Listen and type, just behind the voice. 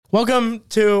Welcome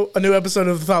to a new episode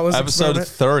of the Thoughtless Episode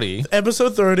Experiment. 30.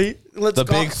 Episode 30. The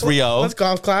big 3-0. Let's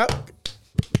golf clap.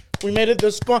 We made it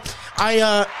this far.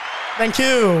 Thank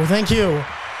you.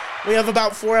 We have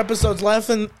about 4 episodes left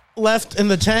in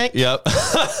the tank. Yep.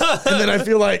 And then I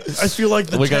feel like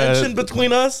the tension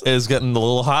between us is getting a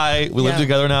little high. We live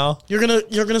together now. You're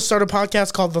gonna start a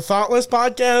podcast called the Thoughtless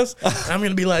Podcast. And I'm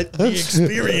gonna be like the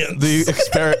experience. the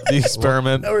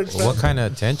experiment. What kind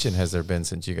of tension has there been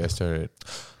since you guys started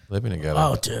living together?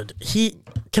 Oh, dude.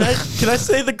 Can I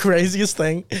say the craziest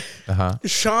thing?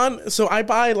 Sean, so I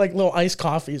buy like little iced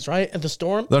coffees, right? At the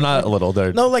store. They're not little.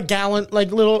 They're like gallon,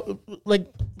 like little, like,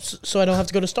 so I don't have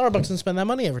to go to Starbucks and spend that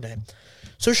money every day.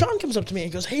 So Sean comes up to me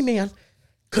and goes, "Hey man,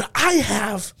 could I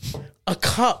have a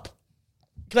cup?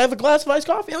 Could I have a glass of iced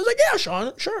coffee?" I was like, "Yeah,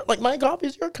 Sean, sure. Like my coffee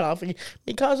is your coffee.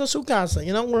 Mi casa su casa.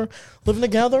 You know, we're living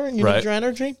together and you need your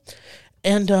energy."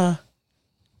 And I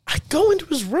go into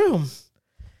his room.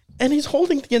 And he's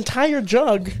holding the entire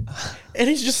jug, and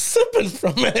he's just sipping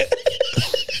from it.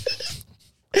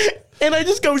 And I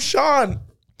just go, "Sean,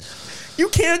 you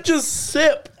can't just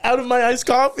sip out of my iced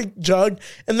coffee jug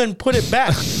and then put it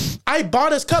back." I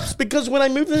bought his cups because when I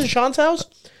moved into Sean's house,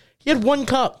 he had 1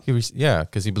 cup.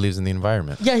 Because he believes in the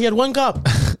environment. Yeah, he had 1 cup.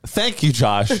 Thank you,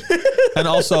 Josh. And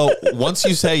also, once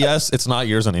you say yes, it's not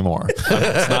yours anymore.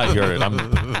 It's not yours.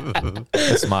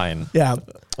 It's mine. Yeah.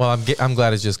 Well, I'm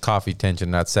glad it's just coffee tension,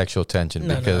 not sexual tension,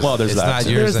 because there's it's that not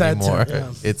yours that anymore. too,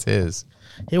 yeah. It's his.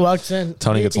 He walks in.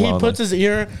 Tony gets lonely. He puts his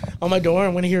ear on my door,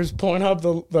 and when he hears Pornhub,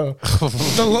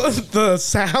 the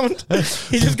sound,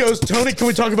 he just goes, "Tony, can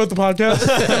we talk about the podcast?"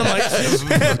 And I'm like,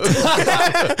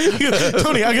 he goes,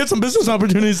 "Tony, I got some business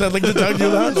opportunities I'd like to talk to you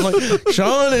about." I'm like,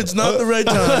 "Sean, it's not the right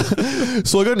time."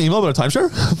 So I got an email about a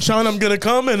timeshare? "Sean, I'm gonna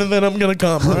come, and then I'm gonna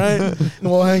come. All right, and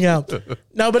we'll hang out."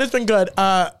 No, but it's been good.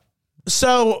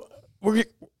 So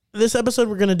this episode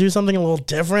we're gonna do something a little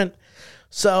different.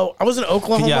 So I was in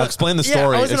Oklahoma. Yeah, explain the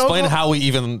story. Yeah, explain how we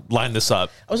even lined this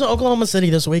up. I was in Oklahoma City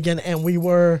this weekend, and we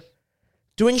were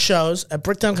doing shows at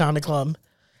Bricktown Comedy Club.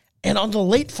 And on the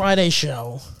late Friday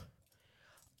show,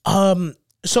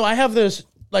 so I have this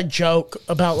like joke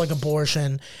about like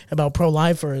abortion, about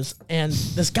pro-lifers, and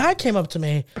this guy came up to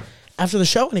me after the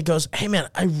show, and he goes, "Hey man,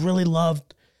 I really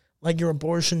loved like your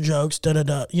abortion jokes.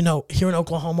 You know, here in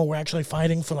Oklahoma, we're actually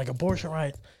fighting for like abortion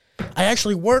rights. I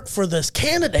actually work for this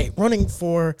candidate running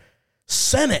for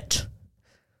Senate."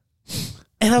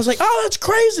 And I was like, "Oh, that's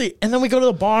crazy." And then we go to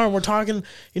the bar and we're talking,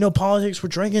 politics, we're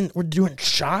drinking, we're doing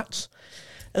shots.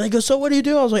 And they go, "So what do you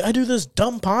do?" I was like, "I do this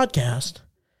dumb podcast,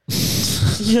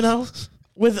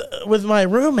 with my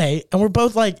roommate, and we're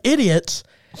both like idiots."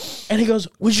 And he goes,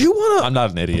 "Would you want to..." I'm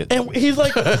not an idiot. And he's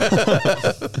like,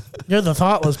 "You're the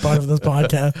thoughtless part of this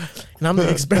podcast, and I'm the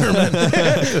experiment."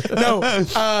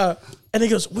 And he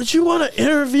goes, "Would you want to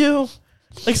interview,"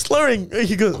 like slurring,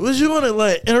 he goes, "Would you want to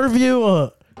like interview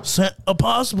a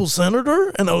possible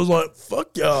senator?" And I was like,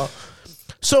 "Fuck yeah."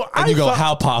 So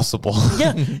 "How possible?"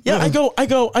 Yeah. I go back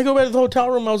to the hotel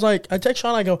room. I was like, I text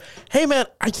Sean, I go, "Hey man,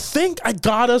 I think I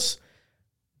got us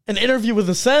an interview with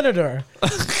a senator."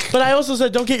 But I also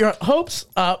said, don't get your hopes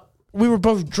up. We were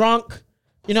both drunk.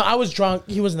 I was drunk.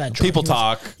 He wasn't that drunk. People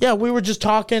talk. Yeah, we were just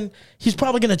talking. He's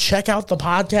probably going to check out the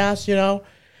podcast,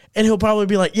 and he'll probably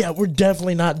be like, "Yeah, we're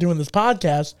definitely not doing this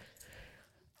podcast."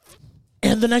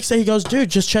 And the next day he goes, "Dude,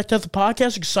 just checked out the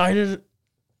podcast. Excited.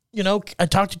 I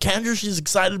talked to Kendra. She's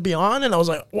excited to be on." And I was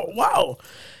like, wow.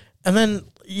 And then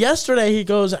yesterday he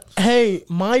goes, "Hey,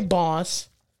 my boss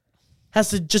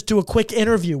has to just do a quick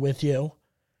interview with you."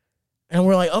 And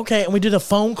we're like, "Okay." And we did a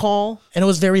phone call, and it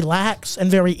was very lax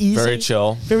and very easy. Very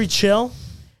chill. Very chill.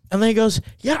 And then he goes,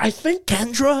 "Yeah, I think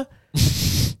Kendra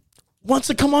wants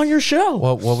to come on your show."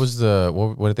 Well,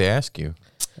 what did they ask you?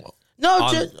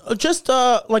 No, just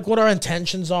like what our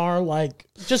intentions are. Like,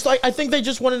 just like, I think they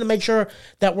just wanted to make sure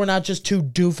that we're not just 2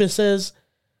 doofuses.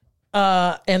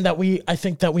 And that I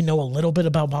think that we know a little bit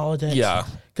about politics. Yeah.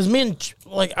 Because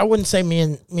I wouldn't say me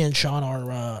and Sean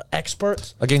are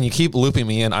experts. Again, you keep looping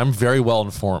me in. I'm very well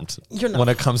informed when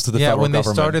it comes to the federal government. When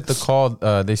they started the call,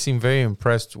 they seemed very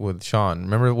impressed with Sean.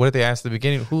 Remember what did they ask at the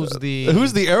beginning? Who's the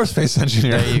aerospace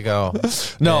engineer? There you go.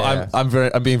 No, yeah.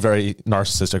 I'm being very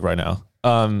narcissistic right now.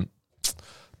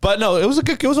 But no, it was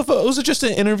just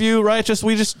an interview, right?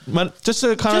 We just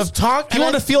to kind of talk. You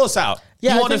want to feel us out.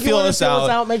 Yeah, you want to feel us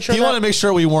out. Make sure you want to make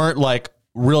sure we weren't like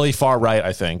really far right,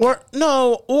 I think. Or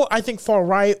I think far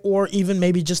right, or even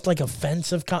maybe just like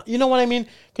offensive. You know what I mean?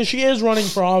 Because she is running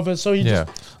for office, so he did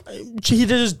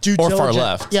his due diligence. Or far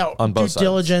left. Yeah, on both sides.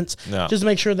 Diligence. Yeah. Just to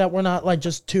make sure that we're not like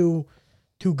just two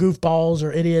goofballs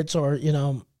or idiots or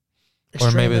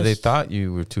Or maybe they thought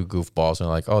you were two goofballs and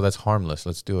like, oh, that's harmless.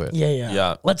 Let's do it.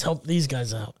 Yeah. Let's help these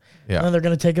guys out. Yeah. And then they're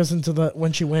going to take us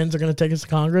when she wins, they're going to take us to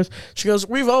Congress. She goes,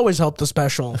 we've always helped the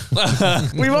special.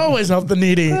 We've always helped the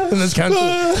needy in this country.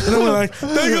 And then we're like,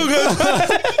 thank you guys.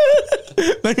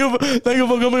 Thank you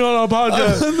for coming on our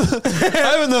podcast.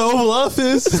 I'm in the Oval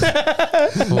Office.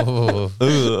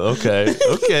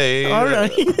 Okay. All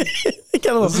right.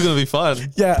 This is going to be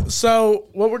fun. Yeah. So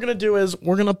what we're going to do is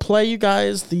we're going to play you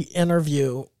guys the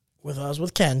interview with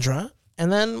Kendra,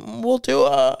 and then we'll do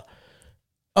a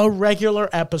regular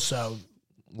episode.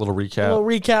 Little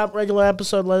recap, regular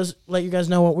episode. Let you guys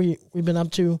know what we've been up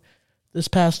to this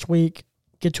past week.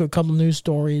 Get to a couple news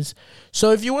stories.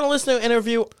 So if you want to listen to an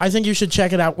interview, I think you should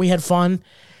check it out. We had fun.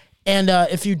 And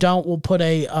if you don't, we'll put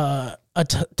a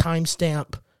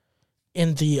timestamp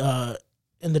in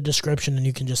the description, and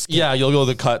you can just skip. Yeah, you'll go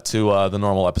the cut to the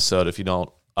normal episode if you don't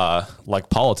like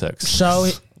politics. So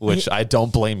which I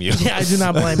don't blame you. Yeah, I do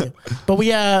not blame you. But we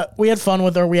had fun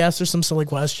with her. We asked her some silly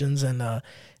questions, and it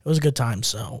was a good time.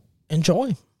 So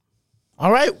enjoy.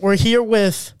 All right, we're here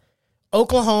with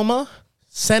Oklahoma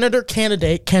Senator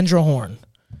candidate Kendra Horn.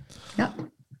 Yep.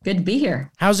 Good to be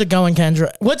here. How's it going, Kendra?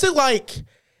 What's it like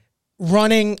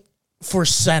running for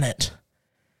Senate?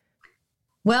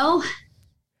 Well,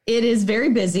 it is very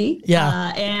busy.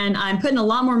 Yeah. And I'm putting a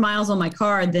lot more miles on my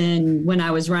car than when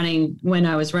I was running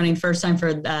first time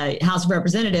for House of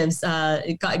Representatives.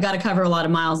 Got to cover a lot of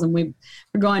miles, and we're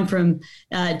going from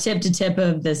tip to tip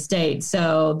of the state.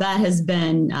 So that has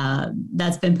been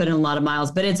that's been put in a lot of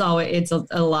miles, but it's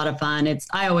a lot of fun.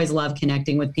 I always love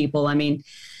connecting with people. I mean,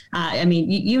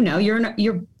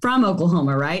 you're from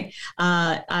Oklahoma, right?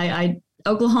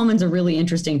 Oklahomans are really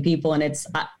interesting people, and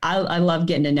I love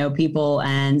getting to know people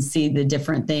and see the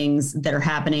different things that are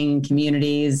happening in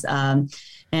communities. And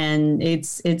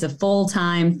it's a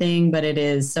full-time thing, but it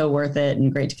is so worth it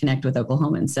and great to connect with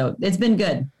Oklahomans. So it's been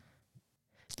good.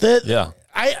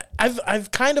 I've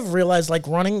kind of realized like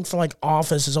running for like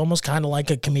office is almost kind of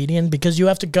like a comedian, because you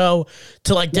have to go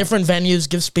to like different venues,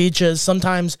 give speeches.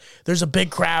 Sometimes there's a big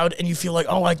crowd and you feel like,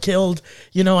 oh, I killed,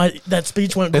 that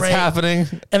speech went great. It's happening.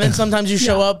 And then sometimes you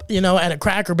show up, at a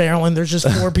Cracker Barrel and there's just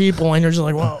 4 people and you're just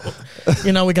like, well,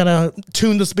 we got to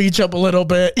tune the speech up a little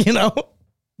bit,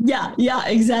 Yeah,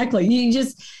 exactly.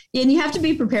 And you have to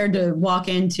be prepared to walk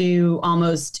into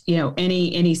almost,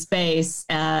 any space.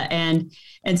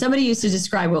 And somebody used to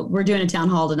describe, well, we're doing a town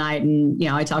hall tonight, and,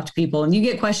 I talk to people and you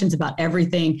get questions about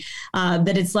everything,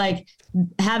 that it's like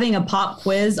having a pop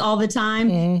quiz all the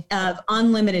time of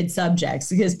unlimited subjects,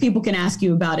 because people can ask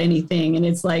you about anything. And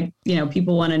it's like,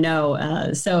 people want to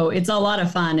know. So it's a lot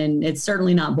of fun, and it's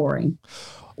certainly not boring.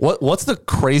 What's the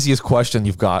craziest question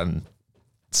you've gotten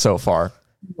so far?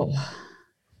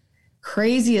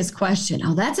 Craziest question.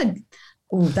 That's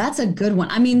a good one.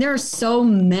 I mean, there are so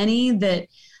many that,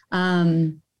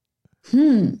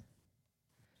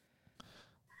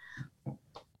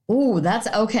 that's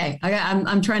okay.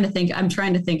 I'm trying to think. I'm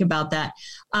trying to think about that.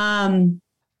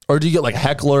 Or do you get like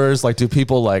hecklers? Like, do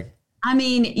people like? I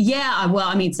mean, yeah. Well,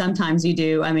 I mean, sometimes you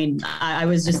do. I mean, I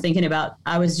was just thinking about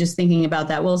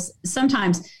that. Well,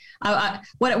 sometimes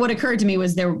what occurred to me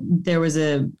was there was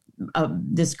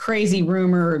this crazy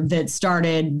rumor that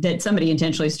somebody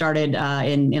intentionally started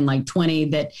in like 20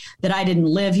 that I didn't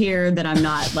live here, that I'm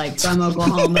not like from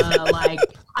Oklahoma. Like,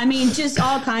 I mean, just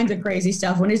all kinds of crazy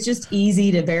stuff when it's just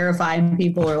easy to verify, and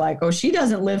people are like, oh, she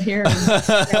doesn't live here. And,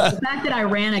 the fact that I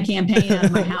ran a campaign out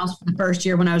of my house for the first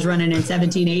year when I was running in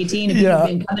 17, 18, and people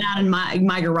been coming out in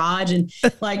my garage, and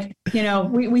like,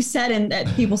 we sat in,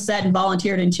 people sat and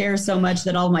volunteered in chairs so much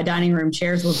that all of my dining room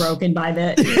chairs were broken by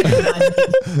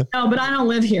no, but I don't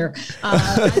live here.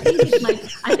 I think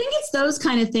it's those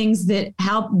kind of things that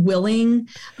how willing,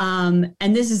 and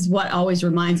this is what always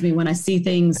reminds me when I see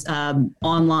things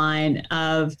online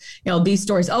of these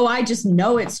stories. Oh, I just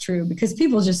know it's true, because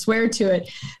people just swear to it.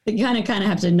 They kind of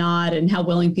have to nod, and how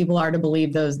willing people are to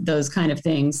believe those kind of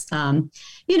things.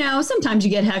 Sometimes you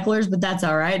get hecklers, but that's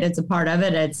all right. It's a part of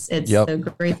it. It's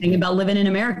the great thing about living in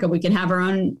America. We can have our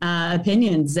own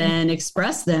opinions and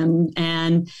express them,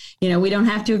 and we don't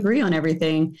have to agree on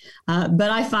everything. But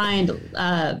I find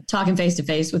talking face to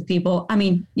face with people. I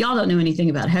mean, y'all don't know anything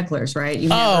about hecklers, right?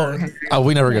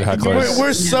 We never get hecklers.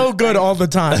 We're so good all the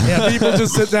time. Yeah, people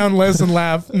just sit down, listen,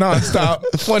 laugh nonstop,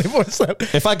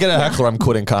 24/7. If I get a heckler, I'm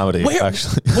quitting comedy.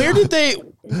 Actually, where did they?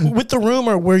 With the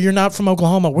rumor where you're not from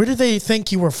Oklahoma, where did they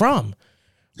think you were from?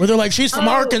 Where they're like, she's from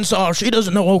Arkansas. She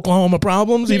doesn't know Oklahoma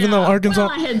problems, even though Arkansas.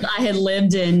 Well, I had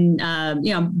lived in,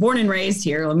 born and raised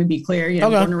here. Let me be clear.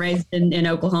 Born and raised in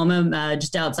Oklahoma,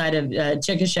 just outside of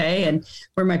Chickasha, and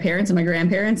where my parents and my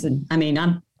grandparents. And I mean,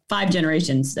 I'm 5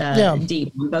 generations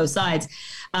deep on both sides.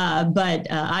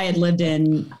 But I had lived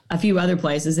in a few other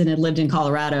places and had lived in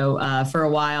Colorado for a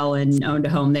while and owned a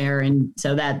home there. And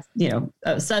so that,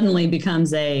 suddenly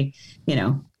becomes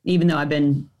even though I've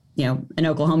been, in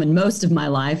Oklahoma most of my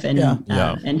life and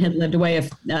had lived away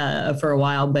for a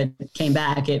while, but came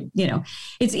back,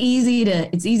 it's easy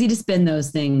to spin those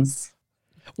things.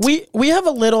 We have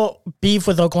a little beef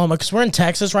with Oklahoma because we're in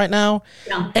Texas right now.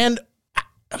 Yeah. And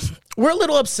we're a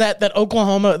little upset that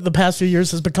Oklahoma the past few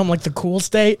years has become like the cool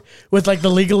state with like the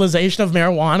legalization of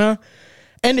marijuana.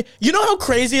 And you know how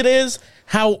crazy it is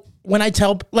how when I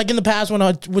tell, like in the past when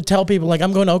I would tell people like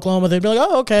I'm going to Oklahoma, they'd be like,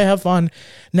 oh, okay, have fun.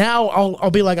 Now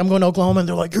I'll be like, I'm going to Oklahoma and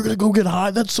they're like, you're going to go get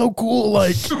high? That's so cool.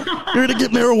 Like you're going to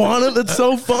get marijuana? That's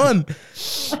so fun.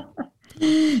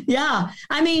 Yeah.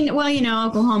 I mean, well,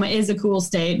 Oklahoma is a cool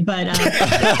state, but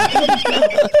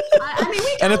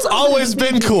and it's always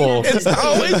been cool. It's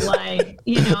always like,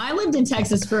 I lived in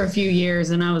Texas for a few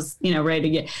years and I was, ready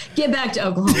to get back to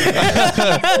Oklahoma.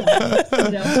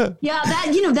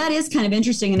 That is kind of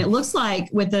interesting. And it looks like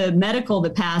with the medical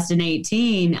that passed in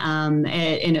 2018,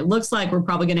 and it looks like we're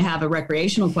probably going to have a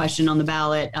recreational question on the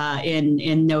ballot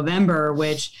in November,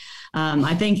 which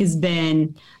I think has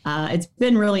been it's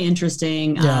been really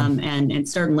interesting, and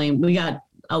certainly we got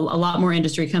a lot more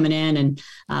industry coming in, and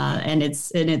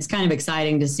it's kind of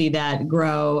exciting to see that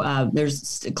grow.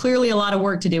 There's clearly a lot of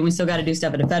work to do. We still got to do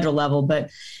stuff at a federal level,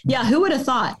 but yeah, who would have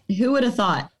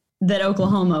thought that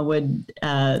Oklahoma would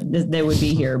they would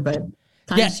be here? But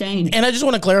times change. And I just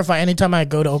want to clarify, anytime I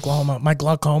go to Oklahoma, my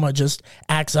glaucoma just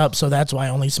acts up, so that's why I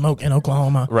only smoke in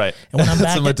Oklahoma. Right. And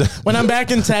when I'm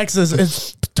back in Texas,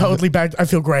 it's totally back. I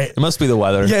feel great. It must be the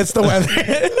weather. Yeah, it's the weather.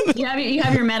 you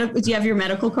have your medical. Do you have your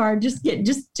medical card? Just get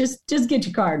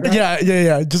your card. Right?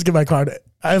 Yeah. Just get my card.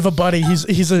 I have a buddy.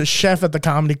 He's a chef at the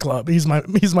comedy club. He's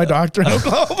my doctor in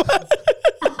Oklahoma.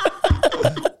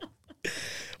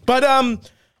 But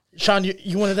Sean,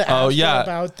 you wanted to ask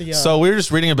about the... So we were just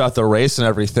reading about the race and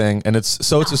everything, and it's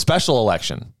a special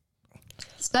election.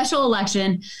 Special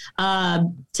election.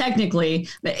 Technically,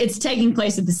 it's taking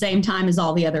place at the same time as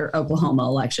all the other Oklahoma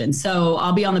elections. So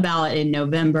I'll be on the ballot in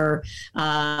November.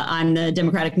 I'm the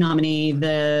Democratic nominee.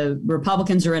 The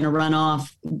Republicans are in a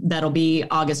runoff. That'll be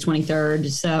August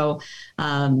 23rd. So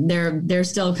they're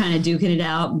still kind of duking it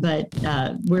out, but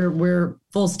we're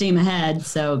full steam ahead.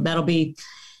 So it'll be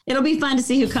fun to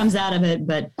see who comes out of it,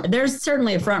 but there's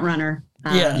certainly a front runner.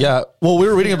 Yeah. Well, we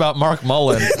were reading about Mark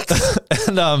Mullen,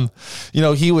 and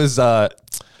he was, I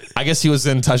guess he was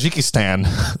in Tajikistan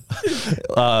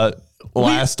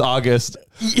last August.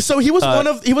 So he was one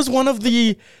of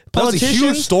the politicians. That was a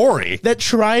huge story. That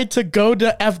tried to go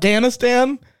to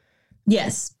Afghanistan.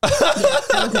 Yes.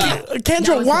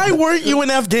 Kendra, why weren't you in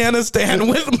Afghanistan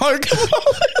with Mark?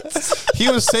 He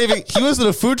was in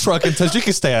a food truck in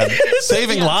Tajikistan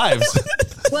saving lives.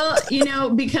 Well,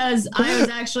 because I was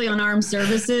actually on armed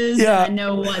services, and I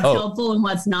know what's helpful and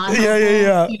what's not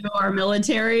helpful to our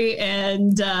military.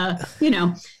 And,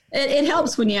 it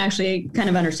helps when you actually kind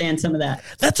of understand some of that.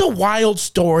 That's a wild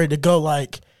story to go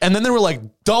like. And then they were like,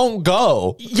 don't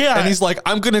go. Yeah. And he's like,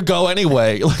 I'm going to go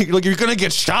anyway. Like you're going to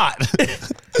get shot.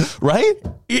 Right?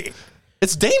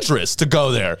 It's dangerous to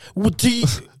go there.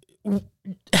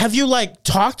 Have you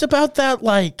talked about that?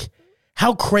 Like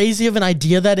how crazy of an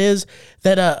idea that is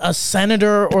that a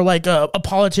senator or a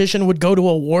politician would go to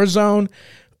a war zone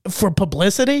for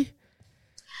publicity?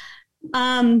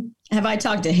 Have I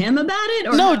talked to him about it?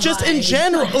 Or no, just in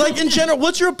general. In general,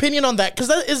 what's your opinion on that? Because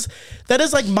that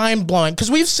is mind blowing. Because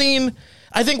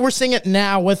I think we're seeing it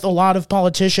now with a lot of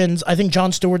politicians. I think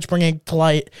Jon Stewart's bringing it to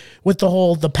light with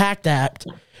the PACT Act,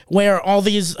 where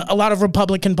a lot of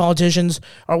Republican politicians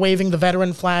are waving the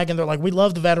veteran flag and they're like, we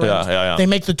love the veterans. Yeah. They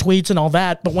make the tweets and all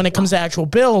that. But when it comes to actual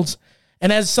bills,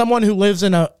 and as someone who lives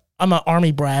I'm an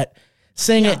army brat,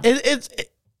 seeing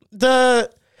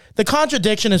the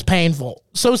contradiction is painful.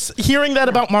 So hearing that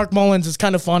about Mark Mullins is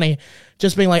kind of funny.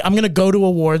 Just being like, I'm going to go to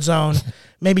a war zone,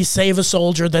 maybe save a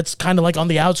soldier that's kind of on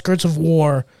the outskirts of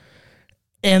war,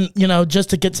 and,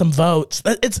 just to get some votes.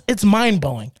 It's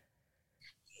mind-blowing.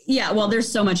 Yeah, well,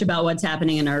 there's so much about what's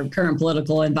happening in our current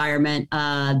political environment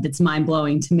that's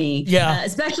mind-blowing to me. Yeah,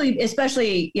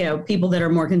 especially people that are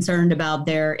more concerned about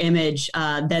their image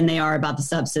than they are about the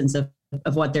substance of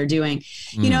what they're doing.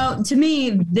 To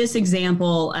me, this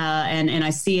example, and I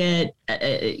see it,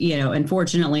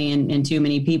 unfortunately in too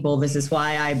many people. This is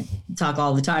why I talk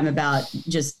all the time about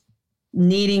just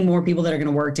needing more people that are going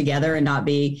to work together and not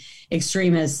be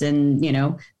extremists and,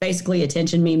 basically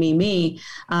attention, me.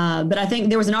 But I think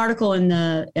there was an article in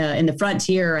the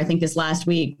Frontier, I think this last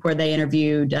week, where they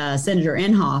interviewed Senator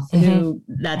Inhofe, who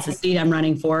that's the seat I'm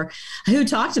running for, who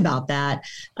talked about that.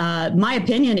 My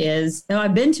opinion is,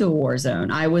 I've been to a war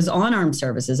zone. I was on armed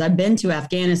services. I've been to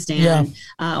Afghanistan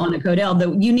on a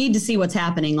Codell. You need to see what's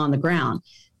happening on the ground,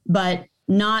 but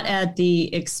not at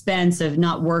the expense of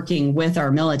not working with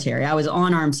our military. I was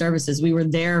on armed services. We were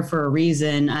there for a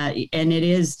reason. And it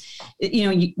is,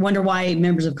 you wonder why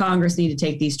members of Congress need to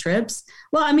take these trips.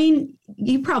 Well, I mean,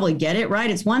 you probably get it, right?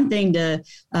 It's one thing to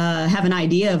have an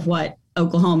idea of what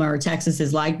Oklahoma or Texas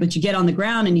is like, but you get on the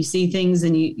ground and you see things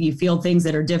and you feel things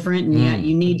that are different, and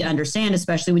you need to understand,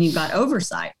 especially when you've got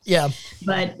oversight. Yeah.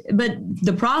 But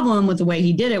the problem with the way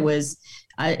he did it was,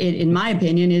 in my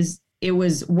opinion, is it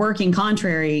was working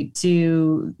contrary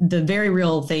to the very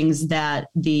real things that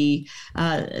the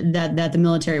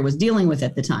military was dealing with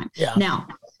at the time. Yeah. Now,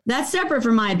 that's separate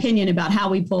from my opinion about how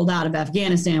we pulled out of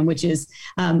Afghanistan, which is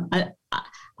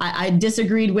I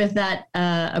disagreed with that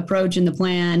approach in the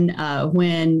plan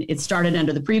when it started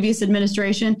under the previous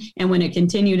administration and when it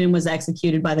continued and was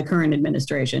executed by the current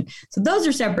administration. So those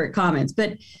are separate comments,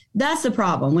 but that's the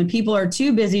problem. When people are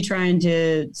too busy trying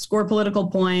to score political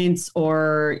points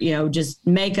or, just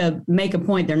make a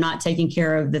point, they're not taking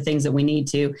care of the things that we need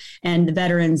to. And the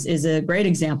veterans is a great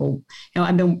example.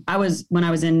 When I was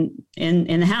in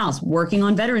the House working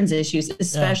on veterans issues,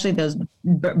 especially those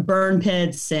burn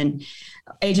pits and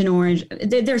Agent Orange.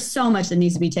 There's so much that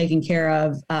needs to be taken care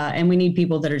of. And we need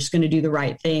people that are just going to do the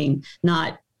right thing,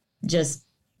 not just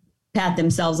pat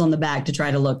themselves on the back to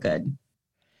try to look good.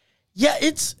 Yeah,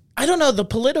 I don't know, the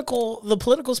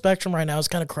political spectrum right now is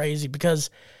kind of crazy because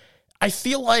I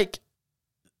feel like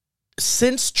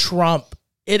since Trump,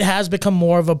 it has become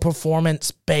more of a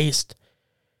performance-based.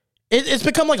 It's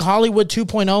become like Hollywood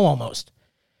 2.0 almost.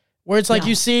 Where it's like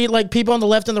you see like people on the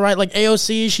left and the right, like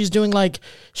AOC, she's doing like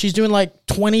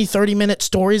 20, 30-minute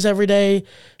stories every day.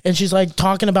 And she's like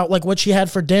talking about like what she had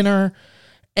for dinner.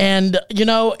 And,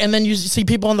 and then you see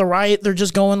people on the right, they're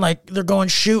just going they're going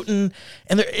shooting.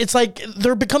 And it's like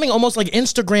they're becoming almost like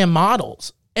Instagram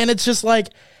models. And it's just like,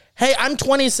 hey, I'm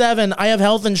 27, I have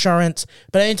health insurance,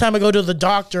 but anytime I go to the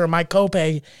doctor, my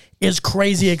copay is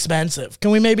crazy expensive.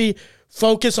 Can we maybe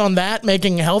focus on that,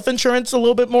 making health insurance a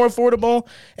little bit more affordable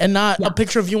and not a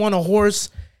picture of you on a horse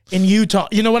in Utah?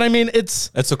 You know what I mean? It's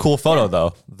a cool photo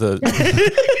though.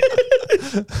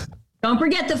 Don't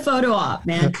forget the photo op,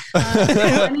 man.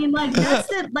 I mean,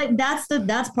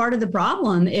 that's part of the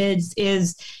problem is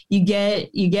you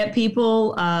get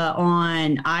people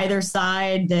on either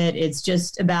side that it's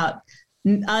just about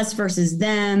us versus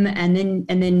them, and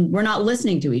then we're not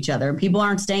listening to each other. People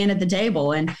aren't staying at the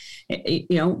table, and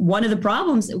one of the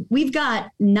problems, we've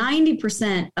got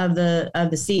 90% of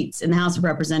the seats in the House of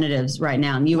Representatives right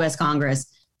now in the U.S. Congress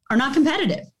are not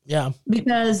competitive. Yeah.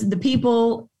 Because the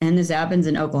people, and this happens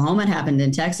in Oklahoma, it happened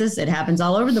in Texas, it happens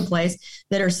all over the place,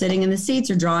 that are sitting in the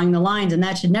seats are drawing the lines, and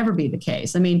that should never be the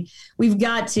case. I mean, we've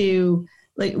got to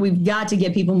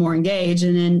get people more engaged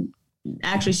and then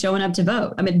actually showing up to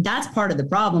vote. I mean, that's part of the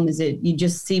problem, is that you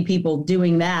just see people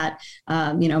doing that,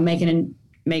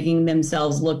 making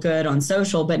themselves look good on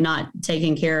social, but not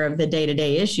taking care of the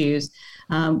day-to-day issues.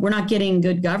 We're not getting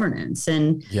good governance,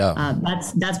 and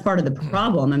that's part of the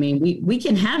problem. I mean, we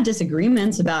can have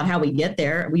disagreements about how we get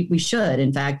there. We should.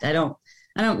 In fact, I don't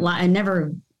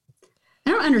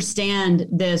understand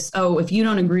this. Oh, if you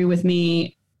don't agree with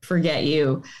me, forget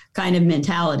you kind of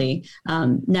mentality.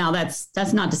 Now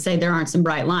that's not to say there aren't some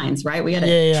bright lines, right? We got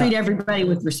to treat everybody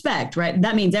with respect, right?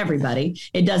 That means everybody.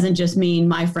 It doesn't just mean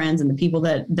my friends and the people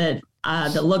that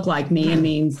look like me. It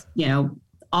means,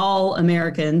 all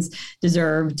Americans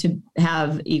deserve to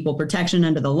have equal protection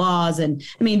under the laws. And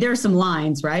I mean, there are some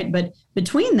lines, right? But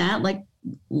between that, like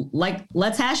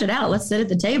let's hash it out. Let's sit at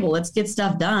the table. Let's get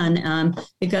stuff done.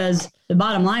 Because the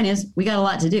bottom line is we got a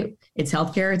lot to do. It's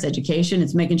healthcare, it's education,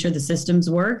 it's making sure the systems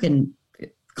work, and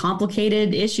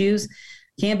complicated issues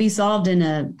can't be solved in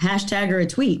a hashtag or a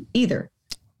tweet either.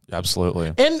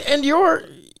 Absolutely. And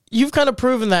you've kind of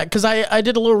proven that, because I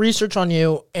did a little research on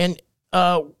you, and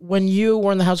when you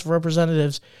were in the House of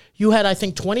Representatives, you had, I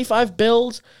think, 25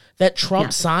 bills that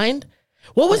Trump signed.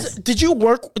 What was it? Did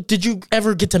you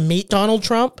ever get to meet Donald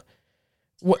Trump?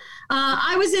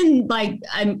 I was in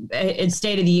in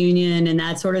State of the Union and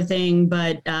that sort of thing,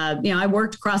 but I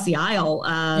worked across the aisle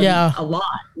a lot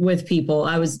with people.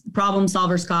 I was Problem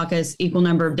Solvers Caucus, equal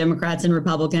number of Democrats and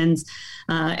Republicans.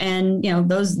 And,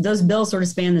 those bills sort of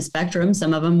span the spectrum.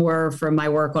 Some of them were from my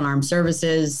work on armed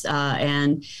services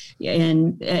and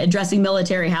in addressing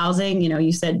military housing.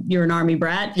 You said you're an Army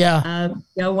brat. Yeah.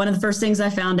 One of the first things I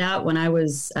found out when I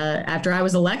was, after I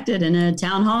was elected in a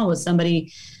town hall, was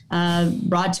somebody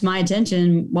brought to my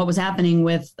attention what was happening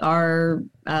with our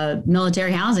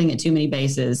military housing at too many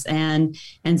bases. And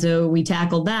so we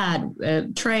tackled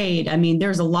that, trade. I mean,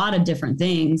 there's a lot of different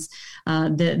things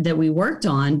that we worked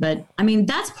on. But I mean,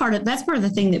 that's part of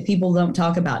the thing that people don't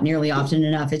talk about nearly often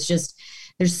enough. It's just,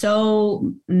 there's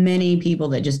so many people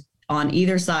that just on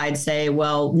either side say,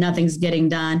 well, nothing's getting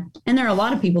done. And there are a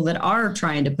lot of people that are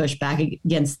trying to push back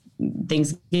against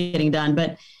things getting done.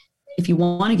 But if you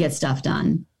want to get stuff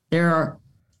done, there are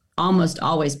almost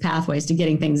always pathways to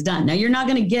getting things done. Now, you're not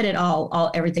going to get it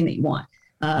all everything that you want.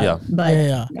 But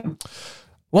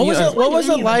What was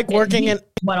it like working in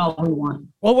what all we want?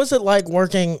 What was it like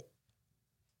working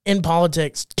in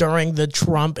politics during the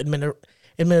Trump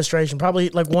administration? Probably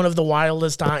like one of the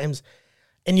wildest times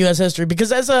in U.S. history.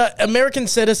 Because as an American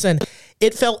citizen,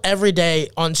 it felt every day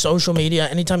on social media.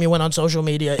 Anytime you went on social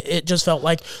media, it just felt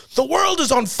like the world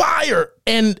is on fire.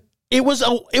 And it was a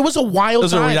wild. It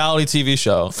was time. A reality TV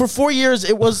show for 4 years.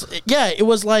 It was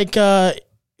like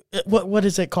what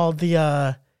is it called?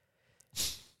 The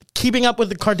Keeping Up with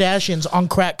the Kardashians on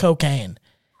crack cocaine.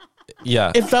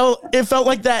 Yeah, it felt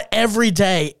like that every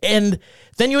day, and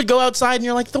then you would go outside and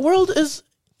you're like, the world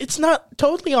it's not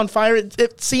totally on fire.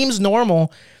 It seems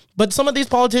normal, but some of these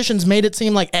politicians made it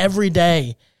seem like every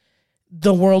day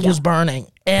the world was burning,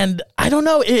 and I don't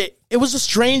know. It was a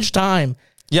strange time.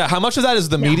 Yeah, how much of that is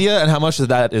the media and how much of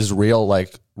that is real,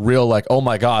 oh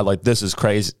my God, like this is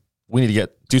crazy. We need to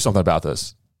do something about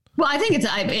this. Well, I think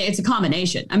it's a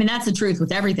combination. I mean, that's the truth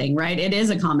with everything, right? It is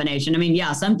a combination. I mean,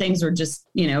 yeah, some things are just,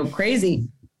 crazy,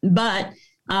 but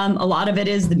a lot of it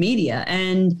is the media.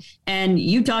 And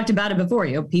you talked about it before,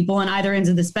 people on either ends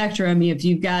of the spectrum. If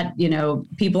you've got,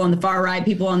 people on the far right,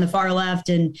 people on the far left,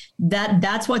 and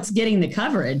that's what's getting the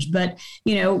coverage. But,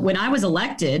 when I was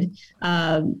elected,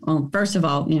 well, first of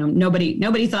all,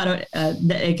 nobody thought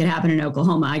that it could happen in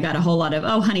Oklahoma. I got a whole lot of,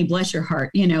 oh, honey, bless your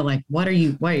heart. Like, what are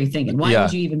you thinking? Why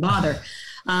would you even bother?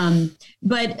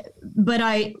 But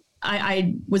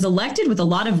I was elected with a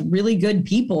lot of really good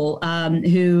people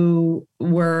who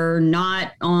were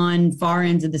not on far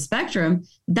ends of the spectrum.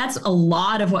 That's a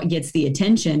lot of what gets the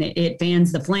attention. It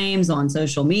fans the flames on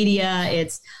social media.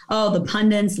 It's, the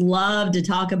pundits love to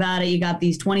talk about it. You got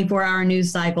these 24-hour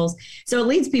news cycles. So it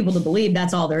leads people to believe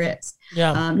that's all there is.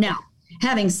 Yeah. Now,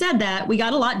 having said that, we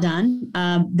got a lot done.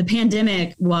 The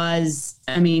pandemic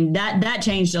that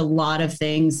changed a lot of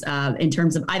things in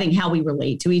terms of, I think, how we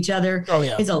relate to each other. Oh,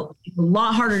 yeah. It's a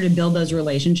lot harder to build those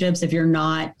relationships if you're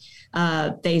not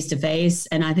face to face.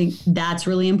 And I think that's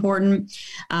really important.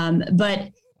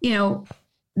 But,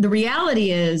 the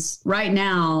reality is right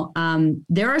now,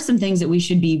 there are some things that we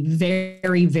should be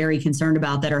very, very concerned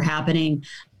about that are happening.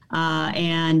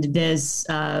 And this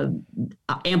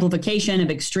amplification of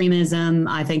extremism,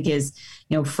 I think, is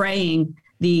fraying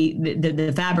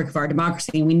the fabric of our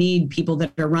democracy. We need people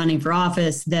that are running for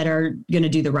office that are going to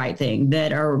do the right thing,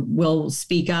 that will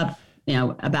speak up,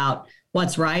 about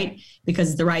what's right because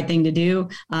it's the right thing to do,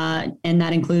 and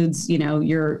that includes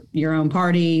your own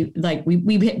party. Like we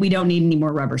don't need any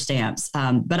more rubber stamps.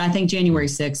 But I think January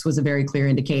 6th was a very clear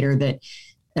indicator that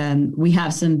we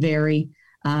have some very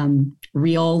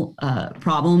real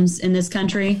problems in this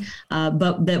country,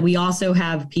 but that we also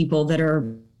have people that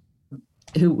are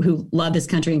who love this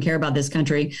country and care about this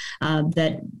country,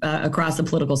 that across the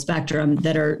political spectrum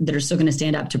that are still going to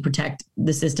stand up to protect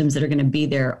the systems that are going to be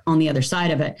there on the other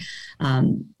side of it.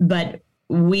 But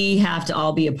we have to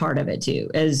all be a part of it too,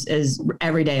 as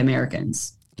everyday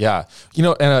Americans. Yeah.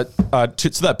 And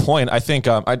to that point, I think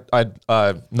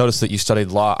I noticed that you studied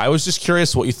law. I was just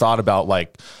curious what you thought about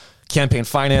like campaign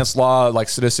finance law, like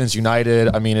Citizens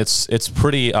United. I mean, it's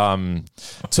pretty,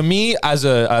 to me as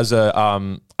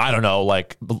a I don't know,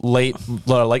 like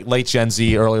late Gen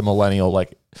Z, early millennial,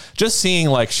 like just seeing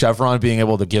like Chevron being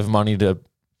able to give money to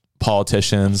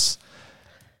politicians.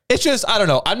 It's just, I don't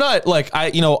know. I'm not like,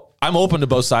 I'm open to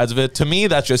both sides of it. To me,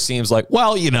 that just seems like,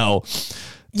 well,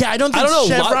 yeah, I don't think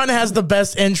Chevron has the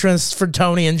best interests for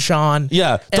Tony and Sean.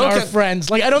 Yeah, and our friends.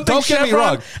 Like, I don't think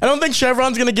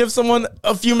Chevron's going to give someone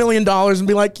a few $1 million and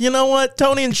be like, you know what,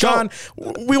 Tony and Sean,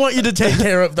 we want you to take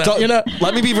care of them.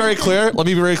 Let me be very clear.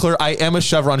 I am a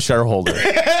Chevron shareholder,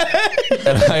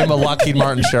 and I am a Lockheed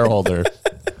Martin shareholder.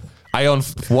 I own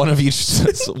one of each,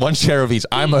 one share of each.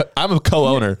 I'm a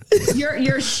co-owner.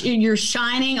 You're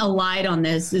shining a light on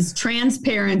this. Is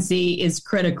transparency is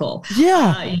critical.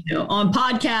 Yeah. On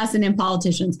podcasts and in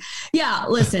politicians. Yeah.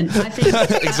 Listen, I think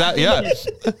exactly. Yeah.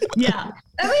 Yeah.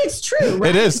 I mean, it's true.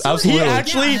 Right? It is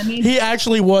absolutely. He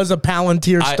actually was a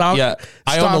Palantir stock.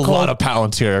 I own a lot of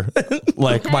Palantir,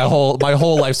 like my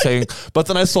whole life saving. But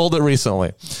then I sold it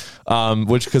recently,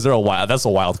 because that's a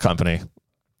wild company.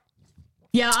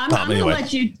 Yeah, I'm gonna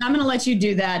let you. I'm gonna let you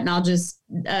do that, and I'll just,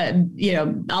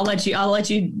 I'll let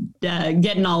you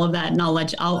get in all of that, and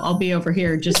I'll be over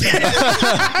here just not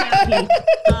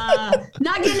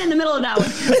getting in the middle of that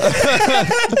one.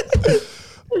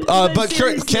 But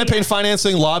campaign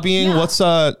financing, lobbying. What's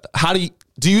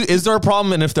is there a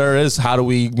problem? And if there is, how do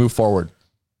we move forward?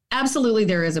 Absolutely,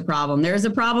 there is a problem. There is a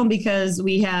problem because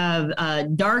we have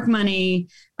dark money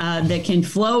that can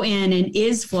flow in and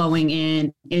is flowing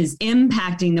in, is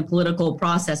impacting the political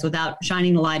process without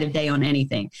shining the light of day on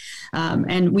anything.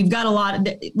 And we've got a lot.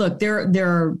 Look, there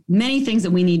are many things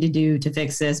that we need to do to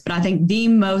fix this, but I think the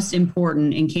most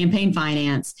important in campaign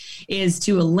finance is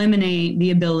to eliminate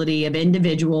the ability of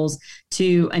individuals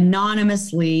to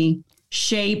anonymously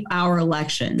shape our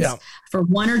elections for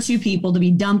one or two people to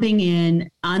be dumping in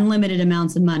unlimited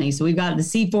amounts of money. So we've got the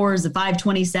C4s, the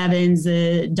 527s,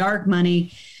 the dark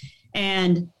money.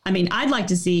 And I mean, I'd like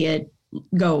to see it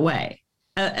go away.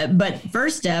 But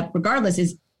first step, regardless,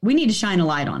 is we need to shine a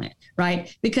light on it,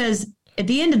 right? Because at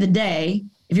the end of the day,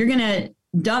 if you're going to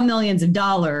dump millions of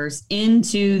dollars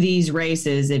into these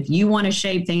races, if you want to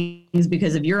shape things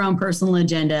because of your own personal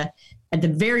agenda, at the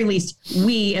very least,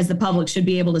 we as the public should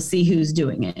be able to see who's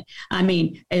doing it. I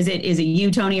mean, is it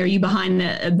you, Tony? Are you behind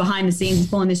the scenes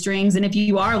pulling the strings? And if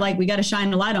you are, we got to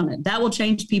shine a light on it. That will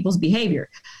change people's behavior.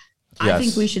 Yes. I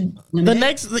think we should.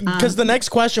 The next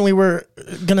question we were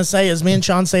gonna say is, me and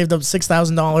Sean saved up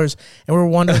 $6,000, and we're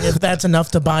wondering if that's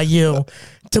enough to buy you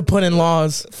to put in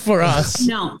laws for us.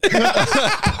 No.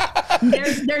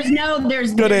 There's no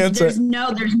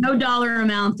dollar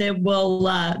amount that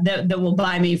will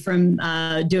buy me from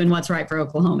doing what's right for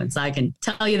Oklahomans. I can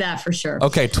tell you that for sure.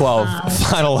 Okay,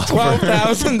 final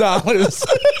 $12,000.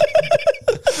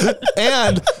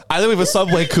 And I think we have a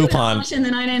Subway coupon. Option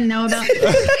that I didn't know about.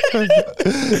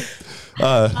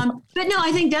 But no,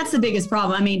 I think that's the biggest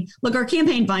problem. I mean, look, our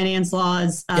campaign finance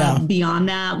laws beyond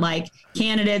that, like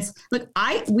candidates. Look,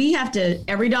 we have to,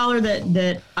 every dollar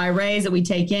that I raise, that we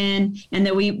take in, and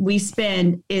that we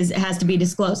spend has to be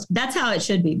disclosed. That's how it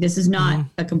should be. This is not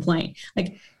a complaint.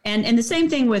 And the same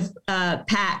thing with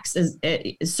PACs,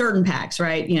 certain PACs,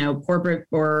 right? Corporate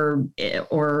or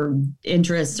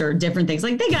interests or different things.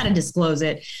 They got to disclose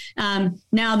it.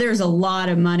 Now there's a lot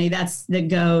of money that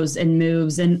goes and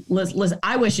moves. And listen,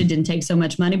 I wish it didn't take so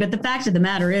much money, but the fact of the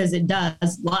matter is, it does a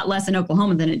lot less in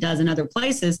Oklahoma than it does in other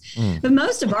places. But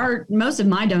most of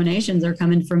my donations are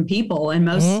coming from people, and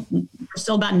we're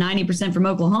still about 90% from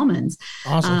Oklahomans.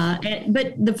 Awesome.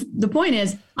 But the point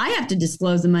is, I have to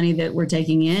disclose the money that we're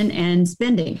taking in and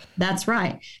spending. That's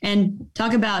right. And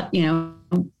talk about,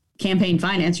 campaign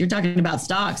finance. You're talking about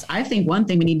stocks. I think one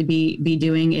thing we need to be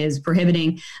doing is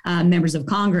prohibiting members of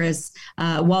Congress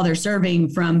while they're serving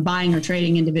from buying or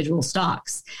trading individual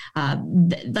stocks.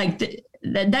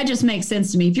 That just makes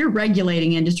sense to me. If you're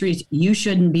regulating industries, you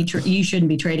shouldn't be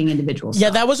trading individual stocks. Yeah,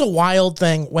 that was a wild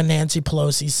thing when Nancy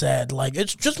Pelosi said,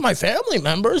 it's just my family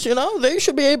members, they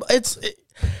should be able. It's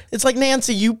like,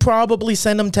 Nancy, you probably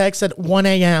send them texts at 1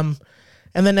 a.m.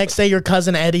 and the next day your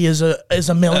cousin Eddie is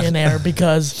a millionaire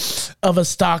because of a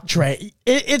stock trade.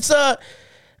 It's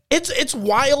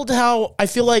wild how I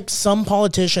feel like some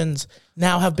politicians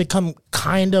now have become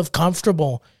kind of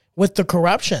comfortable with the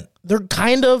corruption. They're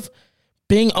kind of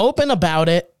being open about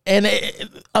it, and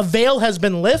a veil has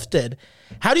been lifted.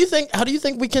 How do you think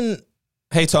we can?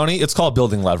 Hey, Tony, it's called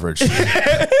building leverage.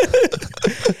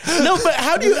 No, but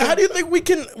how do you think we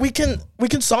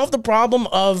can solve the problem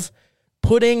of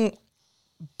putting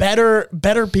better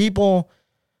people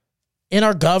in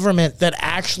our government that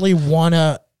actually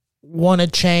wanna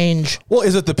change? Well,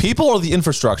 is it the people or the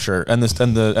infrastructure and the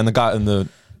guidelines,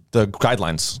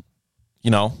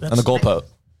 and the goalpost?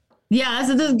 Yeah,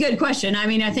 that's a good question. I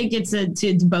mean, I think it's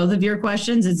to both of your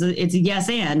questions. It's a yes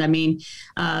and. I mean,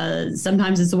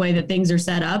 sometimes it's the way that things are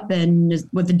set up, and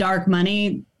with the dark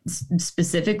money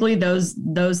specifically, those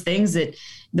things, that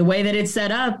the way that it's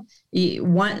set up,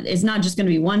 it's not just going to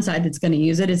be one side that's going to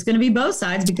use it. It's going to be both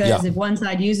sides, because if one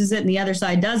side uses it and the other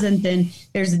side doesn't, then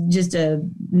there's just a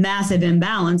massive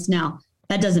imbalance. Now,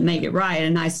 that doesn't make it right,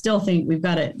 and I still think we've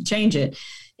got to change it.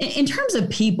 In terms of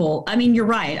people, I mean, you're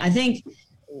right. I think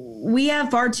we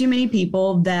have far too many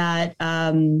people that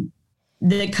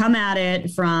that come at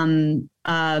it from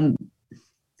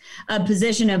a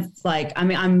position of like, I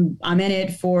mean, I'm in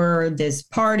it for this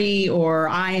party, or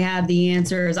I have the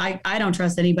answers. I don't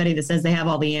trust anybody that says they have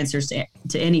all the answers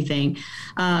to anything.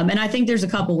 And I think there's a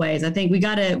couple ways. I think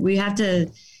we have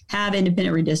to have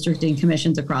independent redistricting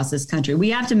commissions across this country. We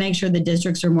have to make sure the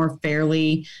districts are more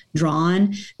fairly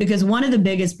drawn, because one of the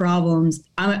biggest problems,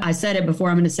 I said it before,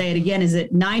 I'm going to say it again, is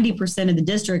that 90% of the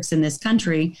districts in this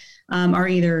country are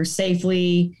either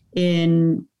safely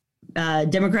in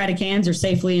Democratic hands or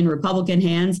safely in Republican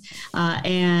hands.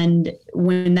 And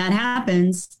when that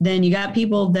happens, then you got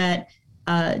people that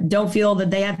don't feel that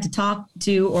they have to talk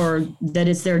to, or that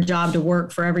it's their job to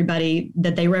work for everybody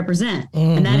that they represent.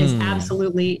 Mm-hmm. And that is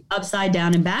absolutely upside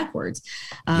down and backwards.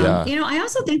 I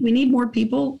also think we need more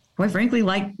people, quite frankly,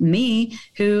 like me,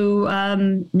 who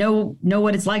know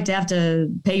what it's like to have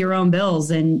to pay your own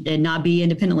bills and not be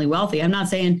independently wealthy. I'm not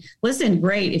saying, listen,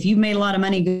 great, if you've made a lot of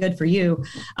money, good for you,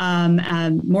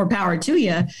 more power to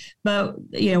you. But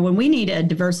when we need a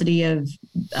diversity of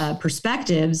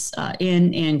perspectives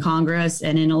in Congress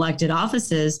and in elected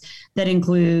offices, that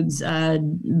includes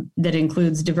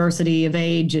diversity of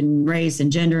age and race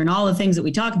and gender and all the things that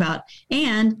we talk about,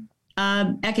 and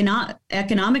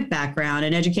economic background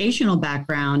and educational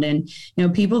background, and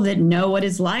people that know what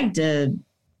it's like to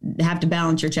have to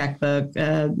balance your checkbook,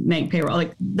 make payroll,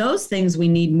 like those things we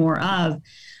need more of,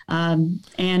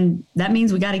 and that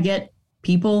means we got to get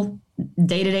people,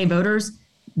 day-to-day voters,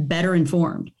 better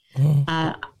informed.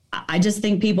 I just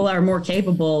think people are more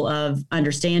capable of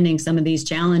understanding some of these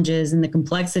challenges and the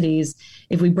complexities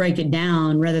if we break it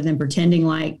down, rather than pretending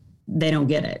like they don't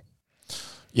get it.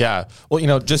 Yeah.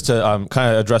 Well, just to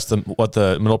kind of address the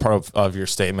middle part of your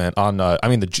statement on, the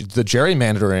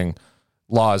gerrymandering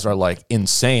laws are like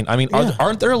insane. I mean,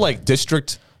 aren't there like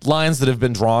district lines that have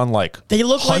been drawn they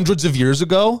look hundreds of years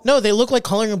ago? No, they look like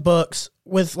coloring books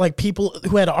with like people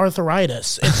who had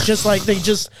arthritis. It's just like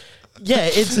it's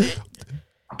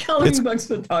coloring books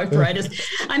with arthritis.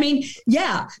 I mean,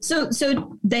 yeah. So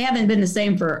they haven't been the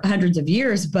same for hundreds of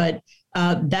years, but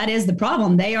that is the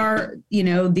problem. They are,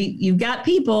 you've got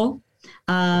people,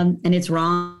 and it's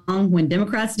wrong when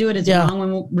Democrats do it. It's wrong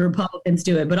when Republicans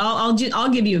do it. But I'll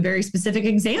give you a very specific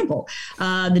example.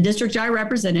 The district I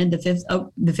represented,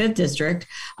 the fifth district,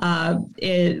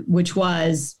 which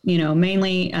was,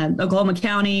 mainly Oklahoma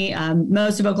County,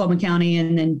 most of Oklahoma County,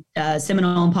 and then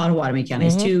Seminole and Pottawatomie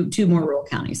counties, two more rural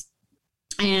counties.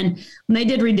 And when they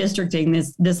did redistricting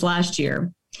this last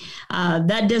year,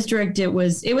 that district, it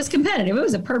was competitive. It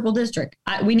was a purple district.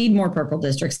 We need more purple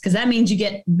districts, because that means you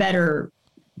get better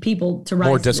people to rise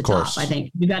more to discourse. The top. I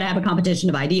think you got to have a competition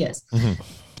of ideas.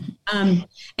 Mm-hmm.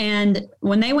 And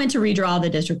when they went to redraw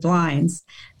the district lines,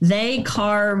 they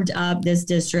carved up this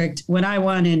district. When I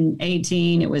won in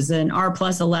 2018, it was an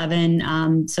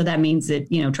R+11. So that means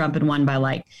that Trump had won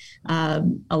by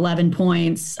 11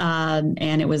 points,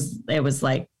 and it was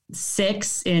like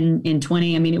 6 in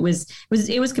 20. I mean, it was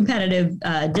competitive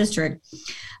district,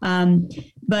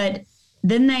 but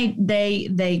then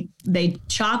they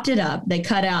chopped it up. They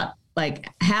cut out like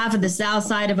half of the south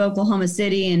side of Oklahoma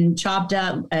City and chopped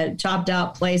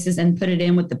out places and put it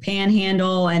in with the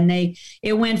Panhandle. And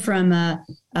it went from a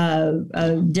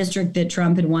district that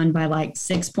Trump had won by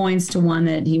 6 points to one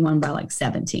that he won by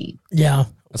 17. Yeah.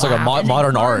 It's like a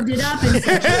modern art. It up in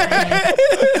such a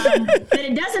way, but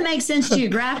it doesn't make sense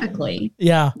geographically.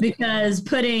 Yeah. Because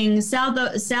putting South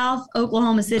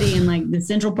Oklahoma City in the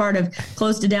central part of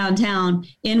close to downtown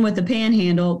in with the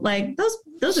Panhandle,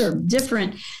 those are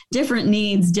different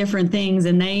needs, different things,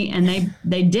 and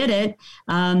they did it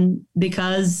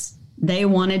because they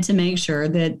wanted to make sure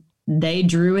that they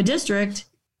drew a district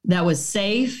that was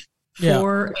safe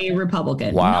for a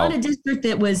Republican. Wow. Not a district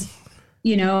that was,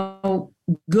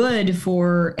 good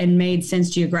for and made sense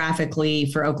geographically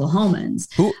for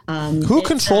Oklahomans. Who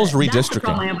controls redistricting?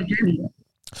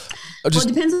 Well, it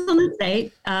depends on the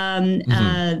state.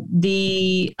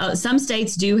 Some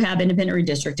states do have independent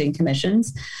redistricting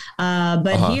commissions,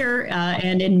 but here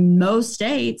and in most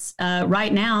states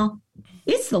right now,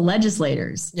 it's the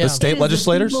legislators. Yeah. The state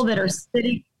legislators? The people that are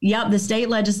sitting. Yep, the state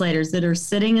legislators that are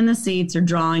sitting in the seats are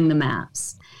drawing the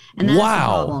maps. And that's the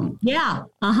problem. Yeah.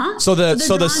 So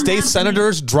the state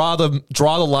senators draw the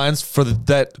lines for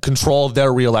that control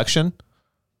their reelection.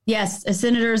 Yes,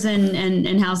 senators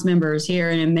and House members here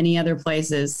and in many other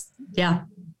places. Yeah.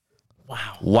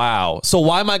 Wow. So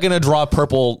why am I going to draw a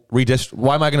purple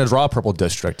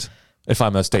district if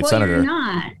I'm a state senator? You're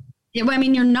not. I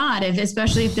mean, you're not,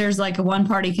 especially if there's a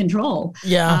one-party control.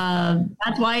 Yeah.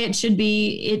 That's why it should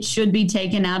be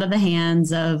taken out of the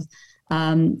hands of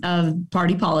of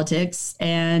party politics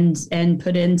and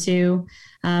put into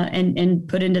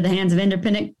the hands of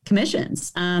independent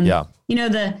commissions. The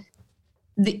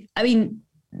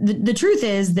truth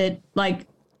is that like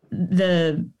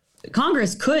the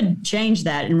Congress could change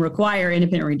that and require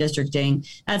independent redistricting.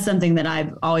 That's something that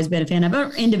I've always been a fan of.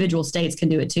 Or individual states can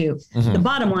do it too. The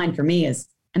bottom line for me is,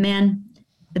 man,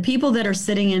 the people that are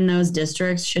sitting in those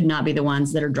districts should not be the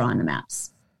ones that are drawing the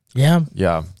maps. Yeah.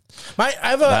 Yeah.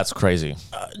 That's crazy.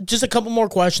 Just a couple more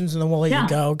questions and then we'll let you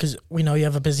go because we know you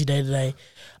have a busy day today.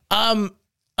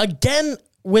 Again,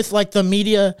 with like the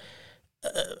media,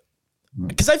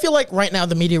 because I feel like right now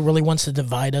the media really wants to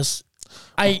divide us.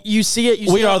 You see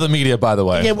it. We are the media, by the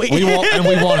way. Yeah, we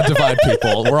want to divide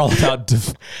people. We're all about.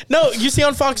 No, you see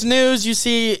on Fox News. You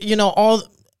see,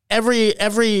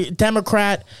 every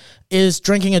Democrat is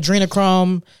drinking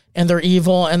adrenochrome and they're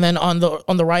evil, and then on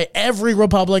the right, every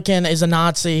Republican is a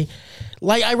Nazi.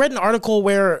 Like I read an article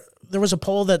where there was a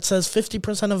poll that says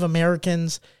 50% of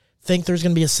Americans think there's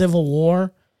going to be a civil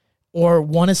war or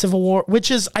want a civil war, which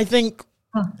is, I think.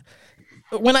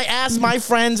 When I ask my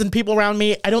friends and people around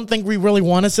me, I don't think we really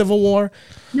want a civil war.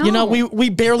 No. We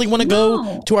barely want to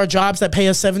go to our jobs that pay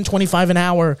us $7.25 an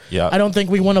hour. Yeah. I don't think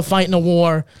we want to fight in a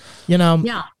war,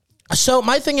 Yeah. So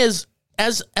my thing is,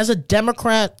 as a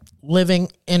Democrat living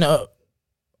in a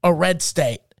red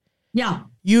state, yeah,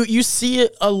 you see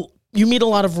you meet a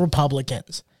lot of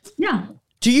Republicans. Yeah.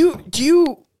 Do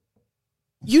you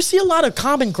see a lot of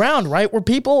common ground, right? Where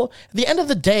people, at the end of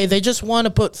the day, they just want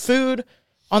to put food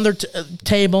on their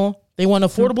table. They want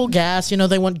affordable gas.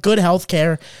 They want good health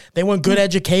care. They want good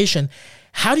education.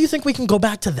 How do you think we can go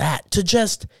back to that? To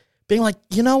just being like,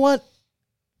 you know what?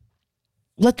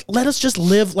 Let us just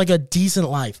live like a decent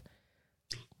life.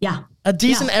 Yeah. A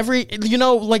decent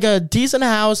like a decent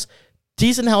house,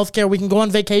 decent health care. We can go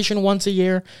on vacation once a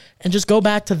year and just go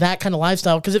back to that kind of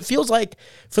lifestyle. Because it feels like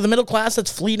for the middle class,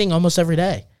 that's fleeting almost every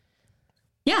day.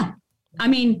 Yeah. I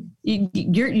mean,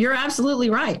 you're absolutely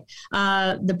right.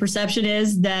 The perception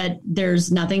is that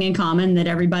there's nothing in common, that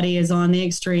everybody is on the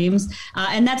extremes.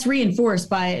 And that's reinforced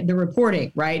by the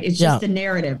reporting, right? It's just the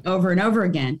narrative over and over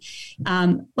again.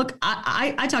 Look,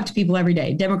 I talk to people every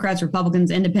day, Democrats, Republicans,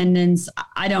 independents.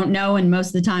 I don't know. And most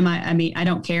of the time, I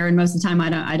don't care. And most of the time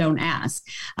I don't ask.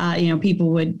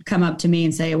 People would come up to me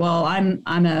and say, well,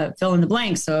 I'm a fill in the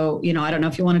blank. So, I don't know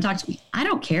if you want to talk to me. I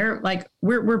don't care. Like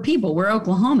we're people, we're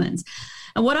Oklahomans.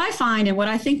 And what I find and what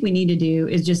I think we need to do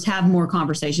is just have more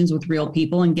conversations with real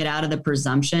people and get out of the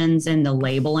presumptions and the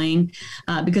labeling,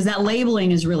 because that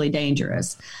labeling is really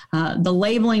dangerous. The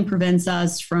labeling prevents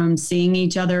us from seeing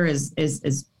each other as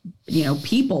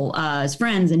people, as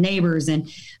friends and neighbors,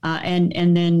 and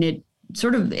then it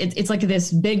sort of it's like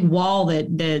this big wall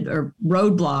or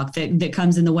roadblock that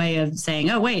comes in the way of saying,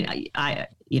 oh wait, I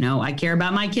care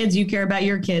about my kids, you care about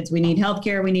your kids, we need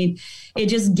healthcare, it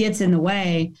just gets in the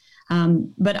way.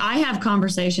 But I have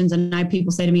conversations and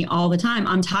people say to me all the time,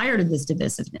 I'm tired of this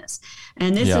divisiveness.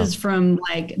 And this is from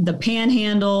like the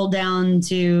panhandle down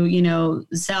to,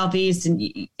 Southeast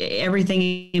and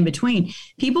everything in between.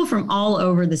 People from all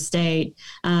over the state,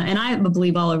 and I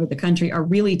believe all over the country, are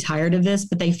really tired of this,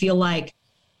 but they feel like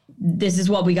this is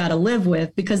what we got to live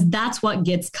with because that's what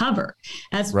gets covered.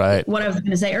 That's right. What I was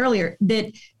going to say earlier,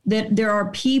 that there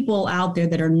are people out there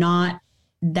that are not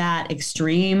that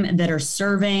extreme, that are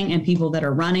serving, and people that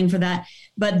are running for that.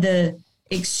 But the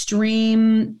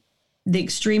extremism,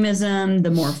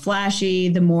 the more flashy,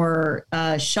 the more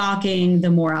shocking, the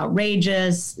more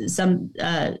outrageous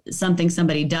something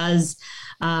somebody does,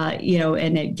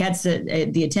 and it gets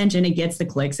the attention, it gets the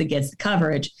clicks, it gets the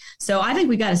coverage. So I think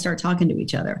we got to start talking to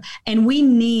each other, and we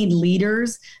need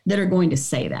leaders that are going to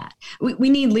say that.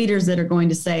 We need leaders that are going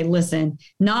to say, listen,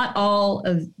 not all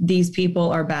of these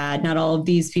people are bad. Not all of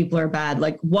these people are bad.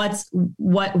 Like what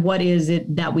is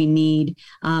it that we need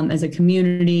as a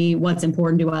community? What's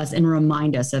important to us, and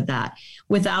remind us of that.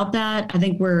 Without that, I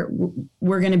think we're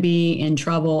going to be in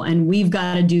trouble, and we've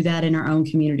got to do that in our own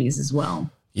communities as well.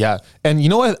 Yeah. And you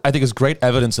know what I think is great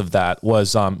evidence of that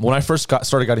was when I first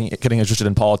started getting interested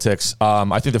in politics,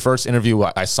 I think the first interview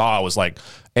I saw was like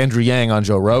Andrew Yang on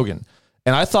Joe Rogan.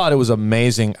 And I thought it was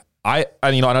amazing. I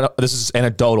don't know, this is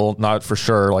anecdotal, not for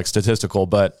sure, like statistical,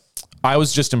 but I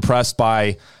was just impressed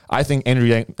by, I think Andrew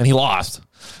Yang, and he lost,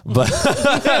 but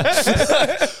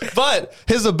but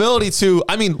his ability to,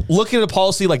 looking at a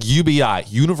policy like UBI,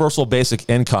 Universal Basic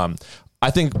Income,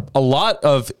 I think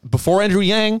before Andrew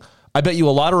Yang, I bet you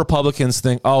a lot of Republicans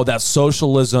think, oh, that's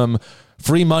socialism,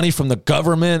 free money from the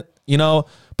government,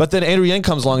 But then Andrew Yang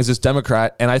comes along as this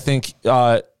Democrat, and I think,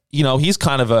 he's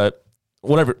kind of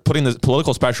putting the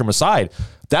political spectrum aside,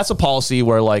 that's a policy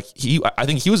where like I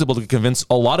think he was able to convince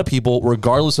a lot of people,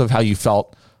 regardless of how you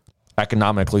felt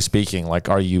economically speaking. Like,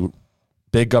 are you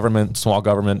big government, small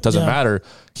government, doesn't matter.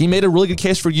 He made a really good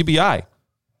case for UBI.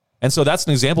 And so that's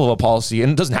an example of a policy,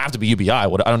 and it doesn't have to be UBI. I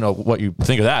don't know what you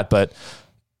think of that, but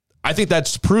I think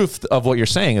that's proof of what you're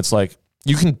saying. It's like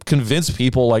you can convince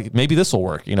people like maybe this will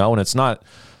work, and it's not.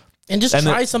 And just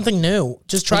try something new.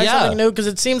 Just try something new, because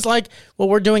it seems like what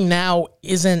we're doing now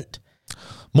isn't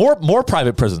more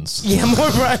private prisons. Yeah, more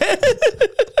private.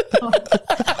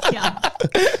 Yeah.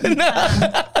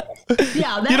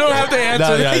 You don't have to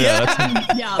answer.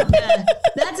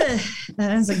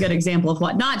 That's a good example of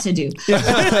what not to do.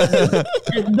 But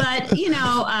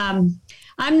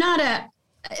I'm not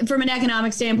from an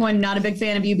economic standpoint, I'm not a big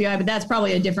fan of UBI, but that's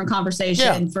probably a different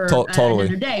conversation for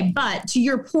another day. But to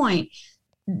your point,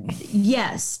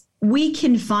 yes, we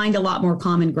can find a lot more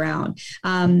common ground,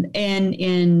 and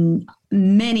in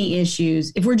many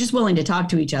issues if we're just willing to talk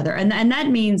to each other, and that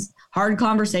means hard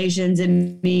conversations. It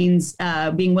means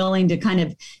being willing to kind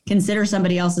of consider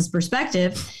somebody else's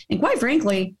perspective. And quite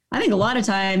frankly, I think a lot of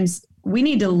times we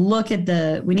need to look at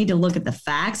the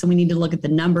facts, and we need to look at the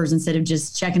numbers instead of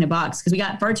just checking a box, because we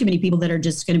got far too many people that are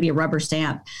just going to be a rubber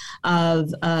stamp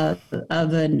of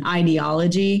an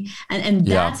ideology. And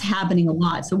that's happening a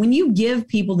lot. So when you give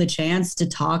people the chance to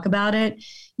talk about it,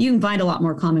 you can find a lot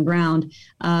more common ground.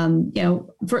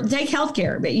 Take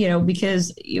healthcare,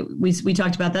 because we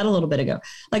talked about that a little bit ago.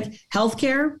 Like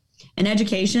healthcare and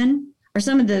education are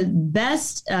some of the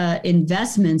best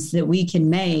investments that we can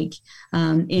make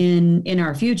in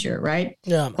our future, right?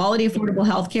 Yeah. Quality, affordable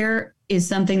healthcare is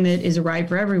something that is a right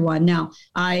for everyone. Now,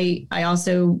 I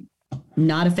also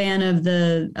not a fan of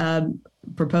the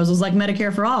proposals like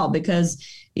Medicare for All, because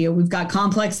we've got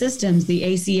complex systems.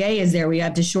 The ACA is there. We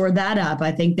have to shore that up.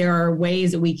 I think there are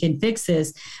ways that we can fix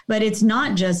this, but it's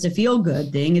not just a feel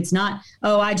good thing. It's not,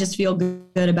 I just feel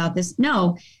good about this.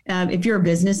 No, if you're a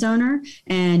business owner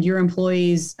and your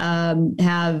employees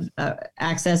have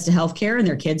access to healthcare and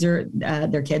their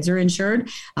kids are insured,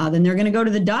 then they're going to go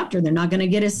to the doctor. They're not going to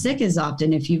get as sick as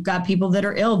often. If you've got people that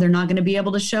are ill, they're not going to be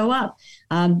able to show up.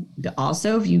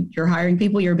 Also, if you're hiring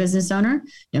people, you're a business owner,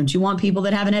 don't you want people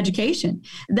that have an education?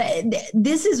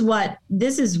 This is what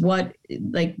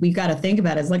like we've got to think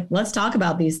about, is like, let's talk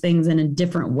about these things in a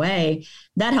different way.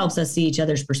 That helps us see each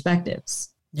other's perspectives.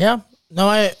 Yeah, no,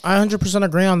 I 100%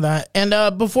 agree on that.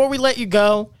 And before we let you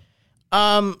go,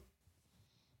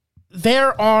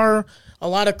 there are a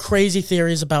lot of crazy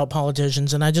theories about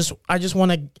politicians, and I just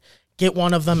want to get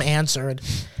one of them answered.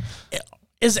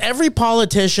 Is every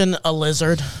politician a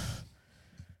lizard?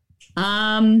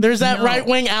 There's that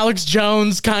right-wing Alex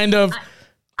Jones kind of.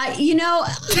 Some of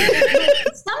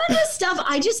this stuff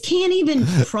I just can't even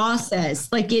process.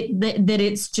 Like that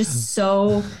it's just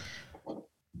so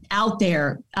out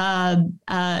there.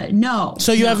 No.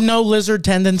 So you have no lizard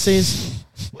tendencies?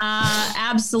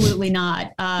 Absolutely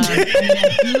not. I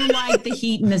do like the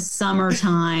heat in the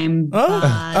summertime.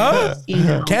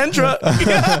 Kendra.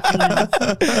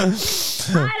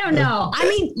 I don't know. I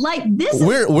mean, like this.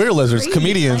 We're lizards. Crazy.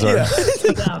 Comedians are.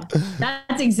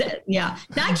 That's exactly. Yeah.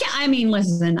 That can't. I mean,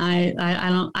 listen.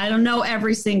 I don't know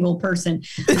every single person.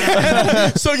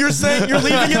 So you're saying you're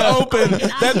leaving it open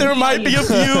that there might be a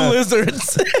few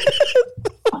lizards.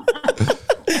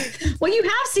 Well, you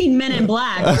have seen Men in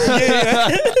Black.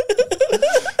 Right?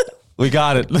 We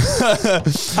got it.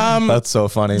 That's so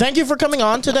funny. Thank you for coming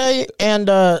on today and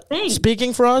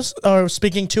speaking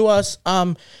to us.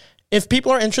 If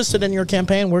people are interested in your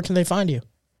campaign, where can they find you?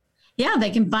 Yeah, they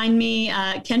can find me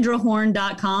at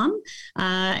kendrahorn.com.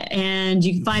 And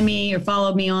you can find me or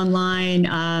follow me online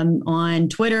on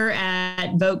Twitter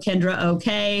at Vote Kendra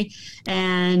OK,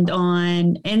 and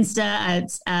on Insta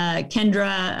it's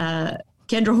Kendra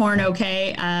Horn,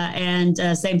 okay, and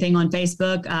same thing on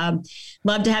Facebook.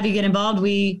 Love to have you get involved.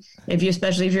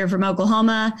 Especially if you're from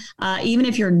Oklahoma, even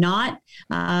if you're not,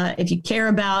 if you care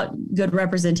about good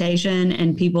representation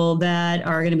and people that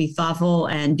are going to be thoughtful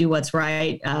and do what's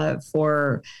right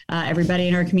for everybody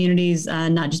in our communities,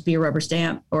 not just be a rubber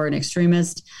stamp or an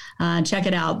extremist, check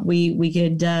it out. We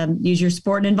could use your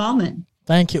support and involvement.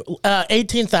 Thank you.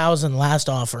 18,000 last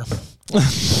offer. Sorry.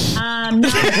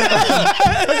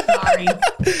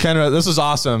 Kendra, this is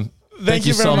awesome. Thank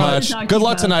you so much. Good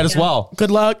luck tonight as well.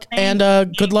 Good luck, and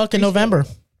good luck in November.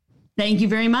 Thank you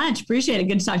very much. Appreciate it.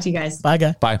 Good to talk to you guys. Bye,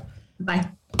 guys. Bye. Bye.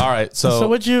 All right. So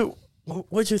what'd you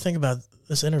think about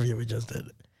this interview we just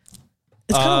did?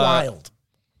 It's kind of wild.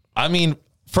 I mean,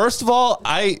 first of all,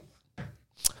 I'm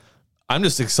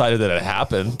just excited that it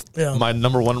happened. Yeah. My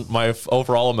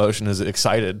overall emotion is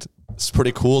excited. It's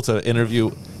pretty cool to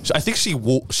interview I think she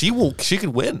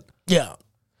could win. Yeah.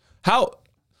 How?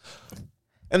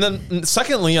 And then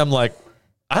secondly, I'm like,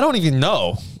 I don't even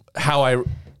know how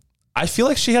I feel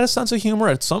like she had a sense of humor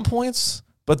at some points,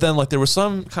 but then like there was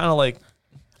some kind of like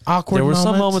Awkward there were moments.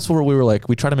 some moments where we were like,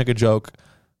 we tried to make a joke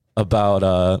about,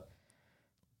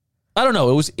 I don't know.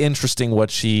 It was interesting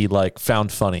what she like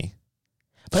found funny.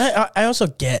 But I also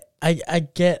get, I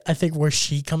think where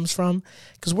she comes from,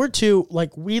 because we're two,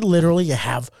 like, we literally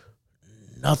have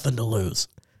nothing to lose.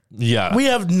 Yeah. We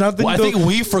have nothing Well, I to think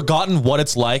we've forgotten what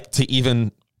it's like to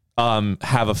even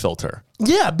have a filter.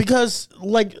 Yeah, because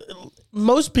like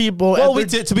most people. Well, we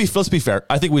did. Let's be fair.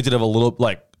 I think we did have a little,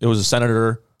 like, it was a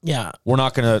senator. Yeah. We're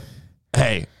not gonna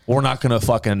be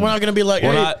like,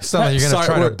 We're not. It's not like you're going to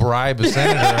try to bribe a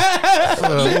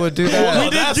senator. Who would do that? We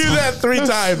did do that 3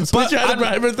 times. But We tried to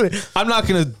bribe her 3. I'm not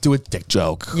gonna do a dick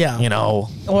joke. Yeah. You know.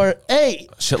 Or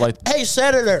Shit like. hey,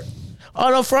 Senator,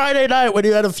 on a Friday night when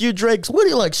you had a few drinks, what do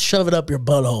you like shove it up your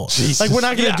butthole? Jesus. Like, we're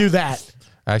not going to do that.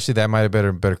 Actually, that might have been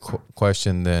a better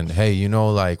question than, hey, you know,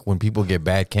 like when people get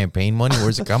bad campaign money,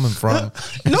 where's it coming from?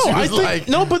 No, She I was think like,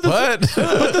 no, but what?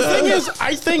 but the thing is,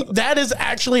 I think that is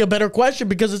actually a better question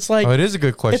because it's like Oh, it is a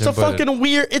good question. it's a but fucking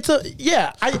weird. It's a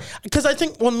because I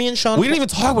think when me and Sean We didn't even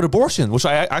talk about abortion, which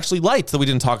I actually liked that we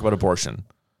didn't talk about abortion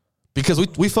because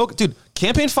we focus, dude.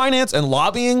 Campaign finance and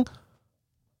lobbying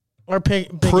are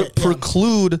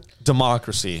preclude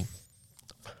democracy.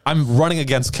 I'm running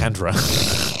against Kendra.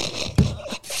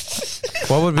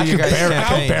 What would be your guys'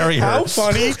 campaign? bury her.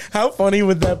 How funny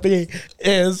would that be?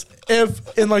 Is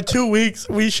if in like 2 weeks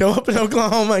we show up in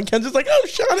Oklahoma and Kendra's like, oh,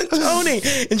 Sean and Tony,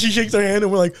 and she shakes her hand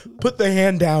and we're like, put the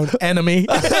hand down, enemy.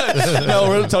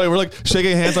 No, we're like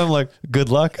shaking hands. I'm like, good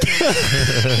luck.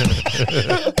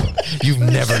 You've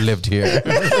never lived here.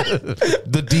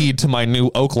 The deed to my new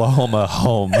Oklahoma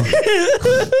home.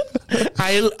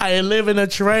 I live in a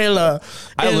trailer.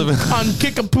 on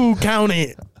Kickapoo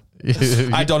County.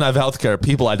 I don't have health care.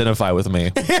 People identify with me.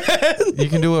 You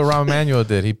can do what Rahm Emanuel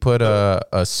did. He put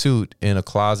a suit in a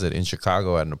closet in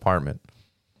Chicago at an apartment.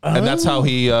 And that's how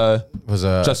he Was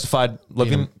justified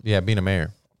living. being a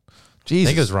mayor. I Jesus.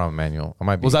 think it was Rahm Emanuel. I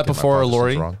might be Was that getting my before politics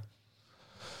Lori? wrong.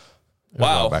 It was a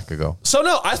Wow. while back ago. So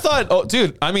no, I thought, oh,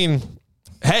 dude, I mean,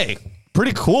 hey,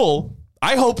 pretty cool.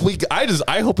 I hope we get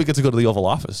to go to the Oval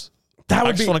Office. That I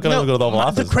would just be want to go to the Oval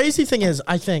Office. The crazy thing is,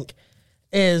 I think,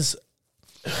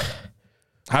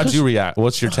 How'd you react?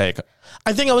 What's your take?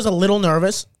 I think I was a little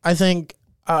nervous. I think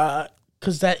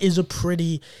because that is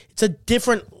it's a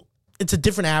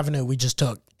different avenue we just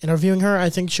took interviewing her. I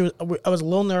think I was a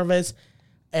little nervous,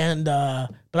 and but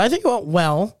I think it went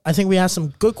well. I think we asked some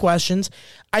good questions.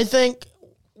 I think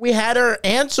we had her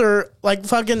answer like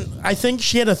fucking. I think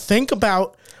she had to think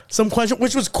about some question,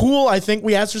 which was cool. I think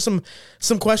we asked her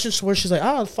some questions where she's like,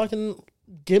 "Oh, fucking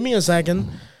give me a second."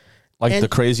 Like And- the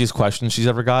craziest question she's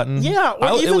ever gotten? Yeah, or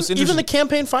it was even interesting. the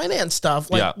campaign finance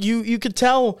stuff. Like Yeah. you could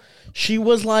tell she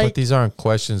was like, But these aren't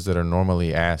questions that are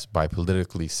normally asked by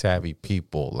politically savvy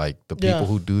people. Like the people Yeah.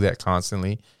 who do that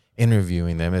constantly,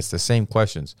 interviewing them, it's the same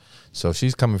questions. So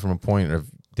she's coming from a point of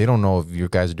they don't know if you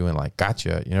guys are doing like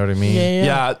gotcha. You know what I mean?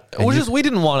 yeah. We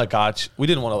didn't want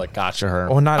to gotcha her.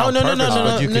 Or not Oh, on no, no, purpose, no, no,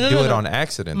 but no, you no, could no, do no, it no. on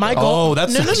accident. My though. goal.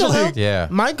 that's no. actually- Yeah.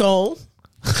 My goal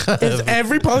is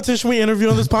every politician we interview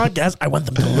on this podcast, I want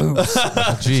them to lose.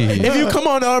 Gee. If you come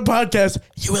on our podcast,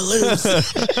 you will lose.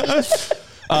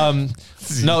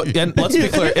 No, and let's be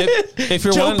clear. If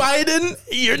you're Joe Biden,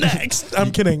 you're next.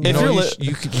 I'm kidding. If You know,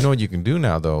 you're you know what you can do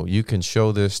now, though? You can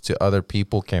show this to other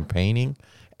people campaigning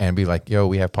and be like, yo,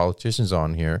 we have politicians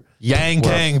on here. Yang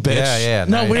Kang, bitch. Yeah.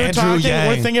 no, nice. we're Andrew talking. Yang.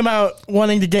 We're thinking about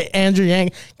wanting to get Andrew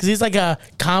Yang because he's like a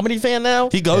comedy fan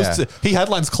now. He goes Yeah. he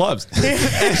headlines clubs.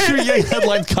 Andrew Yang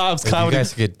headlines clubs. If you Comedy. guys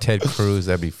could get Ted Cruz,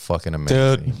 that'd be fucking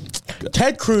amazing.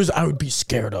 Ted Cruz, I would be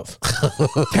scared of.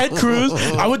 Ted Cruz,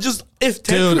 I would just if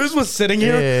Ted Dude. Cruz was sitting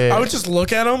here, Yeah. I would just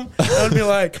look at him and I'd be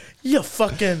like, "You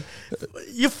fucking,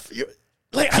 you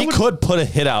like." He could put a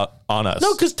hit out on us.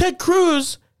 No, because Ted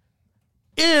Cruz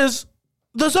is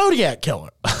the Zodiac killer.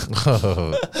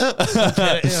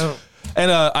 And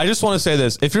I just want to say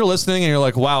this. If you're listening and you're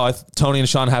like, wow, Tony and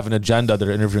Sean have an agenda.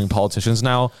 They're interviewing politicians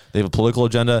now. They have a political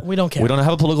agenda. We don't care. We don't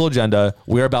have a political agenda.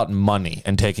 We're about money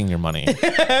and taking your money.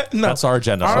 No, That's our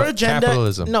agenda. our So- agenda.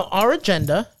 capitalism. No, our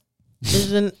agenda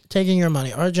isn't taking your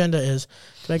money. Our agenda is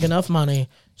to make enough money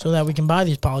so that we can buy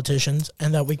these politicians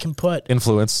and that we can put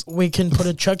influence.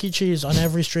 a Chuck E. Cheese on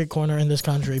every street corner in this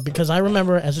country. Because I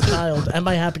remember as a child at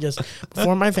my happiest,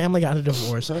 before my family got a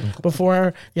divorce,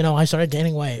 before I started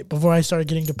gaining weight, before I started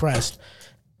getting depressed,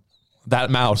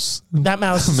 That mouse. that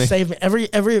mouse saved me. Every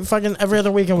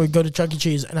other weekend we'd go to Chuck E.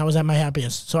 Cheese and I was at my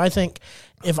happiest. So I think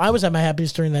if I was at my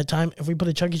happiest during that time, if we put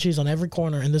a Chuck E. Cheese on every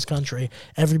corner in this country,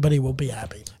 everybody will be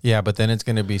happy. Yeah, but then it's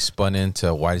going to be spun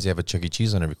into why does he have a Chuck E.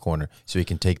 Cheese on every corner? So he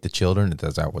can take the children.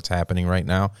 Is that what's happening right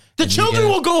now? The children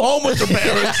will go home with their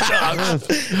parents,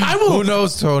 Josh. I will. Who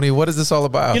knows, Tony? What is this all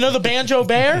about? You know the Banjo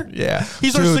Bear? Yeah.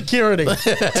 He's our security.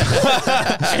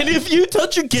 And if you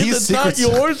touch a kid that's not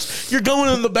yours, you're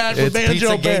going in the back with it's Banjo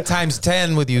Pizza Bear. Gate times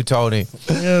 10 with you, Tony.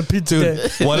 Yeah, pizza.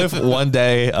 Dude, what if one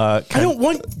day... I don't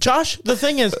want... Josh, the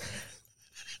thing is...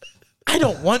 I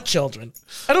don't want children.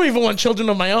 I don't even want children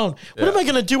of my own. What am I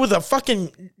going to do with a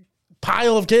fucking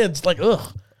pile of kids? Like,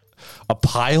 ugh. A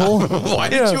pile? Why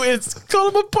did you call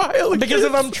him a pile? Because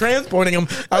if I'm transporting them,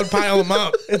 I would pile them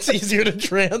up. It's easier to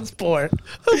transport.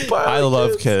 I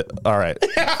love kids. All right.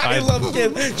 I love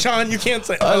kids. Sean, you can't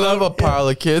say I love a pile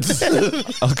of kids.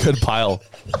 A good pile.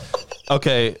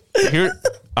 Okay, here,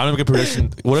 I'm going to make a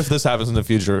prediction. What if this happens in the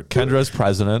future? Kendra's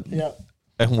president. Yeah.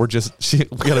 And we got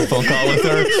a phone call with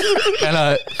her,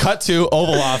 and cut to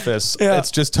Oval Office. Yeah. It's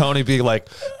just Tony being like,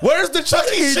 "Where's the Chuck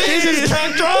E. Cheese,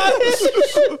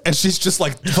 Kendra?" And she's just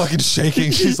like fucking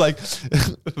shaking. She's like,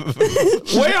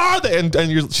 "Where are they?"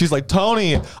 And she's like,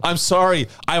 "Tony, I'm sorry.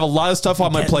 I have a lot of stuff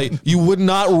on my plate. You would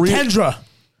not read." Kendra.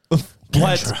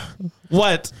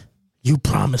 What? You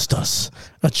promised us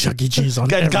a Chuck E. Cheese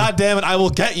on every... God damn it! I will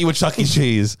get you a Chuck E.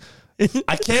 Cheese.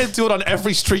 I can't do it on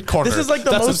every street corner. This is like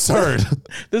the That's most absurd.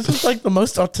 This is like the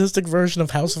most autistic version of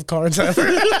House of Cards ever.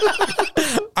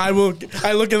 I look in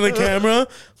the camera.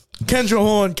 Kendra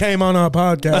Horn came on our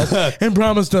podcast and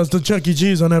promised us the Chuck E.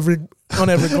 Cheese on every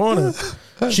corner.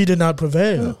 She did not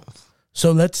prevail.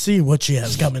 So let's see what she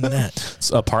has coming next. It's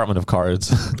Apartment of Cards.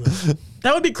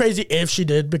 That would be crazy if she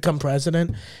did become president,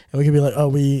 and we could be like, oh,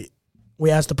 we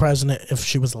asked the president if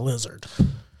she was a lizard.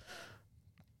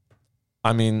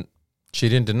 I mean, She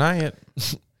didn't deny it.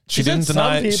 she didn't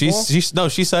deny it.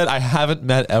 She said, I haven't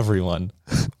met everyone.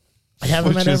 I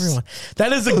haven't met everyone.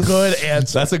 That is a good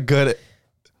answer. That's a good.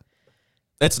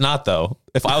 It's not though.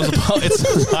 If I was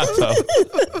it's not though.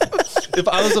 If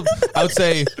I was I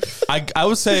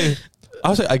would say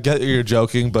I get that you're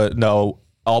joking, but no,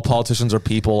 all politicians are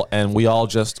people, and we all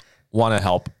just want to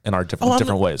help in our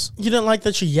different ways. You didn't like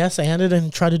that she yes-anded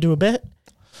and tried to do a bit?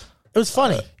 It was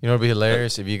funny. You know, it'd be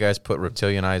hilarious if you guys put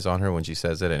reptilian eyes on her when she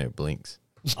says it and it blinks.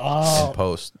 Oh,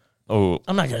 Post. Oh,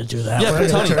 I'm not gonna do that. Yeah, We're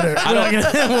Tony,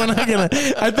 not gonna.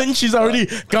 I think she's already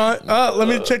gone. Let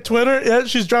me check Twitter. Yeah,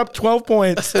 she's dropped 12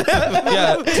 points.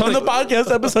 yeah. And the podcast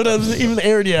episode hasn't even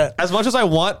aired yet. As much as I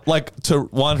want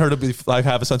her to be like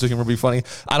have a sense of humor, be funny,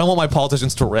 I don't want my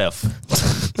politicians to riff.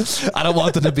 I don't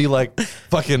want them to be like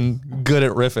fucking good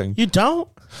at riffing. You don't?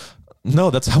 No,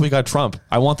 that's how we got Trump.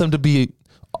 I want them to be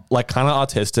like kind of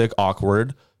autistic,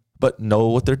 awkward, but know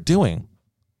what they're doing.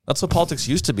 That's what politics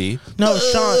used to be. No,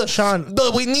 Sean.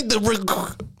 But we need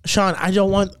to. Sean, I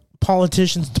don't want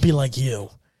politicians to be like you.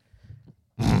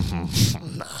 What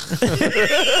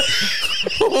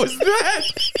was that?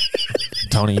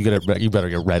 Tony, you better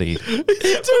get ready. You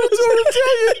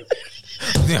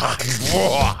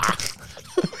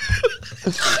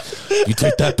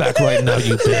take that back right now,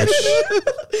 you bitch.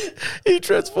 He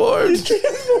transformed.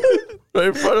 Right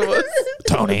in front of us.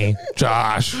 Tony,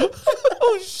 Josh.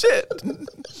 Oh, shit.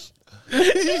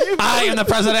 I am the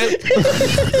president. He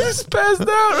just passed out,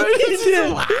 right? He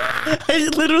did. I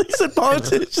literally said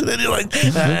politician, and you're like,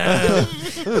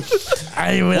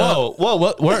 I will. Whoa,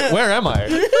 what? Where am I?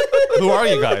 Who are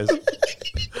you guys?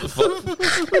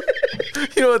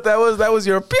 You know what that was? That was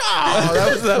your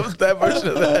that was that version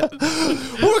of that.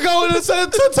 We're going to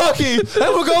Kentucky,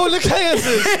 and we're going to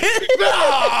Kansas.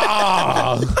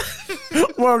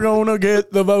 We're gonna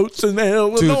get the votes in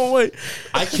Illinois.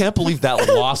 I can't believe that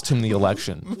lost him the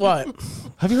election. What?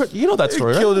 Have you heard? You know that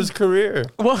story, right? Killed his career.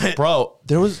 What? Bro,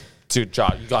 there was... Dude,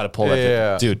 John, you got to pull that.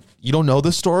 Yeah. Dude, you don't know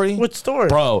this story? What story?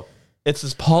 Bro, it's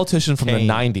this politician from the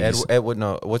 90s. Edward,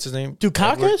 no, what's his name?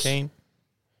 Dukakis? Kane?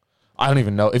 I don't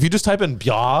even know. If you just type in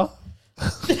Bia,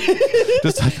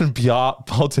 just type in Bia,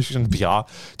 politician Bia.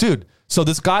 Dude, so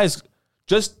this guy's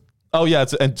just... Oh, yeah,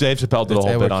 and Dave Chappelle did a whole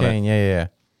Edward bit on Kane. it. Yeah.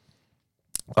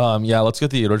 Yeah, let's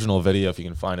get the original video if you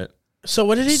can find it. So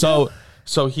what did he do?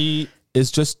 So he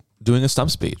is just doing a stump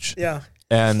speech. Yeah.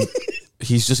 And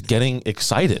he's just getting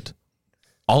excited.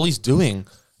 All he's doing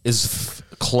is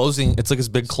closing. It's like his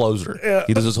big closer. Yeah.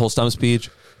 He does his whole stump speech.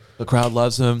 The crowd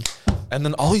loves him. And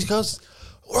then all he goes,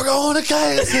 we're going to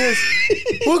Kansas.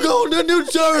 We're going to New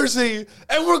Jersey.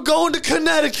 And we're going to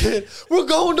Connecticut. We're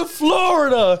going to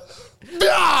Florida.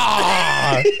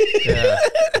 Ah! Yeah.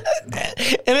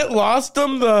 And it lost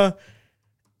him the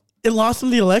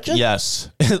election? Yes.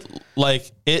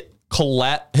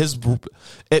 Colette,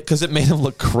 because it made him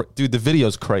look, dude, the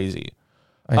video's crazy.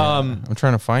 I'm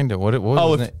trying to find it. What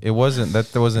was it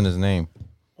wasn't his name.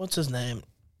 What's his name?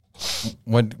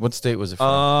 What state was it from?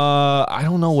 I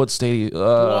don't know what state.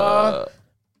 Let's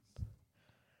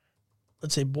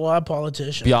say boy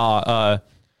politician. Yeah,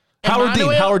 Howard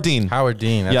Dean. Howard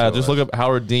Dean. That's Yeah, what it just was. look up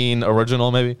Howard Dean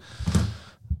original, maybe.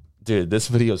 Dude, this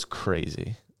video's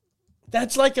crazy.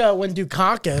 That's like when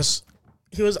Dukakis,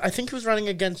 I think he was running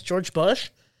against George Bush.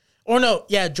 Or no,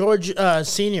 yeah, George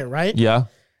Sr., right? Yeah.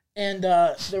 And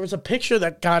there was a picture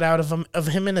that got out of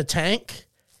him in a tank.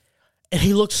 And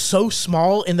he looked so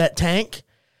small in that tank.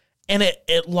 And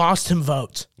it lost him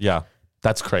votes. Yeah,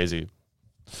 that's crazy.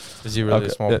 Is he really a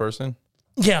small person?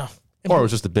 Yeah. Or it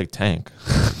was just a big tank.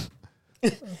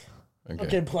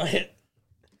 Okay, play it.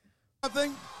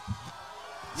 Something?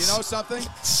 You know something?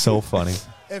 So funny.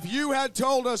 If you had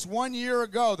told us 1 year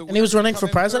ago that And he was running for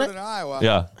president? in Iowa,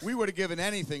 Yeah. we would have given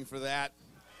anything for that.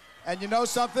 And you know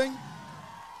something?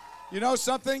 You know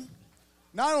something?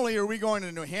 Not only are we going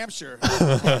to New Hampshire,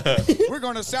 we're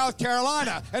going to South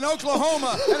Carolina and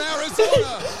Oklahoma and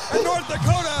Arizona and North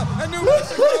Dakota and New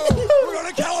Mexico. We're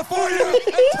going to California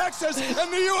and Texas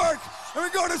and New York. And we're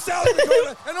going to South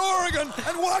Dakota and Oregon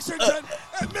and Washington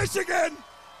and Michigan.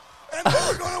 And then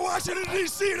we're going to Washington,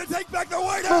 D.C. to take back the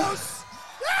White House.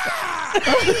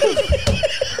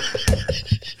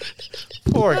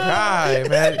 Poor guy,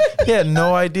 man. He had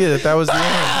no idea that was the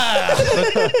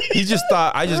end. He just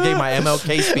thought, I just gave my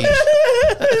MLK speech.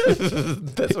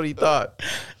 That's what he thought.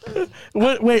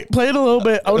 Wait, play it a little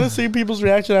bit. I want to see people's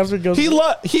reaction after it goes.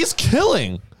 He's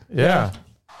killing. Yeah.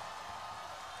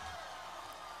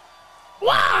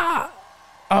 Wow.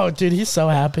 Oh, dude, he's so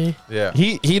happy. Yeah.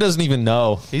 He doesn't even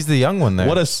know. He's the young one there.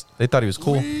 They thought he was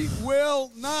cool. We will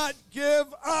not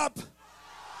give up.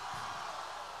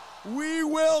 We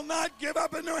will not give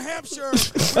up in New Hampshire. We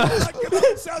will not give up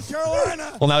in South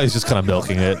Carolina. Well, now he's just kind of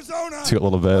milking it to a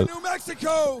little bit. New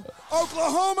Mexico,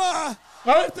 Oklahoma,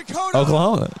 North Dakota,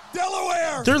 Oklahoma,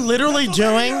 Delaware. They're literally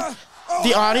doing.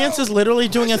 The audience is literally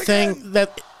doing a thing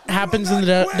that happens in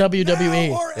the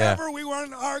WWE. Yeah. We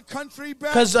want our country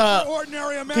back. Because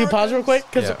ordinary Americans. can you pause real quick?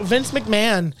 Because Vince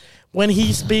McMahon, when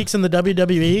he speaks in the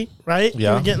WWE, right? Yeah.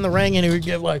 He would get in the ring and he would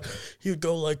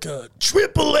go like,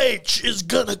 Triple H is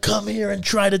gonna come here and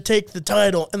try to take the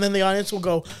title, and then the audience will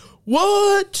go,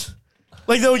 "What?"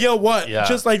 Like they'll yell, "What?" Yeah.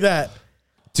 Just like that.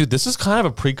 dude, this is kind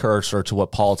of a precursor to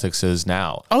what politics is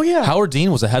now. Oh yeah, Howard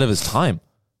Dean was ahead of his time.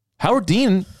 Howard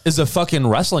Dean is a fucking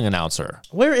wrestling announcer.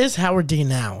 Where is Howard Dean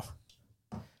now?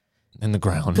 In the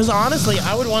ground. Because honestly,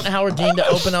 I would want Howard Dean to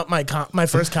open up my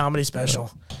first comedy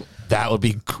special. That would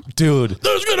be, dude.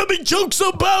 There's gonna be jokes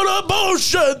about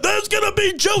abortion. There's gonna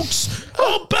be jokes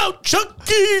about Chuck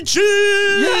E. Cheese.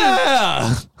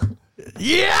 Yeah.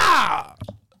 Yeah.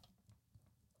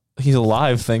 He's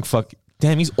alive, thank fuck.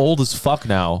 Damn, he's old as fuck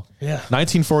now. Yeah.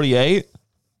 1948.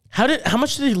 How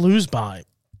much did he lose by?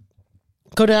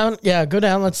 Go down. Yeah, go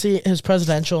down. Let's see his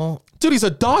presidential. Dude, he's a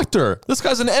doctor. This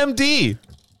guy's an MD.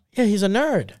 Yeah, he's a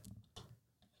nerd.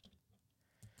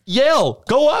 Yale.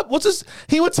 Go up. What's his?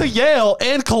 He went to Yale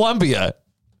and Columbia.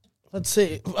 Let's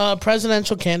see.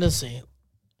 Presidential candidacy.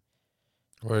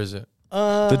 Where is it?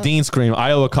 The Dean Scream.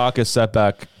 Iowa caucus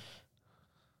setback.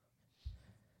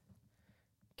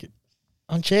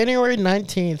 On January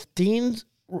 19th, Dean's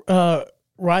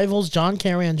rivals John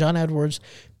Kerry and John Edwards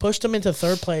pushed him into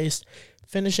third place,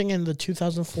 finishing in the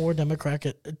 2004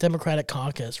 Democratic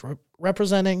caucus,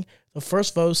 representing the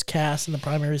first votes cast in the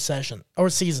primary season.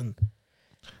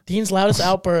 Dean's loudest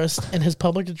outburst in his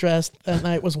public address that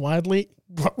night was widely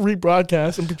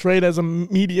rebroadcast and portrayed as a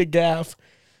media gaffe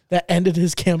that ended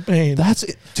his campaign. That's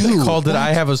it. Dude. They called it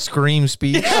I Have a Scream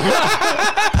speech.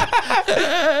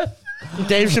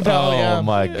 Dave Chappelle, Oh, yeah.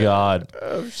 my God.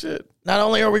 Oh, shit. Not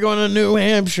only are we going to New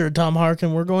Hampshire, Tom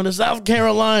Harkin, we're going to South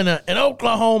Carolina and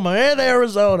Oklahoma and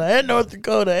Arizona and North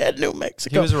Dakota and New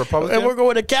Mexico. He was a Republican? And we're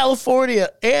going to California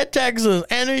and Texas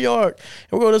and New York.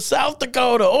 And we're going to South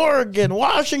Dakota, Oregon,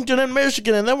 Washington, and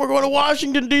Michigan. And then we're going to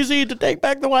Washington, D.C. to take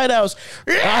back the White House.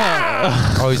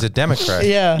 Yeah! Oh, he's a Democrat.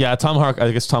 Yeah. Yeah,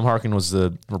 I guess Tom Harkin was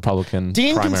the Republican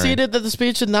Dean primary. conceded that the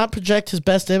speech did not project his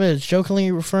best image,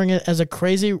 jokingly referring it as a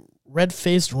crazy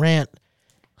red-faced rant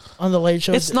on the Late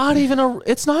Show. It's not even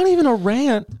a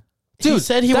rant. Dude, he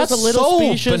said he was a that's little so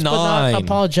specious but benign. not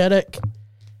apologetic.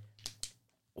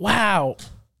 Wow.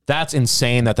 That's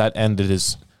insane that ended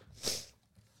his...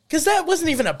 Because that wasn't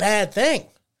even a bad thing.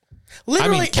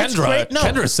 Literally, I mean,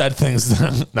 Kendra said things.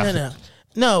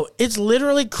 No, it's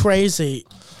literally crazy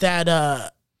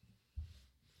that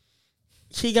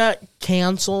he got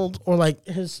canceled or like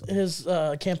his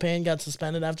campaign got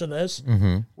suspended after this,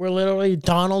 where literally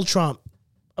Donald Trump,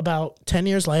 about 10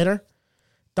 years later,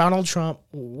 Donald Trump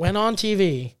went on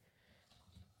TV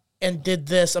and did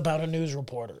this about a news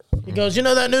reporter. He goes, you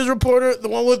know that news reporter, the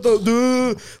one with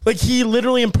the like he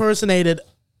literally impersonated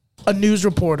a news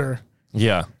reporter.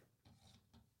 Yeah.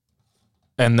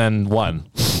 And then won.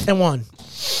 And won.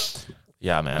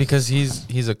 Yeah, man. Because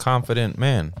he's a confident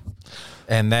man.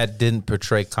 And that didn't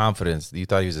portray confidence. You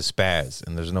thought he was a spaz,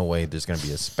 and there's no way there's going to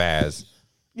be a spaz.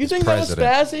 You think president.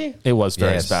 that was spazzy? It was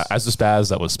very Yes. As a spaz,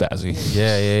 that was spazzy.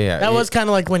 Yeah. That was kind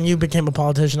of like when you became a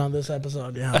politician on this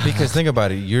episode, yeah. Because think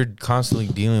about it. You're constantly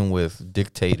dealing with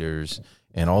dictators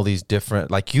and all these different,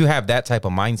 like you have that type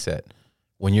of mindset.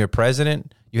 When you're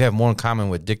president, you have more in common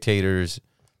with dictators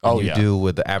than you do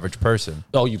with the average person.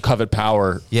 Oh, you covet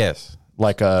power Yes.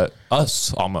 like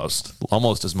us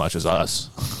almost as much as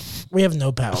us. We have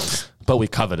no power. But we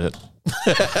covet it.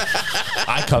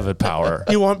 I covet power.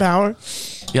 You want power?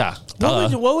 Yeah.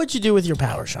 What would you do with your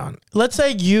power, Sean? Let's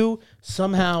say you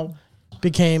somehow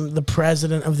became the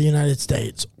president of the United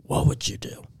States. What would you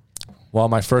do? Well,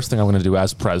 my first thing I'm going to do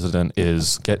as president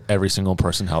is get every single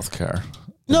person health care.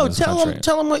 No, tell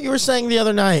them what you were saying the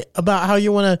other night about how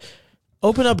you want to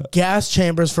open up gas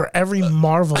chambers for every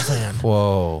Marvel fan.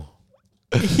 Whoa.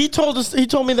 He told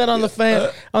me that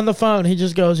on the phone. He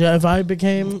just goes, "Yeah, if I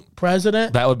became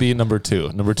president." That would be number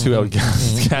 2. Number 2, I would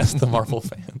gas the Marvel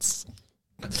fans.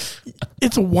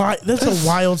 That's a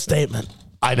wild statement.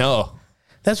 I know.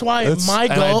 That's why It's my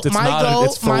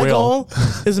for goal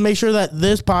is to make sure that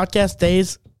this podcast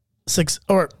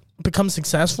becomes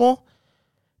successful,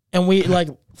 and we like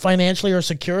financially are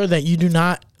secure that you do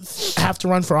not have to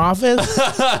run for office.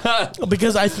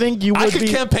 Because I think you would I could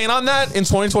campaign on that in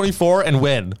 2024 and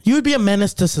win. You would be a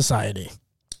menace to society.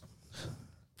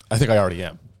 I think I already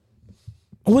am.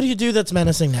 What do you do that's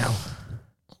menacing now?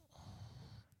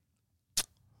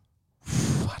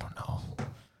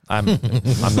 I don't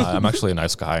know. I'm actually a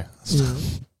nice guy.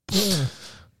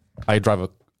 I drive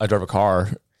a car,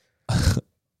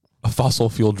 a fossil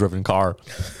fuel driven car.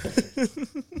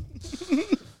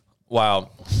 Wow,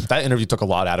 that interview took a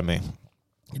lot out of me.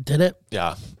 You did it?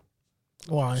 Yeah.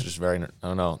 Why? It's just I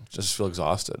don't know. Just feel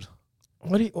exhausted.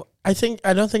 What do you? I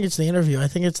don't think it's the interview. I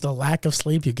think it's the lack of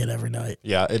sleep you get every night.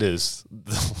 Yeah, it is.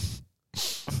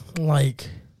 Like,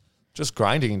 just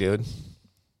grinding, dude.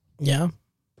 Yeah.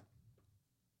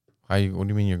 What do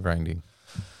you mean you're grinding?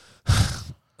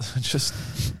 Just,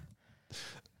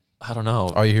 I don't know.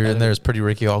 All you hear in there is Pretty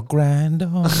Ricky all grind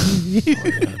on me.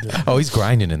 Oh, he's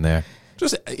grinding in there.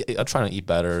 Just I'm trying to eat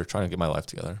better, trying to get my life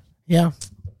together. Yeah.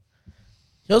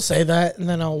 He'll say that, and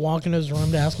then I'll walk into his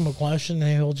room to ask him a question,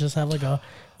 and he'll just have like a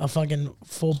fucking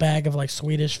full bag of like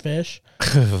Swedish fish.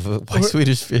 Why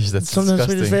Swedish fish? That's Sometimes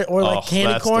disgusting. Swedish fish, or like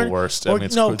candy that's corn. the worst. Or, I mean,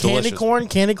 it's candy delicious.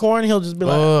 corn. He'll just be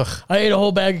like, Ugh. I ate a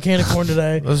whole bag of candy corn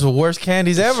today. Those are the worst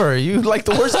candies ever. You like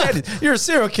the worst candies. You're a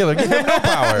serial killer. You have no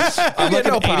power. I'm like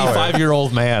an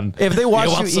 85-year-old man. If they watch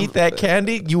want you some- eat that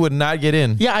candy, you would not get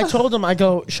in. Yeah, I told him, I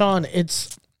go, Sean,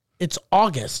 it's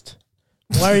August.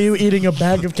 Why are you eating a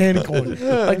bag of candy corn?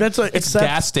 Like that's like It's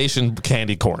gas station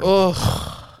candy corn.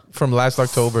 From last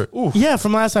October. Yeah,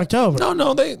 from last October.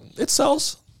 No, it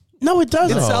sells. No, it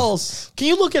doesn't. It sells. Can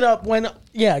you look it up when?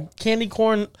 Yeah, candy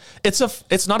corn.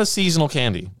 It's not a seasonal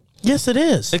candy. Yes, it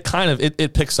is. It kind of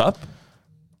it picks up.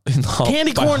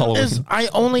 Candy by corn Halloween. is. I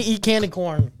only eat candy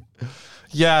corn.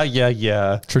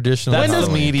 Yeah. Traditional. That's the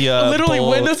Halloween. media. Literally,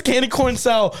 bull. when does candy corn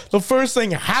sell? The first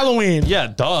thing, Halloween. Yeah,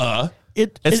 duh.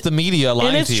 It's the media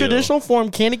lying in its to you. traditional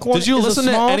form. Candy corn. Did you is listen a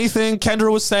to small, anything Kendra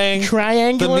was saying?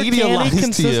 triangular The media candy lies to you.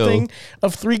 consisting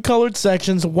of 3 colored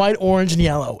sections: white, orange, and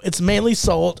yellow. It's mainly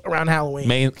sold around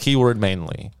Halloween. Keyword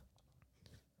mainly.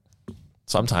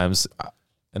 Sometimes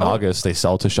in August they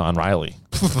sell to Sean Riley.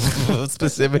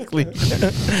 Specifically.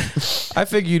 I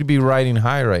figure you'd be riding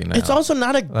high right now. It's also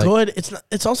not a good.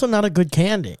 It's also not a good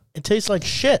candy. It tastes like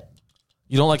shit.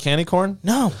 You don't like candy corn?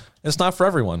 No, It's not for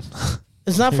everyone.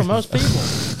 it's not for most people.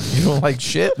 You don't like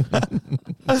shit?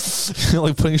 You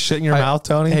like putting shit in your mouth,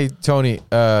 Tony? Hey, Tony,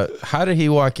 how did he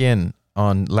walk in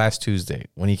on last Tuesday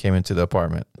when he came into the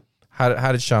apartment?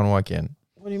 How did Sean walk in?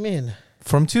 What do you mean?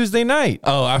 From Tuesday night.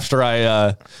 Oh, after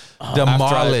I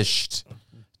Demolished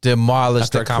After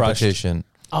the I crushed. competition.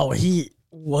 Oh, he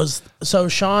was. So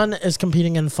Sean is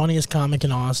competing in funniest comic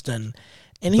in Austin,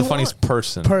 and he the funniest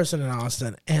person. person in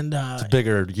Austin, and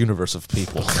Bigger universe of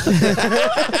people. see,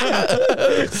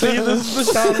 this is the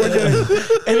Sean we're doing.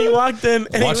 And he walked in.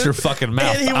 And Watch your fucking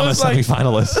mouth. and he I'm a was like-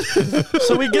 semifinalist.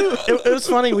 So we get. It was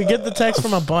funny. We get the text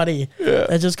from a buddy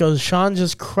that just goes, "Sean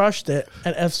just crushed it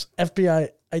at FBI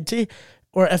IT,"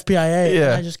 or FPIA. Yeah.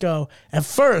 And I just go, at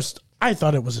first, I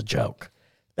thought it was a joke.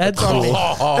 That's on me.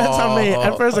 That's on me.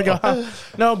 At first I go, huh.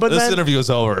 No, but This then interview is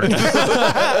over.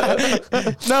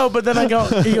 no, but then I go.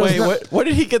 He goes, Wait, where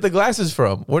did he get the glasses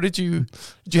from? Did you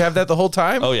have that the whole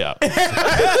time? Oh yeah.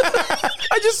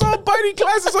 I just saw him biting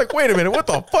glasses. Like, wait a minute, what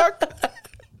the fuck?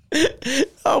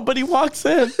 Oh, but he walks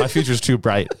in. My future's too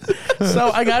bright. So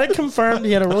I got it confirmed.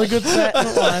 He had a really good set and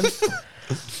it won.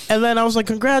 And then I was like,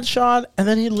 congrats, Sean. And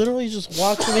then he literally just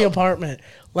walked to the apartment,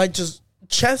 like just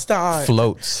chest high.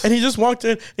 Floats. And he just walked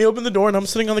in, he opened the door, and I'm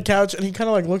sitting on the couch, and he kind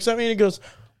of like looks at me and he goes,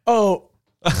 oh,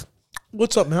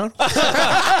 what's up, man?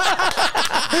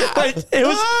 Like, it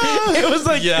was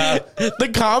like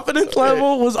the confidence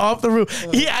level was off the roof.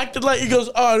 He acted like, he goes,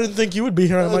 oh, I didn't think you would be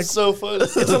here. And I'm like, so funny.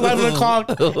 it's 11 o'clock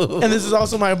and this is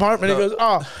also my apartment. He goes,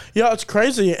 oh, yeah, it's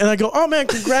crazy. And I go, oh man,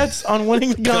 congrats on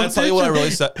winning the competition. Can I tell you what I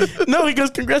really said? No, he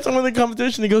goes, congrats on winning the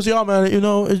competition. He goes, yeah, man, you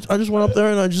know, I just went up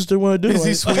there and I just did what I do. Is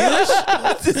he Swedish?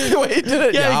 The way he did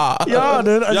it? Yeah, dude. Man.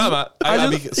 I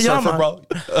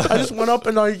just went up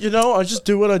and I just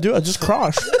do what I do. I just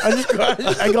crush.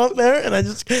 I go up there and I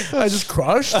just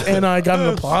crushed and I got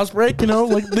an applause break,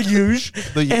 like the huge.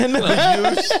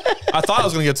 I thought I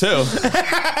was gonna get 2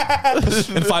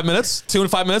 in 5 minutes. 2 in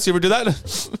 5 minutes. You ever do that?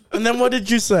 And then what did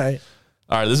you say?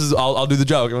 All right, I'll do the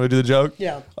joke. I'm gonna do the joke.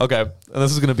 Yeah. Okay. And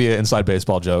this is gonna be an inside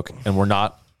baseball joke, and we're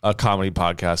not a comedy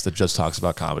podcast that just talks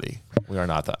about comedy. We are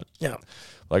not that. Yeah.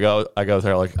 I go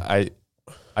there like I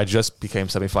just became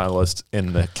semifinalist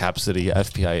in the Cap City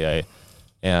FPIA.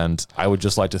 And I would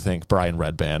just like to thank Brian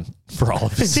Redband for all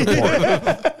of his support.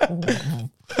 Why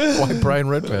Brian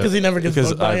Redband? Because he never gets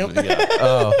booked by him. Yeah.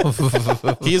 Oh.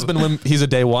 He's a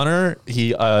day oneer.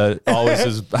 He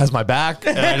always has my back,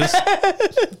 and I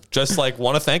just like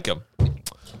want to thank him.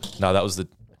 No, that was good.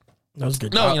 No,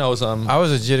 it was I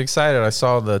was legit excited. I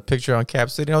saw the picture on Cap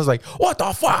City and I was like, what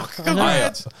the fuck?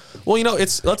 Congrats. Well,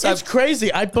 it's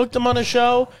crazy. I booked him on a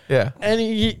show. Yeah. And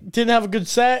he didn't have a good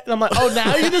set. And I'm like, oh,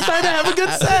 now you decide to have a good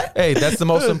set? Hey, that's the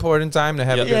most important time to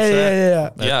have a good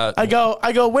set. Yeah. I go,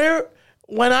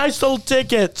 when I sold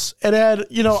tickets and had,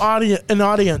 an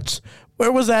audience,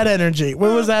 where was that energy?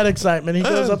 Where was that excitement? He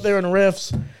goes up there and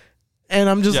riffs. And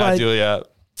I'm just like,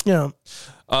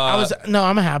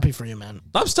 I'm happy for you, man.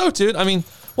 I'm stoked, dude. I mean,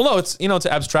 well, no, it's,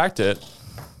 to abstract it,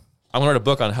 I'm going to write a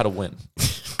book on how to win.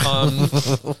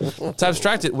 To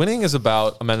abstract it, winning is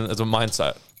about a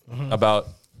mindset. About,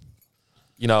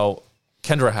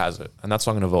 Kendra has it, and that's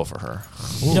why I'm going to vote for her.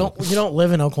 You don't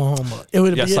live in Oklahoma. It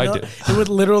would I do. It would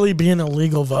literally be an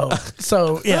illegal vote.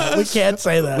 So yeah, we can't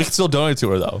say that. We can still donate to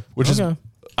her though, which is, I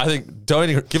think,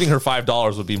 giving her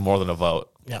 $5 would be more than a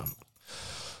vote. Yeah.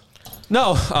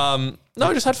 No,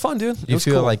 I just had fun, dude. You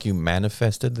feel like you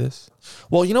manifested this?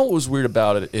 Well, what was weird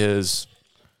about it is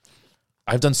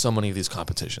I've done so many of these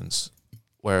competitions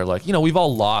where, like, we've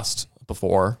all lost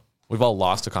before. We've all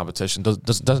lost a competition.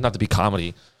 Doesn't have to be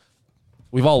comedy.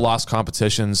 We've all lost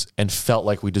competitions and felt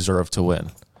like we deserve to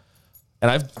win.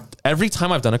 And every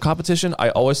time I've done a competition, I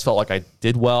always felt like I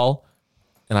did well,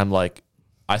 and I'm like,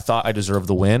 I thought I deserved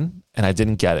the win, and I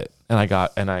didn't get it. And I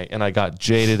got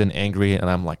jaded and angry, and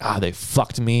I'm like, they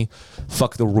fucked me.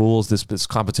 Fuck the rules. This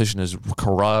competition is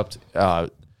corrupt.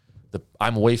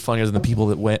 I'm way funnier than the people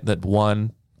that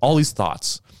won. All these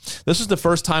thoughts. This was the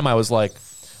first time I was like,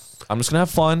 I'm just gonna have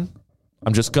fun.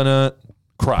 I'm just gonna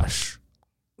crush.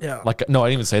 Yeah. Like, no, I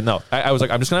didn't even say no. I was like,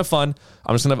 I'm just gonna have fun.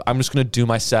 I'm just gonna do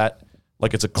my set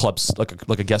like it's a club,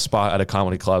 like a guest spot at a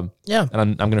comedy club. Yeah.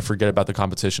 And I'm gonna forget about the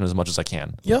competition as much as I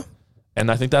can. Yeah.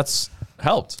 And I think that's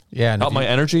helped. Yeah. Helped my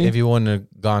energy. If you wouldn't have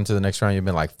gone to the next round, you've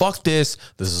been like, fuck this.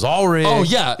 This is all rigged. Oh,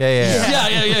 yeah.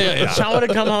 Yeah. Sean would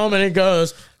have come home and it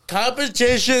goes,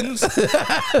 competitions are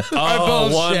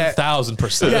bullshit.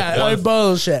 1,000%. Yeah, they're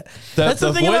bullshit. That's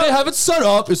the thing way they have it set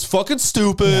up is fucking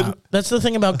stupid. Yeah, that's the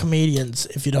thing about comedians,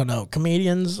 if you don't know.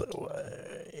 Comedians...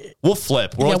 We'll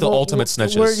flip. We're like the ultimate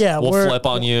snitches. We'll flip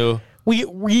on you.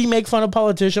 We make fun of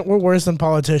politicians. We're worse than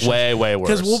politicians. Way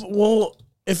worse. Because we'll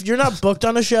if you're not booked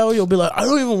on a show, you'll be like, I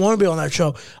don't even want to be on that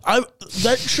show.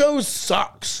 That show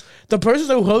sucks. The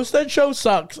person who hosts that show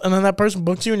sucks. And then that person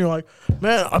books you and you're like,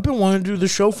 man, I've been wanting to do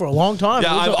this show for a long time.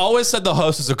 Yeah, I've always said the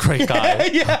host is a great guy.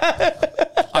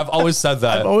 I've always said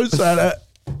that. I've always said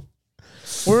it.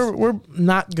 We're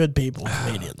not good people,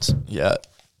 comedians. Yeah.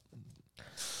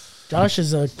 Josh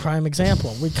is a prime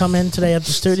example. We come in today at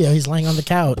the studio. He's laying on the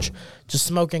couch, just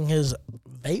smoking his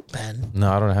vape pen.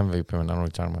 No, I don't have a vape pen. I don't know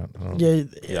what you're talking about.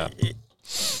 Yeah.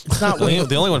 It's not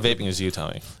the only one vaping is you,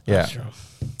 Tommy. Yeah. That's true.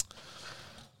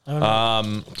 I don't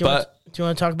know. Do you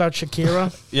want to talk about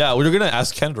Shakira? Yeah, we were going to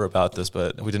ask Kendra about this,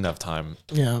 but we didn't have time.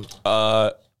 Yeah.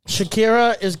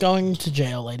 Shakira is going to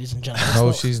jail, ladies and gentlemen.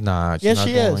 No, she's not. Yes, not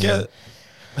she is. going.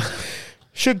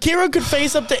 Shakira could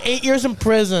face up to 8 years in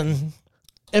prison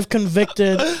if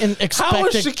convicted in expected How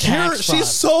is Shakira? tax fraud. She's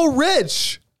so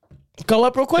rich. Go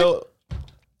up real quick. Go-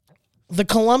 The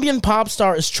Colombian pop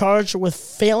star is charged with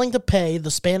failing to pay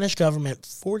the Spanish government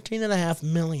 14.5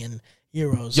 million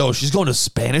euros. Yo, she's going to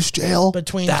Spanish jail?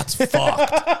 That's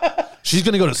fucked. She's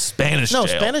going to go to Spanish jail. No,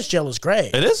 Spanish jail is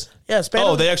great. It is? Yeah, Spanish.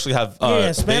 Oh, they actually have...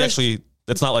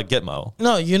 it's not like Gitmo.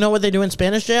 No, you know what they do in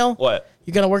Spanish jail? What?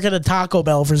 You got to work at a Taco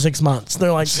Bell for 6 months.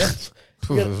 They're like,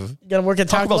 you got to work at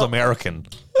Taco Taco Bell's Bell. American.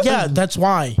 Yeah, that's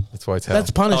why. That's why it's hell.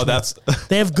 That's punishment. Oh, that's...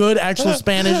 They have good, actual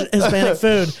Hispanic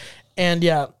food. And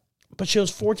yeah, but she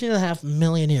owes 14.5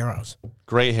 million euros.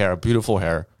 Great hair. Beautiful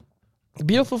hair.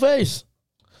 Beautiful face.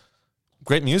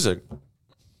 Great music.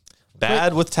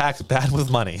 Bad with tax. Bad with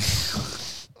money.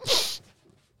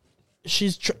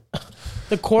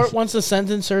 The court wants to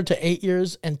sentence her to 8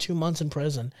 years and 2 months in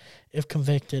prison if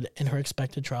convicted in her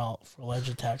expected trial for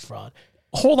alleged tax fraud.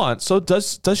 Hold on. So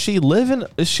does she live in?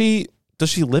 Does she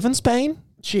live in Spain?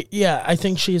 I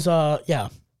think she's yeah.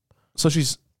 So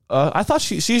she's. I thought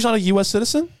she's not a U.S.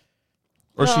 citizen,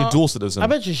 or is she a dual citizen? I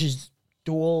bet you she's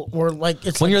dual, or like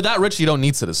it's when you're that rich, you don't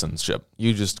need citizenship.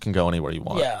 You just can go anywhere you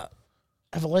want. Yeah.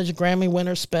 Have alleged Grammy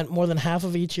winners spent more than half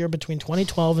of each year between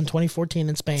 2012 and 2014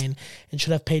 in Spain and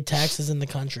should have paid taxes in the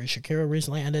country. Shakira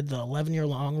recently ended the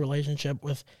 11-year-long relationship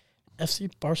with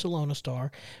FC Barcelona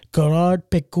star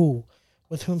Gerard Piqué,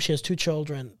 with whom she has 2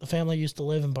 children. The family used to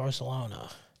live in Barcelona.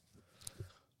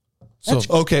 So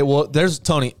okay, well, there's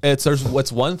Tony. There's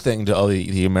what's one thing to owe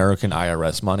the American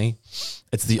IRS money.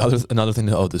 It's another thing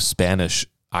to owe the Spanish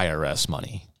IRS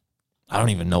money. I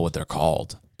don't even know what they're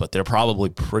called, but they're probably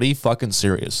pretty fucking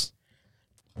serious.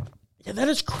 Yeah, that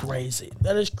is crazy.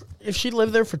 If she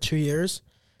lived there for 2 years,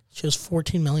 she has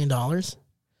 $14 million.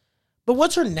 But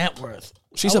what's her net worth?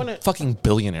 She's a fucking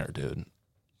billionaire, dude.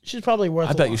 She's probably worth.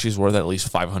 I bet you she's worth at least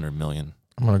 500 million.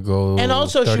 I'm gonna go. And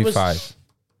also, 35. she was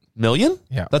million.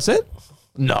 Yeah, that's it.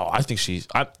 No, I think she's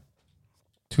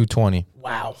 220.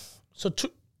 Wow. So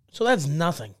that's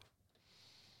nothing.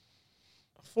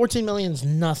 14 million is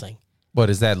nothing. But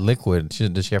is that liquid?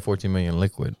 Does she have 14 million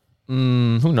liquid?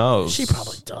 Who knows? She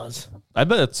probably does. I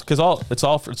bet it's because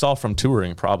it's all from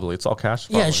touring. Probably it's all cash.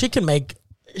 Probably. Yeah, she can make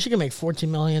 14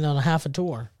 million on a half a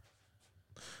tour.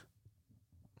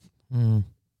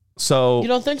 So you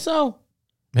don't think so?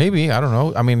 Maybe, I don't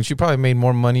know. I mean, she probably made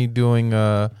more money doing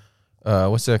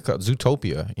what's that called?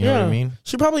 Zootopia. You know what I mean?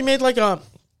 She probably made like a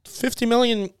 50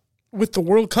 million with the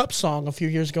World Cup song a few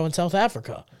years ago in South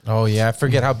Africa. Oh yeah, I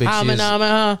forget how big she is.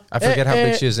 I forget how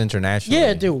big she is internationally.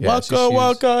 Yeah, dude. Waka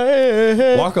Waka. Hey,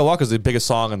 hey. Waka Waka is the biggest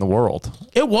song in the world.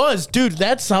 It was, dude.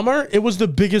 That summer, it was the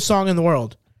biggest song in the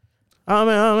world.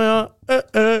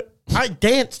 I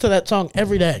dance to that song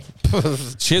every day.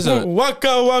 She has a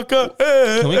Waka Waka.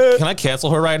 Can I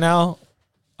cancel her right now?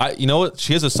 You know what?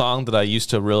 She has a song that I used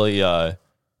to really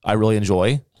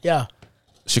enjoy. Yeah.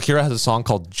 Shakira has a song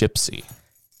called Gypsy.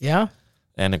 Yeah.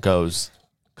 And it goes,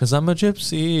 'cause I'm a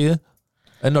gypsy,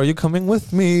 and are you coming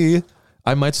with me?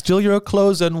 I might steal your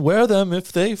clothes and wear them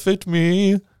if they fit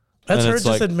me. That's and her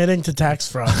just admitting to tax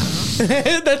fraud.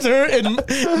 That's her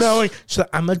knowing. She's like,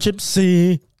 I'm a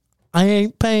gypsy. I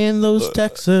ain't paying those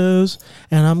taxes,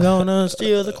 and I'm gonna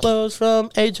steal the clothes from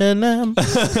H&M.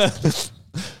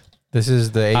 This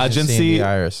is the agency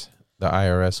and the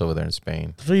IRS over there in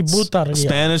Spain. Tributaria.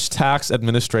 Spanish Tax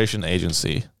Administration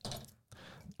Agency.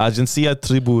 Agencia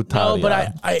Tributaria. No,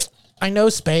 but I know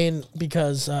Spain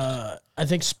because I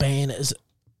think Spain is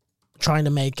trying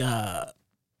to make an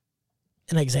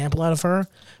example out of her,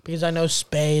 because I know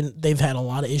Spain, they've had a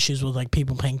lot of issues with like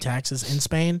people paying taxes in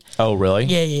Spain. Oh, really?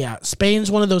 Yeah. Spain's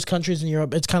one of those countries in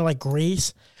Europe. It's kind of like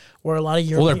Greece, where a lot of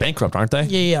Well, they're bankrupt, aren't they?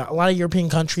 Yeah. A lot of European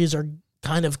countries are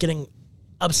kind of getting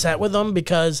upset with them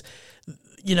because,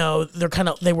 you know,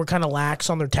 they were kind of lax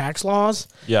on their tax laws.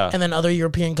 Yeah. And then other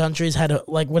European countries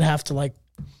would have to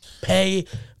pay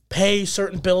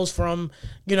certain bills from,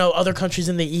 you know, other countries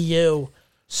in the EU.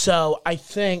 So I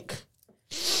think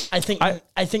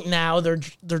now they're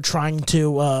trying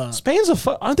to. Spain's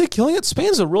aren't they killing it?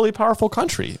 Spain's a really powerful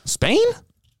country. Spain,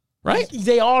 right?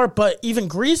 They are, but even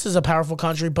Greece is a powerful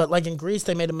country. But like in Greece,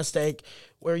 they made a mistake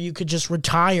where you could just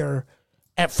retire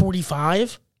at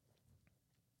 45.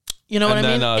 You know what I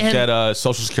mean? And then get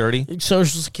Social Security.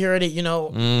 Social Security, you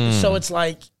know. So it's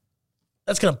like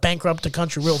that's gonna bankrupt the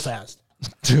country real fast.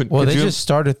 Dude, well, they just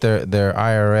started their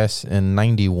IRS in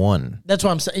 91. That's what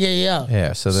I'm saying.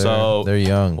 Yeah. So they're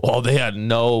young. Well, they had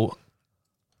no.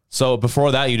 So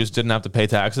before that, you just didn't have to pay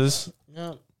taxes.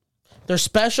 No. Their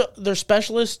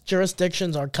specialist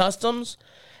jurisdictions are customs,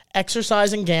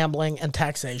 exercise and gambling, and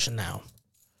taxation now.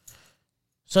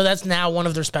 So that's now one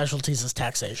of their specialties is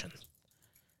taxation.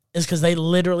 Is because they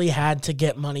literally had to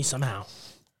get money somehow.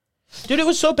 Dude, it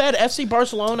was so bad. FC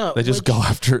Barcelona. They just go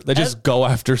after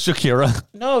Shakira.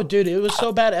 No, dude, it was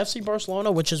so bad. FC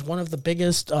Barcelona, which is one of the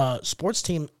biggest sports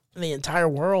team in the entire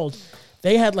world,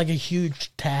 they had like a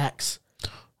huge tax.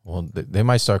 Well, they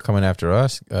might start coming after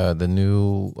us. The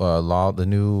new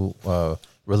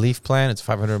relief plan. It's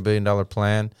a $500 billion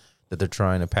plan that they're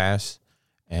trying to pass.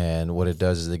 And what it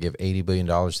does is they give $80 billion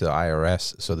to the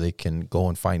IRS so they can go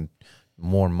and find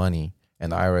more money.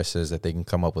 And the IRS says that they can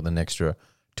come up with an extra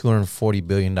 $240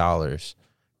 billion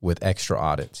with extra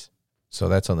audits. So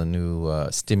that's on the new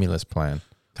stimulus plan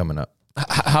coming up.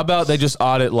 How about they just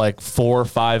audit like 4 or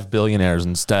 5 billionaires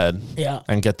instead? Yeah.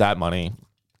 And get that money.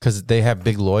 Because they have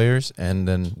big lawyers and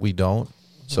then we don't.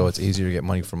 So it's easier to get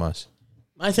money from us.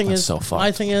 My thing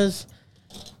is,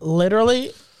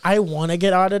 literally, I want to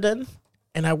get audited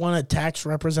and I want a tax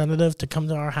representative to come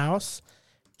to our house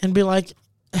and be like,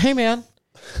 hey, man,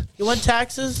 you want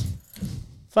taxes?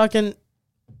 Fucking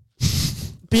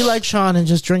be like Sean and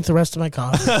just drink the rest of my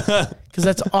coffee. Because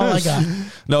that's all I got.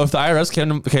 No, if the IRS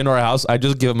came to our house, I'd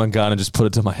just give them a gun and just put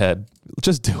it to my head.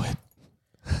 Just do it.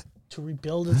 To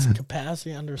rebuild its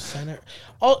capacity under Senate.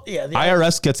 Oh, yeah. The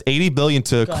IRS gets $80 billion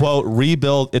to, quote,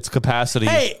 rebuild its capacity.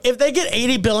 Hey, if they get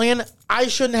 $80 billion, I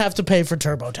shouldn't have to pay for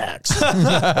TurboTax.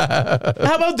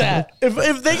 How about that?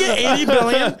 If they get $80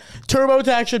 billion,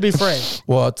 TurboTax should be free.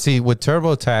 Well, see, with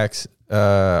TurboTax,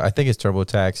 I think it's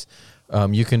TurboTax,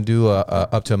 you can do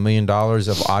up to $1 million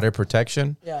of audit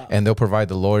protection, and they'll provide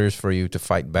the lawyers for you to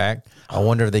fight back. I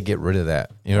wonder if they get rid of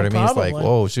that. You know what I mean? Probably. It's like,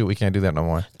 oh, shoot, we can't do that no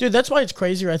more. Dude, that's why it's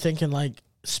crazier, I think, in like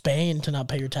Spain to not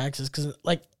pay your taxes. Because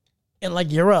like in like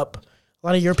Europe, a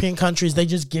lot of European countries, they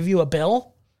just give you a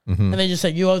bill and they just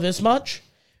say, you owe this much.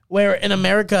 Where in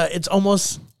America, it's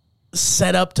almost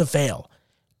set up to fail.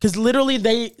 Because literally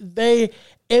they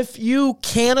if you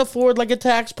can't afford like a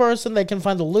tax person, they can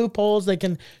find the loopholes. They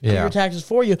can do your taxes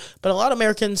for you. But a lot of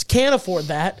Americans can't afford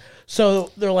that.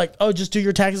 So they're like, oh, just do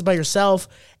your taxes by yourself.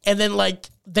 And then like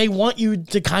they want you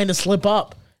to kind of slip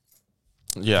up.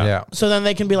 Yeah. So then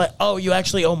they can be like, oh, you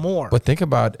actually owe more. But think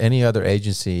about any other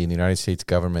agency in the United States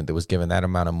government that was given that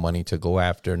amount of money to go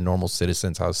after normal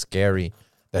citizens, how scary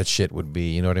that shit would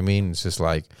be. You know what I mean? It's just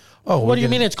like, oh. What do you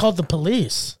mean it's called the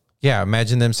police? Yeah,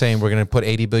 imagine them saying we're going to put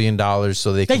 $80 billion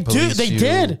so they can police They you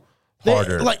did.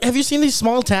 harder. Like, have you seen these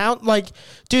small towns? Like,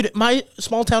 dude, my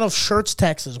small town of Schertz,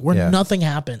 Texas, where nothing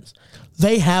happens.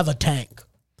 They have a tank.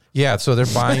 Yeah, so they're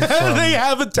buying from, They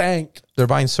have a tank. they're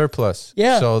buying surplus.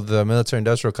 Yeah. So the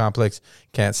military-industrial complex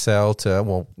can't sell to,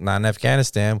 well, not in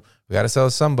Afghanistan. We got to sell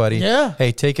to somebody. Yeah.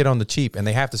 Hey, take it on the cheap. And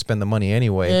they have to spend the money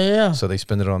anyway. Yeah. So they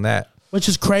spend it on that. Which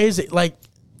is crazy. Like,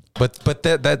 But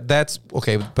that's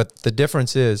okay. But the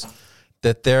difference is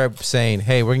that they're saying,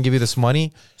 "Hey, we're gonna give you this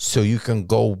money so you can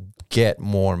go get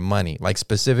more money." Like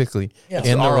specifically It's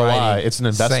in an the ROI. writing, It's an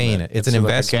investment. saying it. It's an like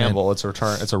investment. a gamble. It's a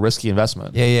return. It's a risky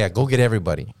investment. Yeah. Go get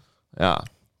everybody. Yeah.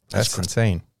 That's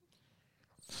insane.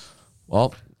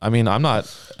 Well, I mean, I'm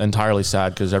not entirely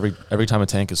sad because every time a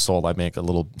tank is sold, I make a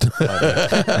little.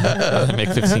 I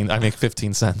make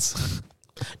 15 cents.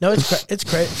 no, it's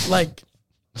great. Like,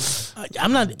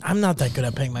 I'm not that good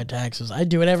at paying my taxes. I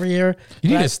do it every year.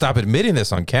 You need to stop admitting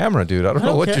this on camera, dude. I don't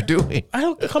know what care. you're doing. I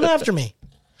don't come after me.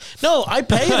 No, I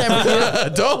pay it every year.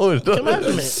 Don't Come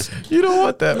after me. You don't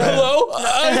want that, man. Hello,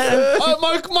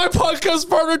 my podcast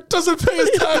partner doesn't pay his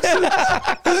taxes.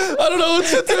 I don't know what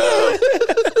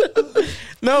to do.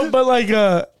 No, but like,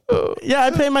 yeah, I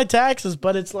pay my taxes,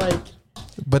 but it's like,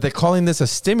 But they're calling this a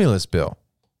stimulus bill.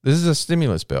 This is a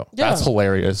stimulus bill. yeah. That's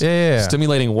hilarious. Yeah.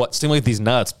 Stimulating what? Stimulate these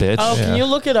nuts, bitch. Oh, Yeah. can you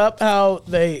look it up? How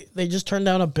they just turned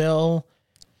down a bill.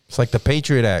 It's like the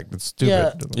Patriot Act. It's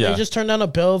stupid. Yeah. They just turned down a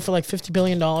bill for like $50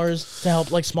 billion to help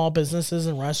like small businesses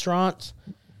and restaurants.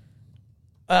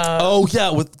 Oh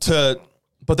yeah,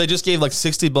 but they just gave like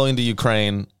 $60 billion to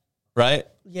Ukraine, right?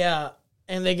 Yeah,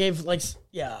 and they gave like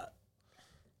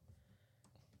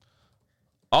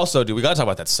Also, dude, we gotta talk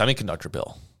about that semiconductor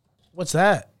bill. What's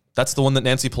that? That's the one that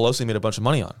Nancy Pelosi made a bunch of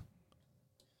money on.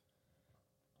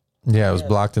 Yeah, it was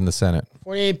blocked in the Senate.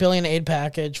 $48 billion aid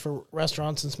package for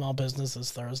restaurants and small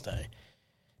businesses Thursday,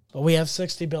 but we have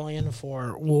 $60 billion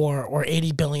for war or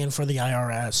 $80 billion for the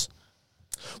IRS.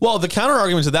 Well, the counter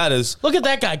argument to that is, Look at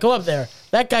that guy. Go up there.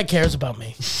 That guy cares about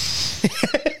me.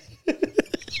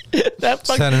 That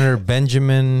Senator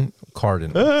Benjamin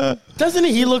Cardin. doesn't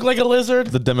he look like a lizard?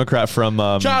 the Democrat from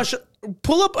Josh,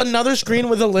 pull up another screen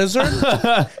with a lizard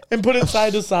and put it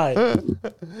side to side.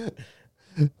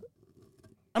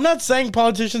 I'm not saying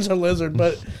politicians are lizard,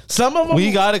 but some of them.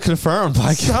 We got it confirmed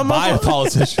by a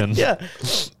politician. Yeah.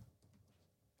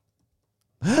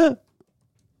 No,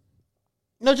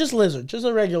 just lizard. Just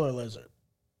a regular lizard.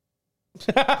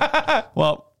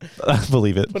 Well, I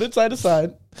believe it. Put it side to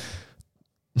side.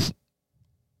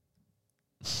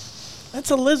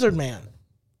 That's a lizard man.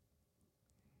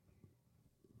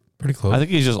 Pretty close. I think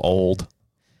he's just old.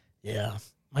 Yeah.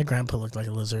 My grandpa looked like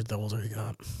a lizard the older he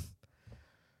got.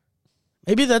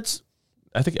 Maybe that's...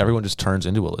 I think everyone just turns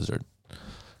into a lizard.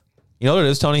 You know what it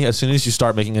is, Tony? As soon as you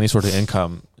start making any sort of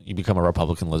income, you become a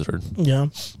Republican lizard. Yeah.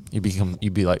 You'd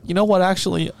be like, you know what,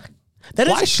 actually,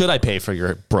 why should I pay for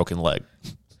your broken leg?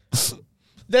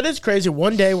 That is crazy.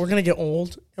 One day we're going to get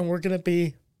old and we're going to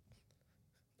be...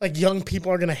 Like, young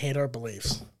people are going to hate our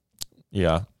beliefs.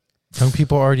 Yeah. Young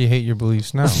people already hate your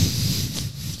beliefs now.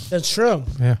 That's true.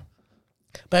 Yeah.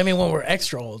 But I mean, when we're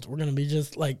extra old, we're going to be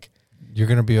just like... You're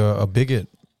going to be a bigot.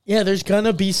 Yeah, there's going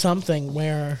to be something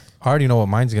where... I already know what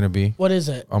mine's going to be. What is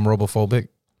it? I'm robophobic.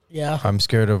 Yeah. I'm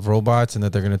scared of robots and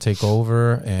that they're going to take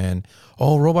over. And,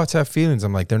 robots have feelings.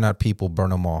 I'm like, they're not people.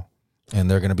 Burn them all. And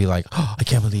they're going to be like, oh, I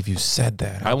can't believe you said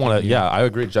that. I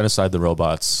agree. Genocide the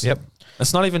robots. Yep.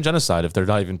 It's not even genocide if they're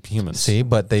not even humans. See,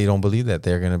 but they don't believe that.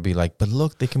 They're going to be like, but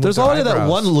look, they can move There's their already that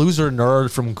eyebrows. one loser nerd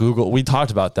from Google. We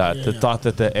talked about that. That thought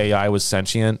that the AI was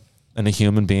sentient and a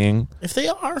human being. If they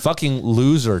are. Fucking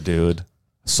loser, dude.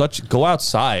 Go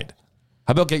outside.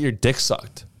 How about get your dick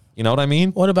sucked? You know what I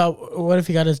mean? What if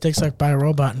he got his dick sucked by a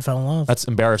robot and fell in love? That's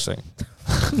embarrassing.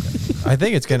 I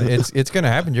think it's gonna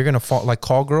happen. You're gonna fall like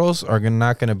call girls are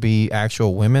not gonna be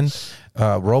actual women.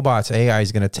 Robots, AI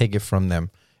is gonna take it from them,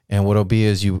 and what it'll be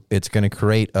is it's gonna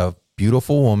create a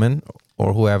beautiful woman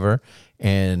or whoever,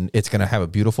 and it's gonna have a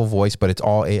beautiful voice, but it's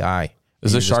all AI.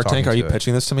 Is this Shark Tank? Are you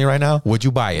pitching this to me right now? Would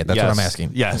you buy it? That's what I'm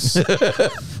asking. Yes.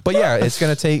 But yeah, it's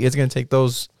gonna take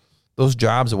those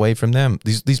jobs away from them.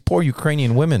 These poor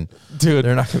Ukrainian women, Dude,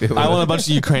 they're not gonna be able I to- want a bunch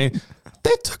of Ukrainian.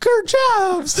 They took our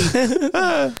jobs.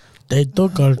 They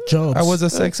took our jobs. I was a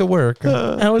sex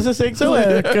worker. I was a sex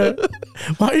worker.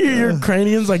 Why are you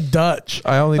Ukrainians like Dutch?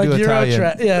 I only do Italian.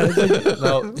 Yeah. It's like,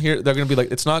 No, here they're going to be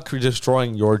like, it's not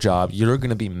destroying your job. You're going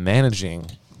to be managing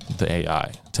the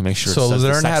AI to make sure. So it says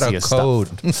learn the how to sexiest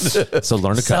code. Stuff. So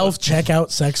learn to code. self-checkout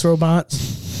sex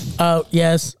robots. Oh,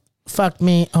 yes. Fuck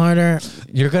me harder.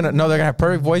 They're gonna have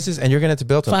perfect voices, and you're gonna have to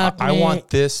build them. Fuck I me. want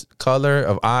this color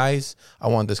of eyes. I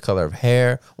want this color of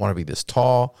hair. I want to be this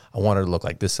tall. I want her to look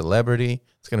like this celebrity.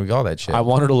 It's gonna be all that shit. I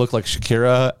want her to look like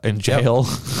Shakira in jail.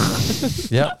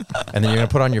 Yep. And then you're gonna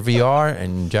put on your VR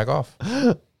and jack off.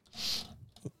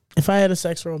 If I had a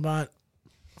sex robot,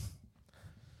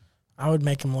 I would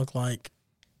make him look like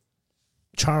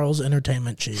Charles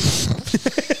Entertainment Chief.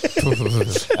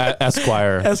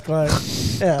 Esquire. Esquire.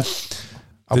 Yeah.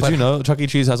 Did you know Chuck E.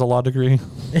 Cheese has a law degree?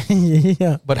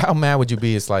 Yeah. But how mad would you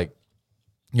be? It's like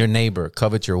your neighbor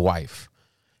covets your wife,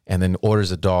 and then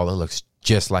orders a doll that looks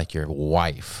just like your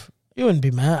wife. You wouldn't be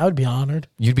mad. I would be honored.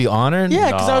 You'd be honored. Yeah,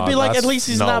 because I would be like, that's- at least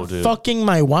he's no, not dude. fucking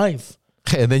my wife.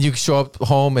 And then you show up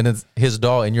home and it's his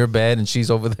doll in your bed and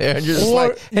she's over there and you're just Or-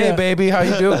 like, hey, yeah. baby, how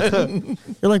you doing?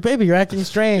 You're like, baby, you're acting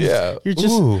strange. Yeah. You're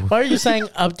just, Ooh. why are you saying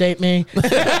update me?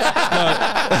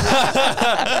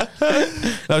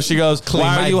 No, she goes, why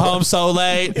my are you butt." home so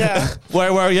late? Yeah.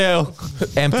 Where were you?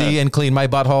 Empty and clean my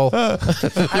butthole.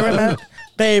 I remember,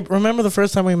 babe, remember the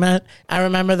first time we met? I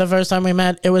remember the first time we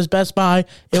met. It was Best Buy.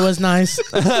 It was nice.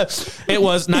 It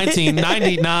was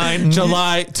 1999,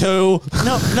 July 2.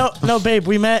 No, babe,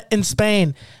 we met in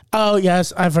Spain. Oh,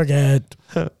 yes, I forget.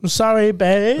 I'm sorry,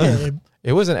 babe.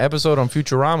 It was an episode on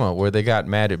Futurama where they got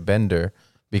mad at Bender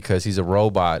because he's a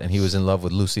robot and he was in love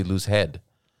with Lucy Lou's head.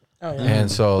 Oh, yeah.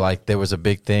 And so like there was a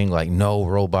big thing like no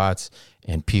robots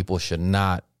and people should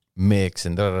not mix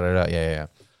and da da da da. Yeah.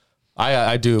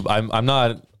 I do. I'm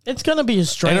not It's going to be a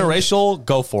strange. interracial.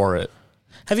 Go for it.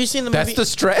 Have you seen the movie? That's the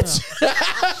stretch.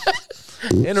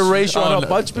 Interracial and a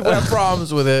bunch of people have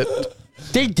problems with it.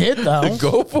 They did, though.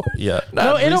 Go for it. Yeah.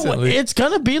 No, Not recently. it's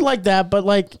going to be like that, but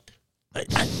like,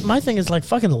 my thing is like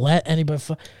fucking let anybody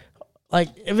like,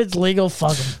 if it's legal,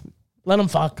 fuck them. Let them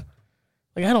fuck.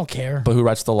 Like, I don't care. But who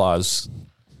writes the laws?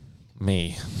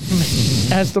 Me.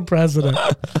 As the president.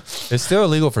 It's still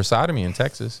illegal for sodomy in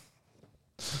Texas.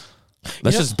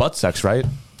 That's just butt sex, right?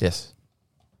 Yes.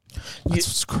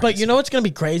 That's crazy. But you know what's going to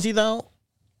be crazy, though?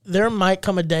 There might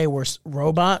come a day where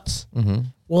robots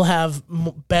will have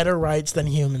better rights than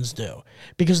humans do.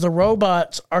 Because the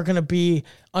robots are going to be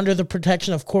under the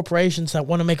protection of corporations that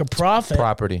want to make a profit.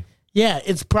 Property. Yeah,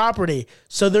 it's property.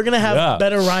 So they're going to have Yeah.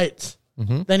 better rights.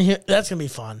 That's going to be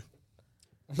fun.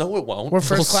 No, it won't. Where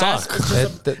first It'll class, suck. it's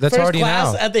just That's first already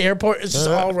class now. at the airport. It's just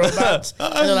all robots.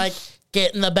 And they're like,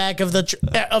 get in the back of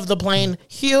the plane,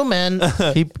 human.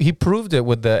 He proved it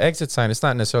with the exit sign. It's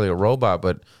not necessarily a robot,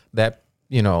 but that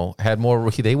had more.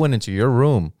 They went into your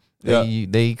room.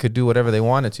 They could do whatever they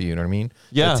wanted to. You know what I mean?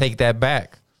 Yeah. They take that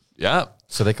back. Yeah.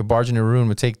 So they could barge in your room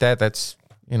and take that. That's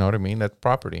what I mean. That's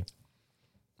property.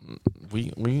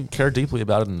 We care deeply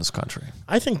about it in this country.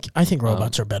 I think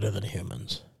robots are better than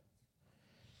humans.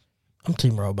 I'm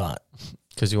team robot.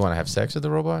 Because you want to have sex with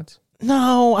the robots?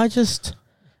 No,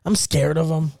 I'm scared of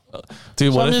them.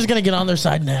 Dude, So what I'm if, just gonna get on their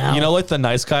side now. like the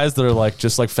nice guys that are like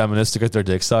just like feminists to get their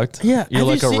dick sucked? Yeah. You're Have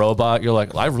like you a seen- robot. You're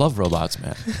like, I love robots,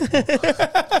 man.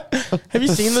 Have you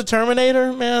seen the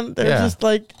Terminator, man? They're just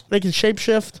like they can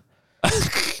shapeshift.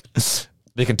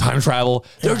 They can time travel.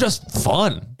 They're just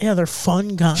fun. Yeah, they're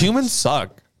fun guys. Humans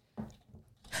suck.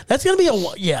 That's gonna be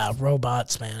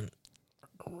robots, man.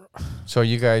 So are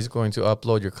you guys going to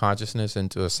upload your consciousness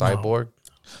into a cyborg?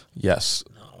 Yes.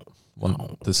 The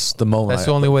moment That's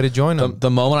the only way to join them.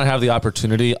 the moment I have the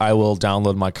opportunity, I will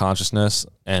download my consciousness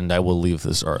and I will leave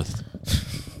this earth.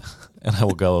 And I'll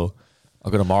go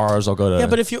to Mars. I'll go to. Yeah,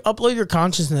 but if you upload your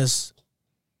consciousness,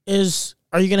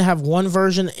 are you going to have one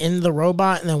version in the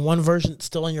robot and then one version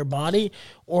still in your body,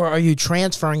 or are you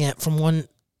transferring it from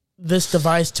this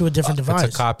device to a different device?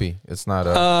 It's a copy. It's not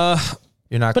a.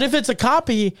 You're not. But if it's a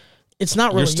copy, it's not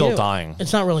really You're still you. dying.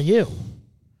 It's not really you.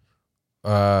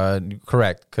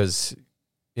 Correct, because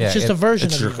It's just a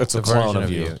version of you. It's a clone version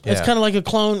of you. It's Yeah. kind of like a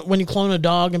clone when you clone a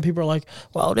dog and people are like,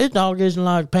 well, this dog isn't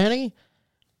like Penny.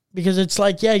 Because it's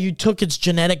like, yeah, you took its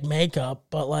genetic makeup,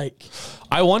 but like,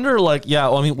 I wonder, we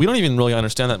don't even really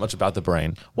understand that much about the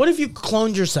brain. what if you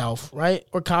cloned yourself, right?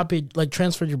 Or copied, like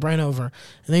transferred your brain over,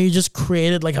 and then you just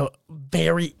created like a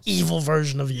very evil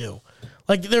version of you?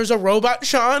 Like there's a robot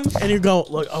Sean, and you go,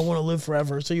 look, I want to live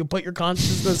forever. So you put your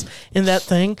consciousness in that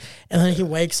thing, and then he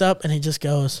wakes up and he just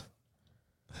goes,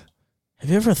 have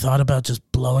you ever thought about just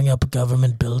blowing up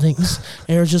government buildings?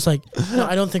 And you're just like, no,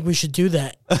 I don't think we should do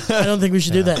that. I don't think we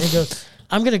should do that. And he goes,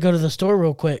 I'm going to go to the store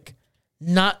real quick,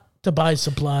 not to buy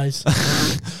supplies.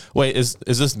 Wait, is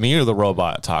this me or the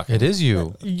robot talking? It is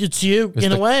you. It's you, It's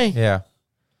in a way. Yeah.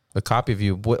 The copy of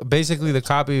you. Basically, the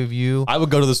copy of you. I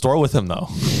would go to the store with him though.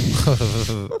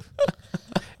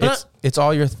 It's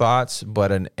all your thoughts,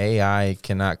 but an AI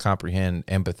cannot comprehend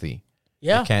empathy.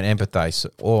 Yeah. It can't empathize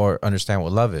or understand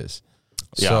what love is.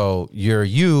 Yeah. So you're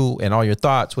you and all your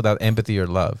thoughts without empathy or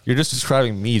love. You're just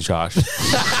describing me, Josh.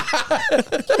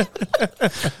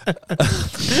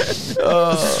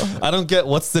 I don't get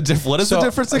what's the difference. What is the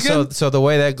difference again? So the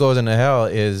way that goes into hell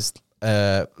is,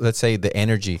 let's say the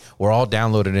energy, we're all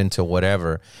downloaded into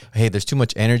whatever. Hey, there's too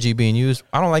much energy being used.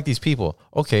 I don't like these people.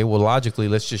 Okay, well, logically,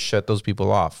 let's just shut those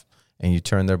people off. And you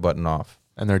turn their button off.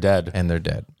 And they're dead. And they're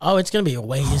dead. Oh, it's going to be a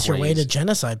way easier way to Crazy.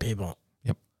 genocide people.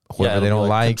 Yep. Whoever they it'll don't be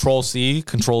like. Control C,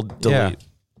 Control Delete. Yeah.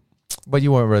 But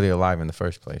you weren't really alive in the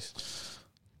first place.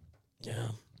 Yeah.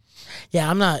 Yeah,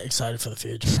 I'm not excited for the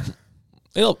future.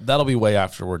 That'll be way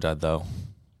after we're dead, though.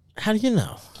 How do you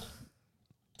know?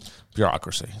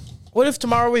 Bureaucracy. What if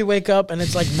tomorrow we wake up and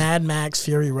it's like Mad Max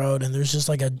Fury Road and there's just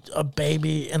like a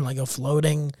baby in like a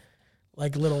floating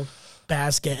like little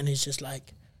basket and he's just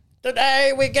like,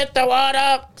 today we get the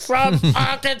water from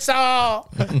Arkansas.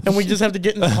 And we just have to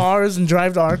get in cars and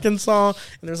drive to Arkansas.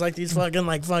 And there's like these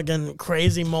fucking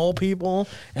crazy mole people.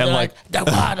 And they're like- the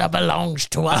water belongs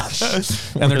to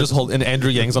us. And they're just holding, and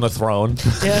Andrew Yang's on a throne.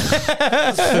 Yeah.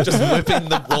 Just whipping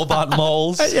the robot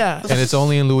moles. Yeah. And it's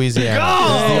only in Louisiana.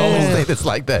 Oh! It's the only state that's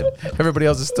like that. Everybody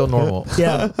else is still normal.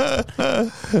 Yeah.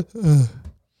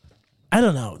 I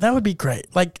don't know. That would be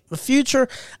great. Like the future,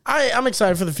 I'm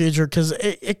excited for the future because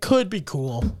it could be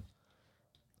cool.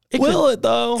 Will it,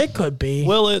 though? It could be.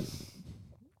 Will it?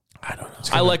 I don't know.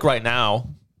 I like right now.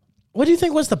 What do you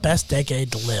think was the best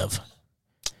decade to live?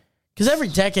 Because every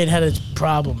decade had its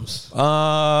problems.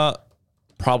 Probably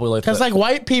like Because like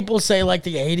white people say like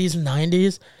the 80s and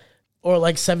 90s or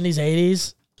like 70s,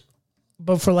 80s.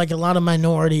 But for like a lot of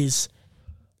minorities,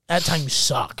 that time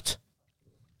sucked.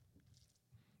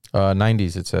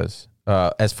 90s, it says.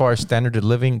 As far as standard of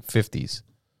living, 50s.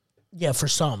 Yeah, for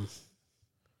some.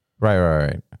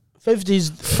 Right.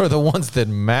 50s. For the ones that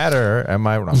matter, am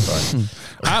I? I'm sorry.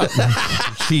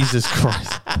 Jesus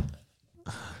Christ.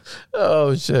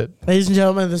 Oh, shit. Ladies and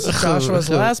gentlemen, this is Joshua's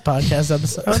last podcast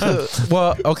episode.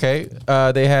 Well, okay.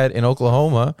 They had in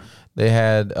Oklahoma, they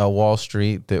had a Wall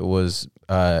Street that was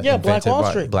Black invented Wall by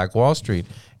Street. Black Wall Street.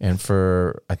 And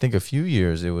for I think a few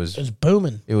years it was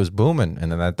booming. It was booming,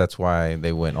 and then that's why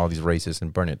they went all these racists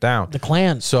and burned it down. The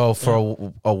Klan. So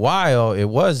for a while, it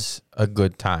was a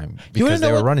good time because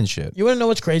they were running shit. You want to know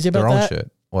what's crazy about their own that?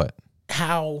 shit? What?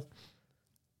 How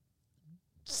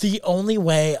the only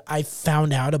way I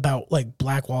found out about like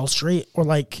Black Wall Street or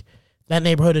like that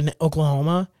neighborhood in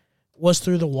Oklahoma was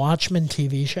through the Watchmen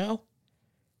TV show.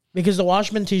 Because the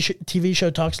Watchmen TV show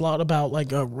talks a lot about like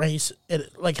race.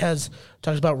 It like talks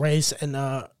about race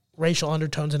and racial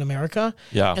undertones in America.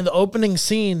 Yeah. And the opening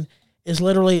scene is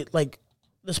literally like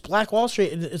this Black Wall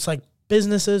Street. It's like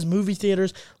businesses, movie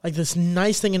theaters, like this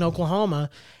nice thing in Oklahoma.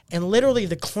 And literally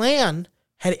the Klan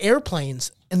had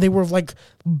airplanes and they were like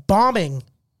bombing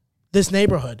this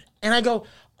neighborhood. And I go,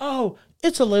 oh,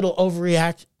 it's a little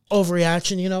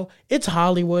overreaction, you know, it's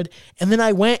Hollywood. And then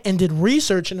I went and did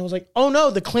research and it was like, oh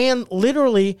no, the Klan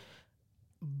literally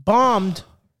bombed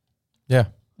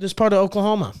this part of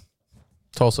Oklahoma.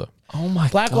 Tulsa. Oh my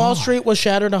God. Black Wall Street was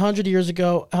shattered 100 years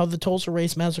ago. How the Tulsa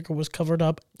race massacre was covered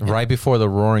up. Right before the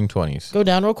Roaring 20s. Go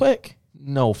down real quick.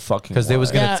 No fucking Because it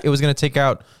was gonna take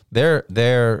out their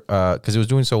because it was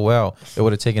doing so well, it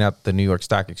would have taken out the New York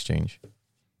Stock Exchange.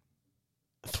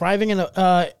 Thriving in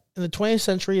the 20th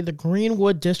century, the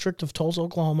Greenwood district of Tulsa,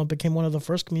 Oklahoma became one of the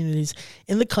first communities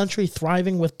in the country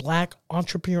thriving with black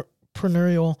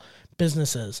entrepreneurial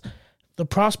businesses. The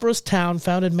prosperous town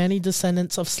founded many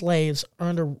descendants of slaves,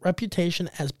 earned a reputation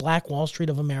as Black Wall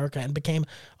Street of America, and became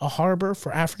a harbor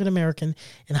for African American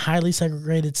and highly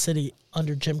segregated city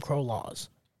under Jim Crow laws.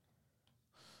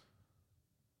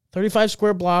 35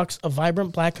 square blocks of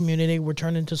vibrant black community were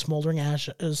turned into smoldering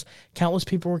ashes. Countless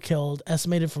people were killed,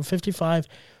 estimated from 55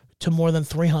 to more than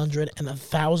 300, and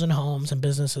 1,000 homes and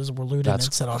businesses were looted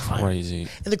and set on fire. Crazy.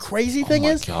 And the crazy thing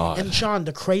is, and Sean,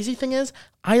 the crazy thing is,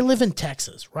 I live in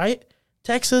Texas, right?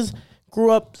 Texas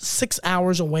grew up 6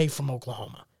 hours away from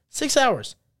Oklahoma. 6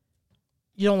 hours.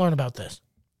 You don't learn about this.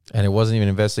 And it wasn't even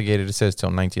investigated, it says, till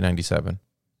 1997.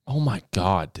 Oh my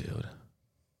God, dude.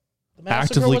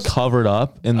 Actively covered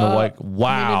up in the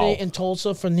wow. Community in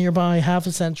Tulsa for nearby half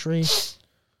a century.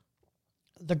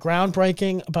 The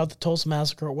groundbreaking about the Tulsa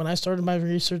massacre. When I started my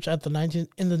research in the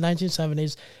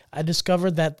 1970s, I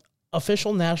discovered that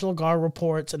official National Guard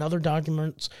reports and other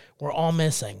documents were all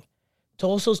missing.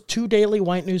 Tulsa's 2 daily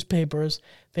white newspapers,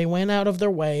 they went out of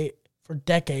their way for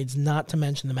decades not to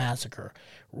mention the massacre.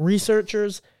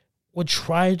 Researchers would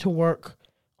try to work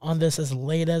on this as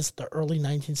late as the early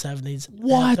 1970s.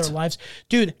 What? Their lives.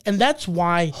 Dude, and that's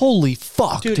why... Holy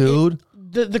fuck, dude.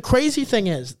 The crazy thing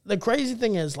is,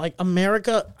 like,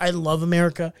 America, I love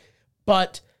America,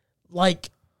 but, like,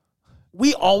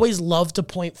 we always love to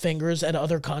point fingers at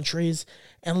other countries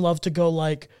and love to go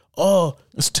like, oh...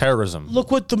 It's terrorism. Look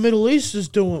what the Middle East is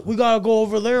doing. We got to go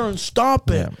over there and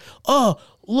stop it. Yeah. Oh,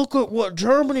 look at what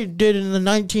Germany did in the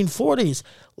 1940s.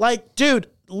 Like, dude,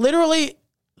 literally...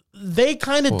 They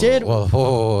kind of did.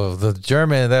 Whoa, the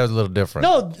German, that was a little different.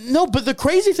 No, but the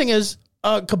crazy thing is,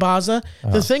 Kabaza,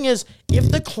 the thing is,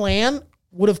 if the Klan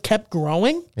would have kept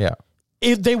growing,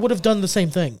 they would have done the same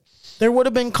thing. There would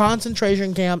have been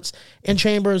concentration camps and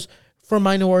chambers for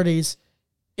minorities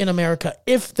in America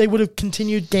if they would have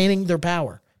continued gaining their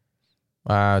power.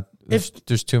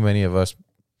 There's too many of us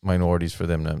minorities for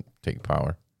them to take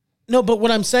power. No, but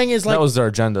what I'm saying is like... That was their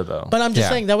agenda, though. But I'm just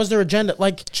saying that was their agenda.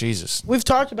 Like... Jesus. We've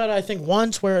talked about it, I think,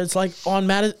 once where it's like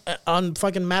on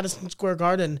fucking Madison Square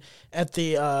Garden at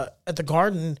the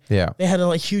Garden, they had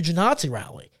a huge Nazi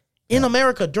rally in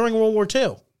America during World War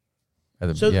II.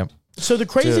 So the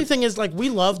crazy thing is, like, we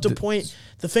love to point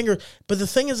the finger, but the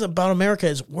thing is about America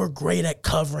is we're great at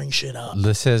covering shit up.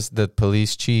 This says the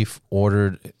police chief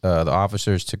ordered the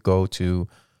officers to go to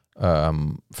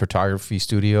photography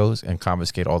studios and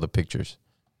confiscate all the pictures.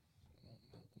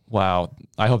 Wow.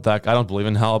 I don't believe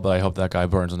in hell, but I hope that guy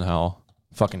burns in hell.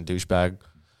 Fucking douchebag.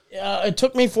 It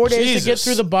took me 4 days to get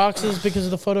through the boxes because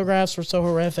the photographs were so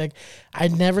horrific.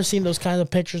 I'd never seen those kinds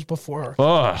of pictures before.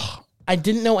 Ugh. I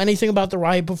didn't know anything about the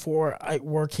riot before I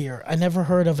work here. I never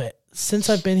heard of it. Since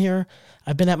I've been here,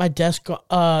 I've been at my desk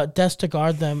to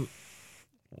guard them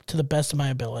to the best of my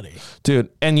ability. Dude,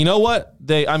 and you know what?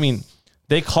 They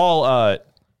call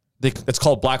it's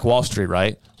called Black Wall Street,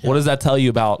 right? Yeah. What does that tell you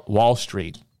about Wall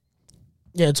Street?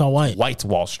 Yeah, it's all white. White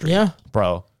Wall Street. Yeah.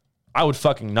 Bro. I would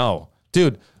fucking know.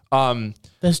 Dude, the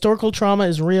historical trauma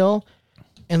is real,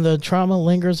 and the trauma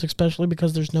lingers, especially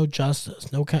because there's no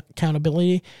justice, no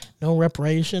accountability, no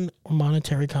reparation, or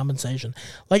monetary compensation.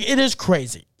 Like, it is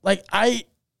crazy. It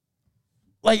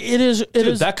is.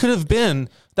 That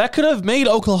could have made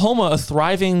Oklahoma a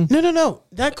thriving. No.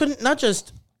 That couldn't, not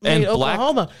just made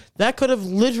Oklahoma. That could have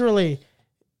literally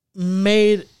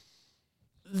made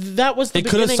that was the They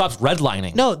could have beginning. stopped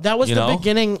redlining. No, that was you the know?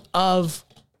 beginning of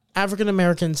African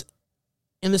Americans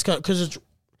in this country, because it's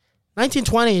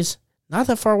 1920s, not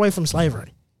that far away from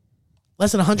slavery,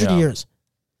 less than 100 Yeah. years.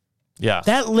 Yeah.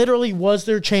 That literally was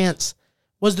their chance,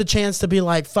 was the chance to be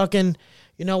like, fucking,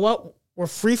 you know what? We're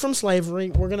free from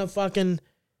slavery. We're going to fucking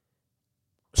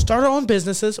start our own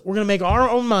businesses. We're going to make our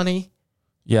own money,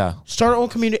 Yeah. start our own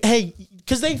community. Hey,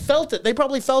 because they felt it. They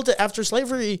probably felt it after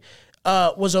slavery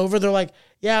was over. They're like,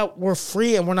 yeah, we're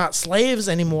free and we're not slaves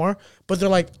anymore. But they're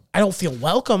like, I don't feel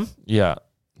welcome. Yeah.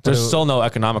 There's still no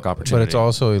economic opportunity. But it's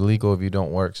also illegal if you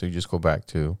don't work, so you just go back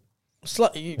to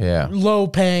Low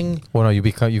paying. Well, no, you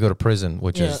go to prison,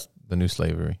 which Yeah. is the new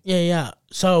slavery. Yeah.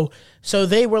 So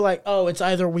they were like, oh, it's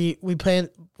either we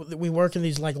work in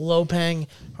these like low paying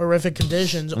horrific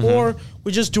conditions, or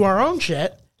we just do our own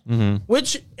shit.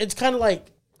 Which it's kind of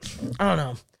like, I don't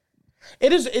know.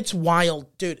 It's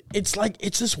wild, dude. It's like,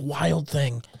 it's this wild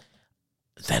thing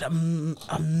that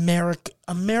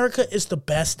America is the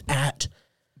best at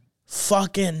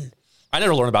fucking. I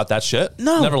never learned about that shit.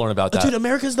 No. Never learned about that. Dude,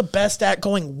 America's the best at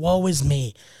going, woe is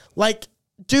me. Like,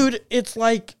 dude, it's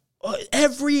like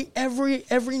every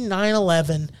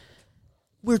 9/11,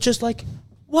 we're just like,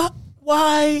 what?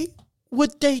 Why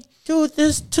would they do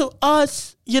this to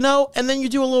us? You know? And then you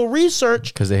do a little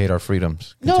research. Because they hate our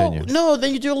freedoms. Continue. No,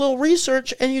 then you do a little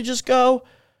research and you just go,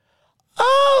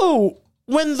 oh,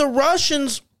 when the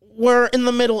Russians were in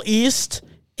the Middle East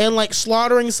and like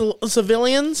slaughtering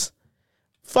civilians,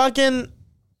 fucking,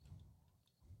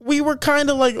 we were kind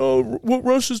of like, oh, what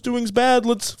Russia's doing is bad.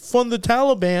 Let's fund the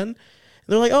Taliban. And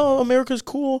they're like, oh, America's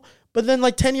cool. But then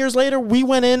like 10 years later, we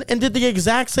went in and did the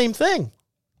exact same thing.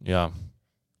 Yeah.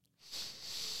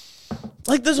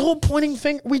 Like this whole pointing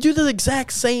finger, we do the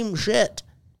exact same shit.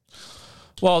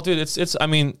 Well, dude, it's. I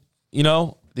mean, you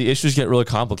know, the issues get really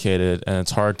complicated, and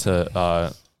it's hard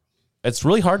to. It's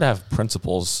really hard to have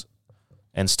principles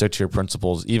and stick to your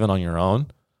principles, even on your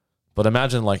own. But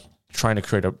imagine like trying to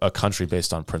create a country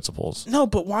based on principles. No,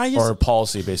 but why is or a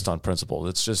policy based on principles?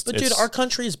 It's just. But dude, our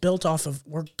country is built off of,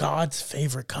 we're God's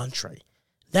favorite country.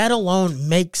 That alone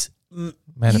makes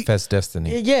Manifest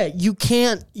destiny. Yeah, you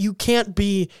can't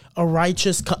be a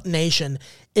righteous nation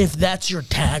if that's your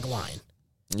tagline.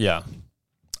 Yeah.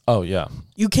 Oh yeah.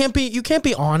 You can't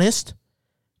be honest,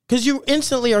 because you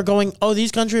instantly are going, oh,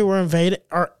 these countries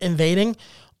are invading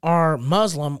are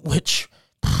Muslim, which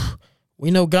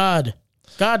we know God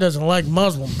doesn't like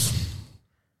Muslims.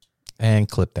 And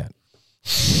clip that.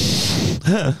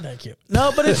 Thank you.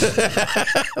 No, but it's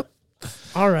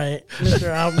all right, Mr.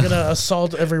 I'm gonna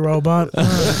assault every robot.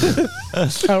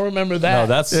 I'll remember that.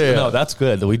 No, that's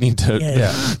good. We need to.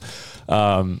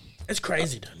 Yeah. It's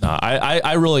crazy, dude. No,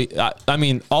 I really. I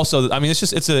mean, also, I mean,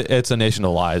 it's a nation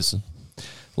of lies.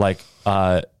 Like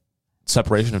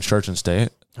separation of church and state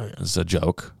is a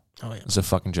joke. Oh yeah, it's a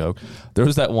fucking joke. There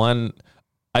was that one.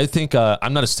 I think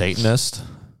I'm not a Satanist,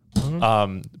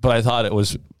 but I thought it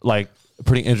was like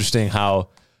pretty interesting how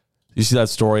you see that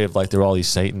story of like there were all these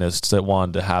Satanists that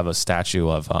wanted to have a statue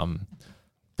of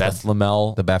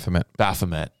Bethlehem, the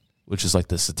Baphomet, which is like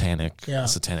the satanic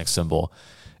symbol,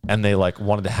 and they like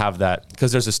wanted to have that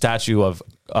because there's a statue of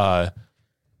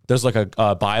there's like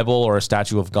a Bible or a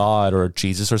statue of God or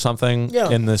Jesus or something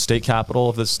in the state capital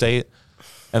of the state,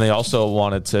 and they also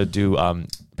wanted to do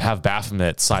have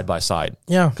Baphomet side by side.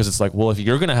 Yeah, because it's like, well, if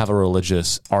you're gonna have a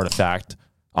religious artifact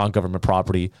on government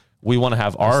property, we want to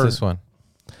have this one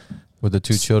with the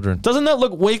two children. Doesn't that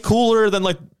look way cooler than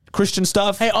like Christian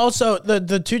stuff? Hey, also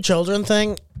the two children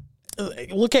thing.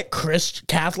 Look at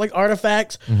Catholic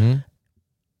artifacts. Mm-hmm.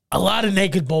 A lot of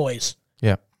naked boys.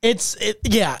 Yeah,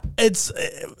 it's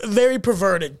very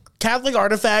perverted. Catholic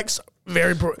artifacts,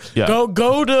 very go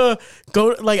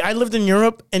like I lived in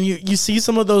Europe, and you see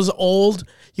some of those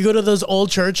you go to those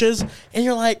old churches, and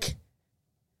you're like,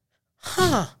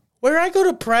 huh. Where I go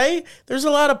to pray, there's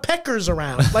a lot of peckers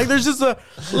around. Like there's just a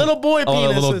little boy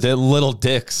penis. Little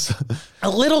dicks. A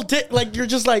little dick. Like you're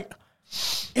just like,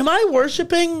 am I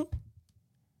worshiping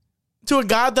to a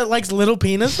God that likes little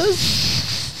penises?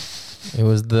 It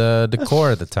was the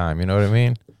decor at the time. You know what I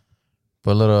mean?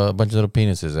 But a bunch of little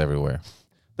penises everywhere.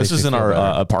 This is in our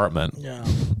apartment. Yeah.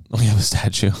 We have a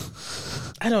statue.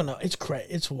 I don't know. It's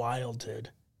crazy. It's wild,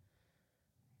 dude.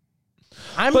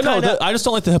 I just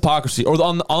don't like the hypocrisy. Or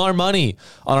on our money.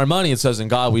 On our money, it says, "In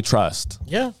God we trust."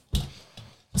 Yeah.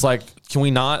 It's like, can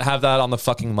we not have that on the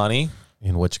fucking money?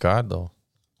 In which God, though?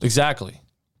 Exactly.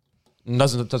 It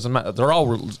doesn't matter.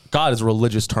 God is a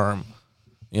religious term,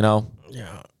 you know?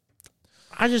 Yeah.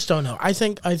 I just don't know. I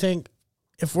think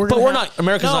if we're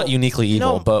America's not uniquely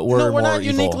evil, but we're not more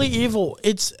uniquely evil.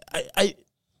 It's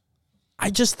I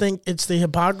just think it's the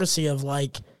hypocrisy of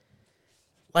like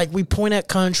we point at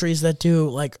countries that do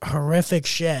like horrific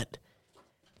shit,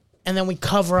 and then we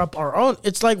cover up our own.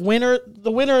 It's like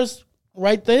the winners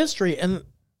write the history, and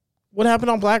what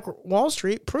happened on Black Wall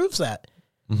Street proves that.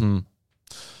 Mm-hmm.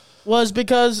 Was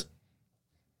because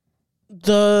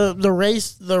the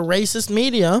racist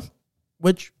media,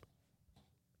 which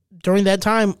during that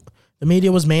time the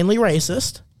media was mainly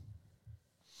racist,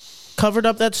 covered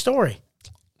up that story.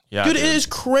 Yeah, dude, it is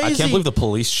crazy. I can't believe the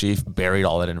police chief buried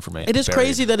all that information. It is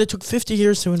crazy that it took 50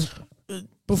 years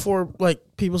before like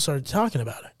people started talking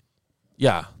about it.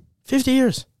 Yeah, 50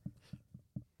 years.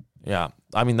 Yeah,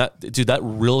 I mean that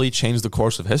really changed the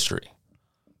course of history.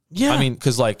 Yeah, I mean,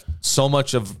 because like so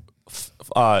much of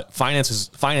finance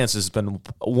has been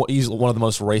one of the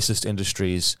most racist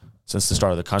industries since the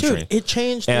start of the country. Dude, it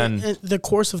changed the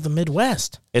course of the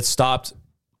Midwest. It stopped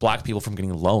black people from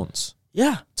getting loans.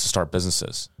 Yeah, to start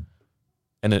businesses,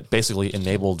 and it basically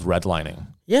enabled redlining.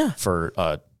 Yeah, for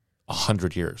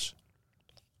 100 years,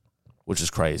 which is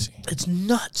crazy. It's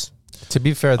nuts. To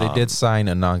be fair, they did sign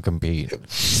a non-compete,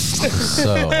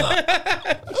 so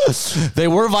they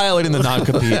were violating the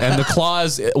non-compete, and the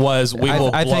clause was we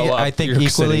will. I think equally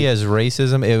City. as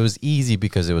racism, it was easy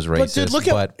because it was racist,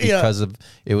 but because of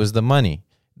it was the money.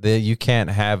 They can't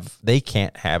have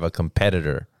a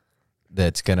competitor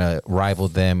that's gonna rival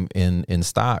them in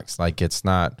stocks. Like it's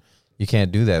not, you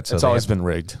can't do that. So it's always been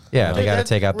rigged. Yeah, they got to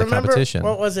take out the competition.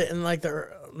 What was it in like the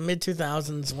mid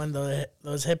 2000s when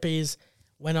those hippies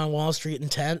went on Wall Street in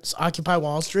tents, Occupy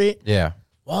Wall Street? Yeah,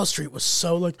 Wall Street was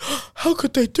so like, how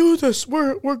could they do this?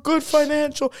 We're good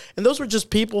financial, and those were just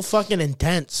people fucking in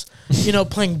tents,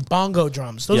 playing bongo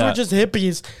drums. Those were just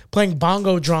hippies playing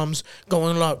bongo drums,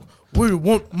 going like, we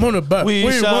want money back. We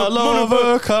shall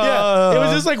overcome. Yeah, it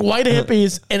was just like white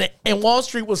hippies, and Wall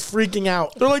Street was freaking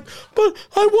out. They're like, but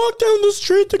I walk down the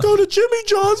street to go to Jimmy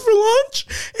John's for lunch,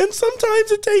 and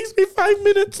sometimes it takes me 5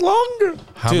 minutes longer.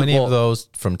 How many of those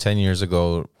from 10 years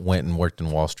ago went and worked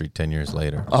in Wall Street 10 years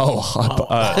later?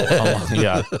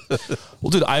 Yeah. Well,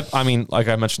 dude, I mean, like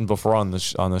I mentioned before on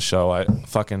the show, I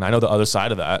know the other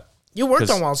side of that. You worked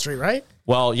on Wall Street, right?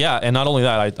 Well, yeah, and not only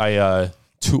that,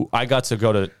 I got to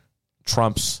go to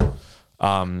Trump's,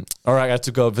 I got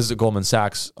to go visit Goldman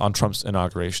Sachs on Trump's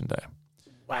inauguration day.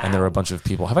 Wow. And there were a bunch of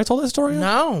people. Have I told that story yet?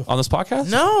 No. On this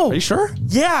podcast? No. Are you sure?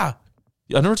 Yeah.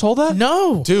 I never told that?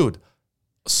 No. Dude.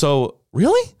 So,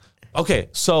 really? Okay,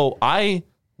 so I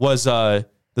was,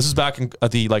 this is back in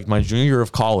my junior year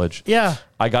of college. Yeah.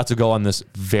 I got to go on this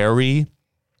very,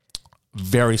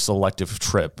 very selective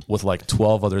trip with like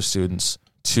 12 other students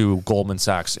to Goldman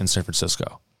Sachs in San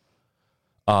Francisco.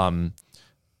 And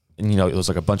it was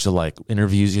like a bunch of like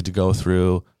interviews you had to go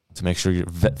through to make sure you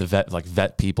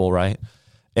vet people, right?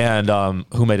 And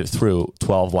who made it through?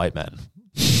 12 white men.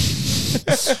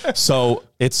 So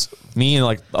it's me and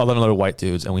like 11 other white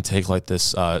dudes, and we take like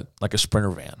this like a Sprinter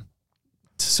van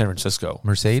to San Francisco.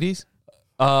 Mercedes?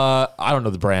 I don't know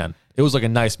the brand. It was like a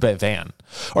nice van.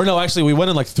 Or no, actually we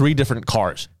went in like 3 different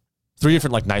cars. 3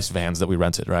 different like nice vans that we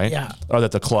rented, right? Yeah. Or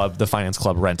that the finance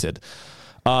club rented.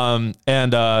 So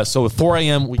at 4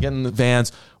 a.m. we get in the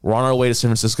vans, we're on our way to San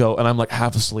Francisco, and I'm like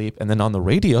half asleep. And then on the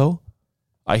radio,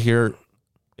 I hear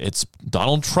it's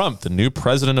Donald Trump, the new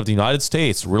president of the United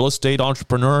States, real estate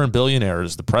entrepreneur and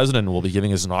billionaires. The president will be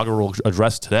giving his inaugural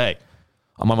address today.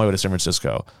 I'm on my way to San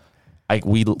Francisco.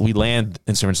 We land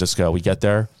in San Francisco. We get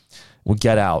there, we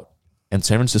get out, and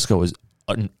San Francisco is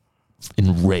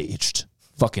enraged,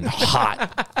 fucking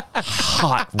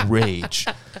hot rage.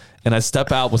 And I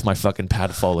step out with my fucking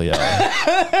Padfolio.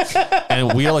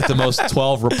 And we are like the most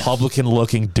 12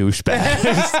 Republican-looking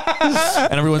douchebags.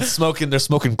 And everyone's smoking, they're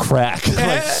smoking crack.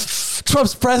 Like,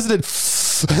 Trump's president.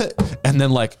 And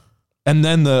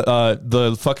then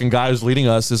the fucking guy who's leading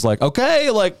us is like, okay,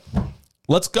 like,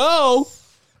 let's go.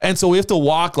 And so we have to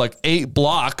walk like 8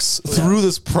 blocks through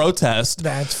this protest.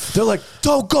 They're like,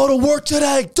 don't go to work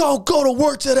today. Don't go to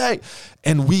work today.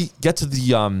 And we get to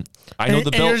the,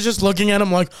 and you're just looking at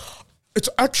him like, it's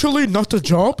actually not a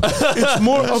job. It's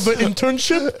more of an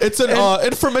internship. It's an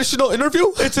informational interview.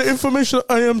 It's an information.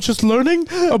 I am just learning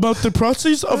about the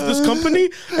process of this company,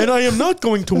 and I am not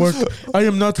going to work. I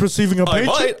am not receiving a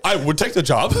paycheck. I would take the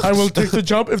job. I will take the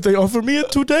job if they offer me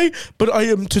it today, but I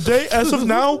am today, as of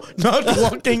now, not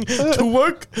walking to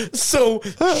work. So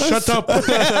shut up.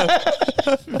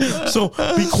 So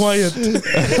be quiet.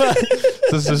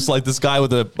 This is like this guy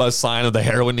with a sign of the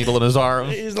heroin needle in his arm.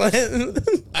 He's like,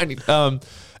 I need.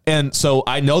 And so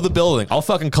I know the building. I'll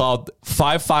fucking call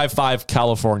 555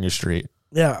 California Street.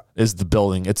 Yeah, is the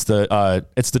building. It's the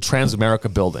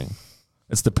Transamerica building.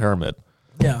 It's the pyramid.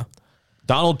 Yeah.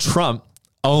 Donald Trump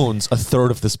owns a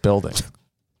third of this building.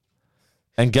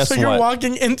 And guess So what? you're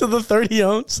walking into the third he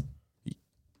owns?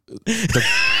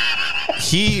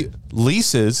 He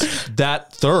leases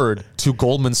that third to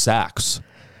Goldman Sachs.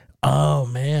 Oh,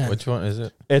 man. Which one is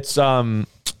it? It's the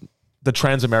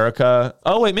Transamerica.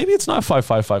 Oh, wait, maybe it's not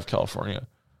 555 California.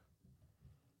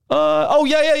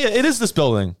 Yeah. It is this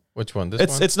building. Which one? This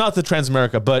one? It's not the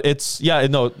Transamerica, but it's,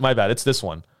 my bad. It's this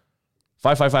one.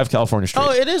 555 California Street.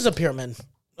 Oh, it is a pyramid.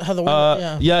 How the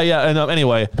one, Yeah. And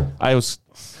anyway, I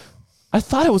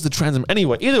thought it was the Transamerica.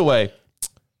 Anyway, either way,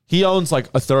 he owns like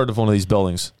a third of one of these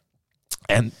buildings.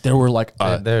 And there were like,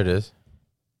 there it is.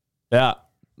 Yeah,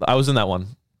 I was in that one,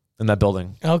 in that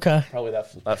building. Okay. Probably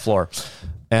that floor.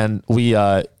 And we,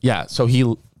 so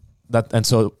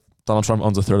Donald Trump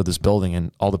owns a third of this building,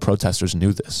 and all the protesters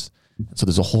knew this. So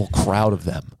there's a whole crowd of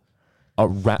them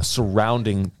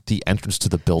surrounding the entrance to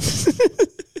the building.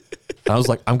 And I was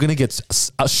like, I'm going to get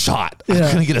a shot. I'm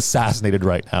going to get assassinated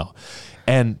right now.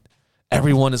 And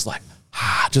everyone is like,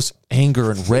 just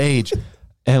anger and rage.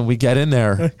 And we get in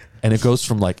there, and it goes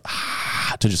from like,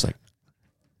 to just like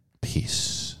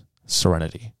peace,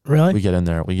 serenity. Really? We get in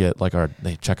there, we get like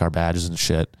they check our badges and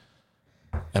shit.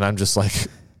 And I'm just like,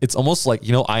 it's almost like,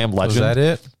 I Am Legend. Was that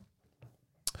it?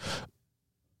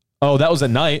 Oh, that was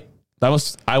at night.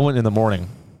 I went in the morning.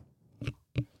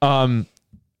 Yeah.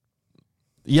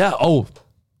 Oh,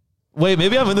 wait,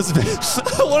 maybe I'm in this video.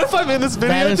 What if I'm in this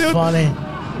video, That is dude? funny.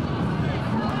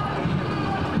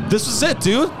 This was it,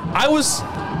 dude. I was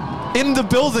in the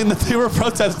building that they were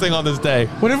protesting on this day.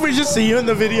 What if we just see you in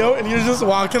the video and you're just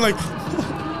walking like...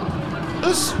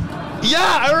 Yeah,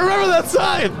 I remember that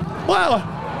sign. Wow.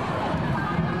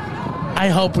 I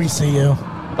hope we see you.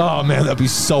 Oh, man, that'd be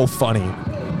so funny.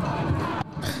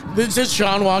 This is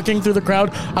Sean walking through the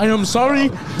crowd. I am sorry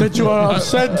that you are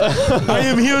upset. I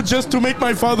am here just to make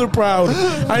my father proud.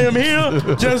 I am here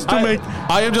just to make...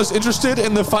 I am just interested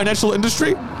in the financial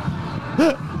industry.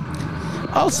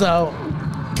 Also,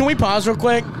 can we pause real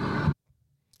quick?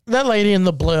 That lady in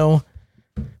the blue,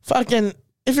 fucking,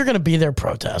 if you're going to be there,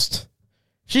 protest.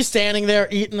 She's standing there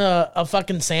eating a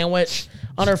fucking sandwich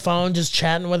on her phone, just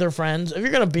chatting with her friends. If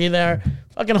you're going to be there,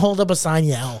 fucking hold up a sign,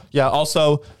 yell. Yeah,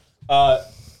 also, $50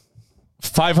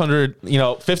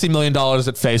 million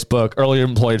at Facebook, early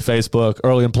employed Facebook,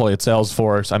 early employed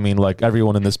Salesforce. I mean, like,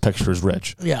 everyone in this picture is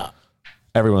rich. Yeah.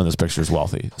 Everyone in this picture is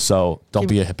wealthy. So don't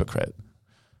be a hypocrite.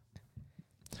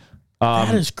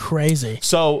 That is crazy.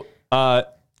 So,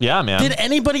 yeah, man. Did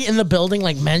anybody in the building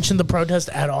like mention the protest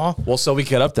at all? Well, so we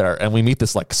get up there and we meet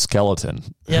this like skeleton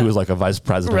who was like a vice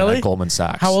president at Goldman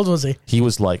Sachs. How old was he? He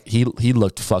was like he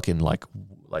looked fucking like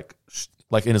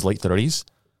in his late 30s.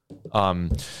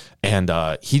 And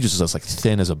he just was like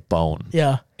thin as a bone.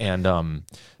 Yeah. And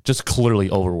just clearly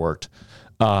overworked.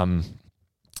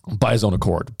 By his own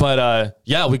accord. But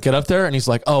yeah, we get up there and he's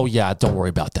like, "Oh yeah, don't worry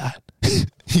about that."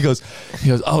 He goes,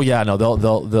 "Oh yeah, no, they'll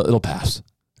it'll pass."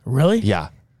 Really? Yeah.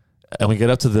 And we get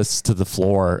up to the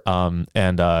floor,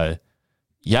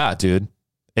 yeah, dude,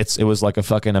 it was like a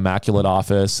fucking immaculate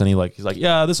office, and he's like,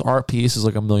 "Yeah, this art piece is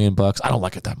like $1 million. I don't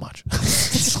like it that much."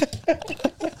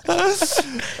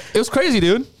 It was crazy,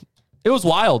 dude. It was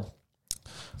wild.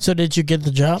 So did you get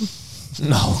the job?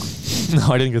 No,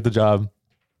 I didn't get the job.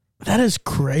 That is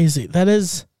crazy. That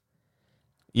is.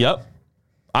 Yep.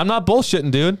 I'm not bullshitting,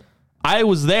 dude. I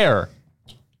was there.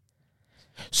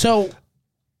 So,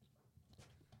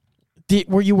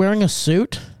 were you wearing a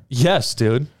suit? Yes,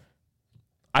 dude.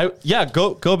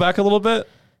 Go back a little bit.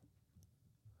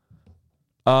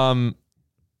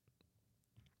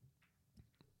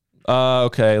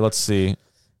 Okay, let's see.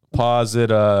 Pause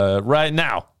it right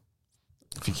now.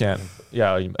 If you can.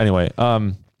 Yeah, anyway.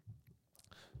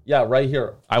 Yeah, right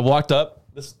here. I walked up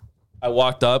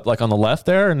like on the left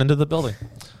there and into the building.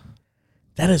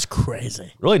 That is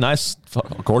crazy. Really nice,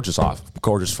 gorgeous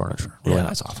furniture. Really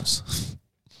nice office.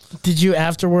 Did you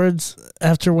afterwards,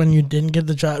 after when you didn't get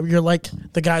the job, you're like,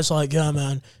 the guy's like, "Yeah,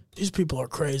 man, these people are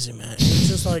crazy, man." It's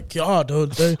just like, "Yeah,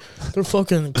 dude, they're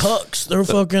fucking cucks. They're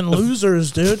fucking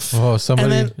losers, dude." Oh,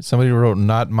 somebody wrote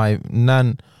not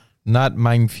mine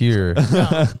fear.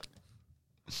 Yeah.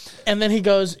 And then he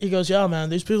goes, "Yeah, man,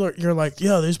 these people are," you're like,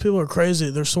 "Yeah, these people are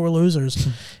crazy. They're sore losers."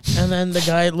 And then the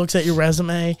guy looks at your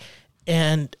resume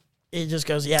and he just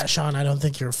goes, "Yeah, Sean, I don't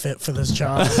think you're fit for this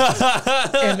job."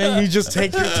 And then you just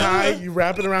take your tie, you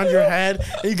wrap it around your head,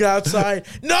 and you go outside.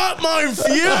 "Not my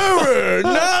Führer,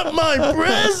 not my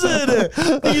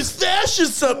president. These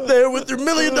fascists up there with their $1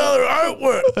 million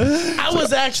artwork. I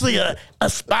was actually a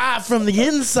spy from the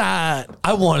inside.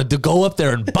 I wanted to go up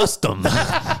there and bust them."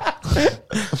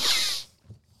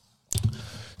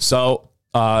 So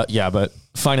Yeah, but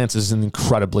finance is an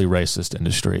incredibly racist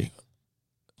industry.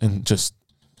 And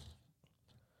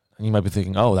you might be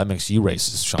thinking, oh, that makes you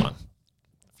racist, Sean.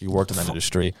 If you worked in that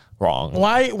industry, wrong.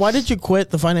 Why did you quit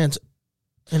the finance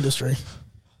industry?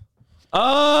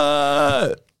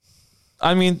 I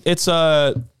mean, it's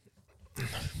honest.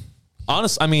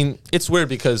 I mean, it's weird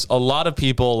because a lot of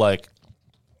people like,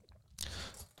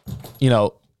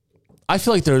 I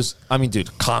feel like dude,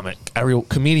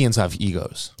 comedians have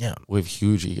egos. Yeah. We have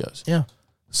huge egos. Yeah.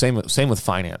 Same with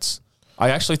finance. I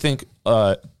actually think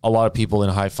a lot of people in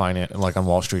high finance and like on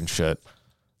Wall Street and shit,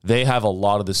 they have a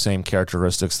lot of the same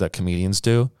characteristics that comedians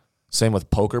do. Same with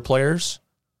poker players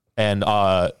and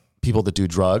people that do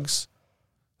drugs.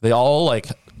 They all like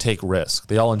take risk.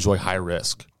 They all enjoy high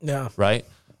risk. Yeah. Right.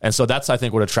 And so that's, I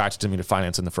think, what attracted me to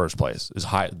finance in the first place is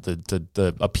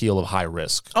the appeal of high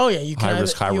risk. Oh yeah, you can high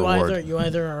risk, high reward. You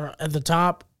either are at the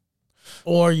top,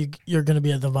 or you're going to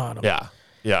be at the bottom. Yeah,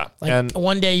 yeah. Like and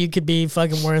one day you could be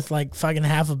fucking worth like fucking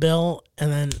half a bill,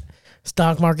 and then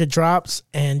stock market drops,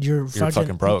 and you're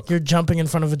fucking broke. You're jumping in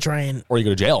front of a train, or you go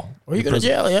to jail. Or you go to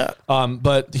jail. Yeah.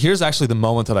 But here's actually the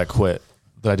moment that I quit.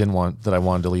 That I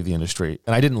wanted to leave the industry,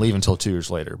 and I didn't leave until 2 years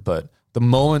later. But the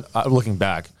moment, looking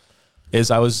back,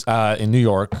 is I was in New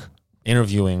York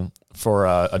interviewing for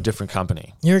a different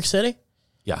company. New York City?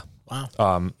 Yeah.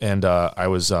 Wow. And I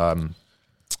was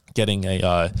getting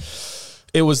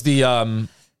it was the,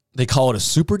 they call it a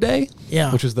super day.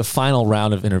 Yeah. Which is the final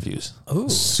round of interviews. Ooh.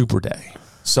 Super day.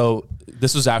 So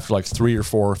this was after like 3 or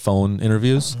 4 phone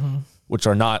interviews, which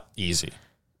are not easy.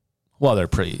 Well, they're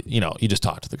pretty, you just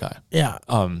talk to the guy. Yeah.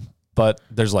 But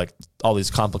there's like all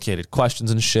these complicated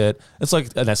questions and shit. It's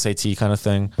like an SAT kind of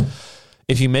thing.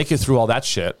 If you make it through all that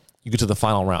shit, you get to the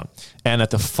final round. And at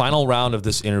the final round of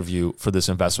this interview for this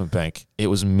investment bank, it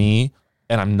was me,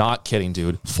 and I'm not kidding,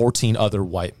 dude, 14 other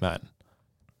white men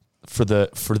for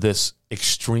this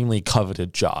extremely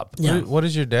coveted job. Yeah. What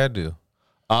does your dad do?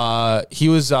 He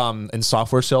was in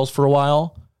software sales for a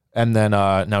while, and then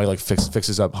now he like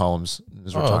fixes up homes in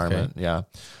his retirement. Okay. Yeah.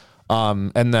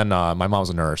 And then my mom's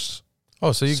a nurse.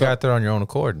 Oh, so you got there on your own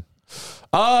accord.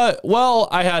 Well,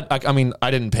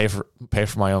 I didn't pay for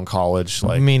my own college.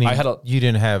 Like, Meaning you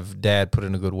didn't have dad put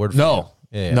in a good word for you?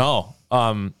 Yeah. No.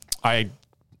 I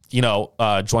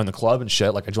joined the club and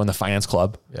shit. Like I joined the finance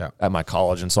club at my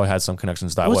college. And so I had some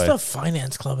connections that way. What's the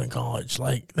finance club in college?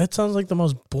 Like, that sounds like the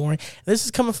most boring. This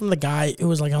is coming from the guy who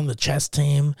was like on the chess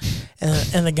team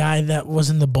and the guy that was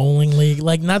in the bowling league.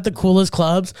 Like, not the coolest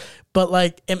clubs, but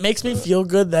like, it makes me feel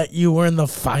good that you were in the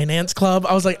finance club.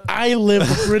 I was like, I live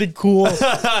a pretty cool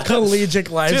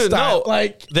collegiate lifestyle. Dude, no,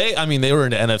 like, they were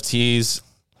into NFTs.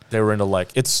 They were into like,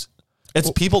 it's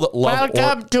people that love.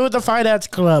 Welcome to the finance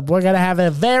club. We're going to have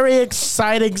a very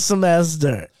exciting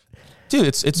semester. Dude,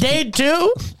 it's Day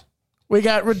 2, we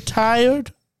got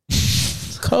retired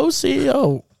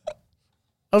co-CEO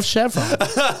of Chevron.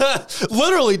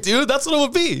 Literally, dude, that's what it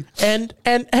would be. And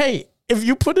hey, if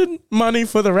you put in money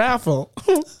for the raffle,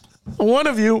 one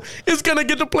of you is going to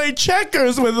get to play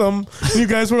checkers with them. You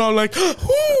guys were all like,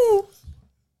 ooh.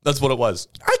 That's what it was.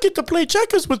 I get to play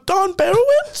checkers with Don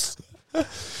Barowitz.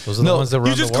 Those are the ones that run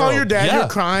You just the call world. your dad, Yeah. you're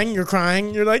crying.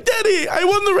 You're like, Daddy, I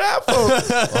won the raffle.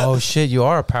 Oh shit, you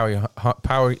are a power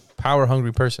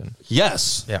hungry person.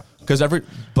 Yes. Yeah.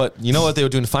 But you know what they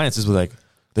would do in finance is they'd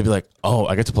be like, oh,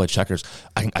 I get to play checkers.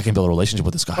 I can build a relationship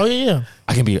with this guy. Oh yeah.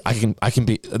 I can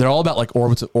be. They're all about like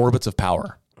orbits of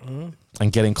power and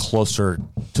getting closer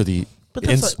to the. But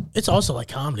that's it's also like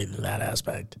comedy in that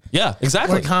aspect. Yeah,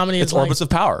 exactly. Where comedy is it's orbits like- of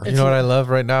power. You know what I love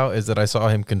right now is that I saw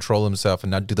him control himself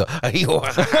and not do the. It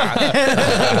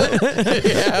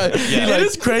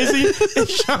is crazy.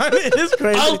 Sean, it is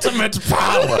crazy. Ultimate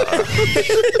power.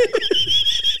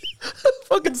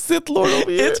 Fucking Sith Lord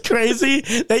over here. It's crazy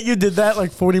that you did that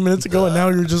like 40 minutes ago, and now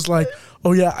you're just like,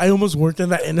 oh yeah, I almost worked in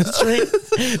that industry.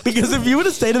 Because if you would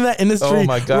have stayed in that industry, Oh,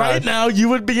 my God. right now you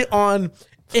would be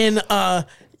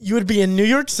in New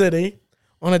York City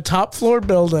on a top floor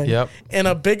building Yep. in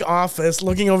a big office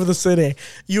looking over the city.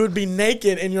 You would be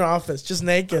naked in your office, just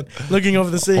naked, looking over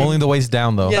the city. Only the waist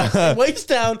down though. Yeah, waist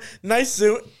down, nice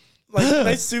suit,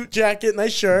 nice suit jacket,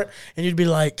 nice shirt, and you'd be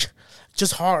like,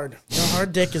 just hard. Your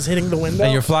hard dick is hitting the window.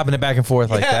 And you're flopping it back and forth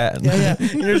like that. Yeah.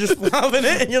 And you're just flopping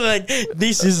it, and you're like,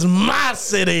 this is my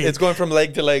city. It's going from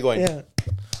leg to leg going. Yeah.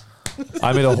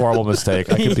 I made a horrible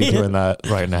mistake. I could be doing that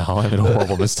right now. I made a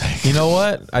horrible mistake. You know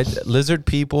what? Lizard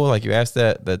people, like you asked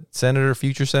that senator,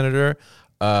 future senator,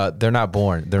 they're not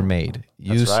born. They're made.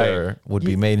 You, That's right. sir, would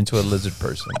be made into a lizard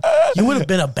person. You would have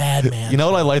been a bad man. You know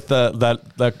what I like?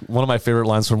 That one of my favorite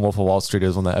lines from Wolf of Wall Street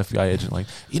is when the FBI agent like,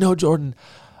 Jordan,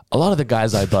 a lot of the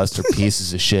guys I bust are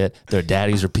pieces of shit. Their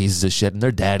daddies are pieces of shit, and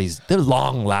they're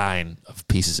long line of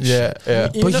pieces of shit. Yeah.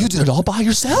 But you did it all by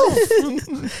yourself.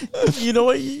 You know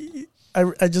what?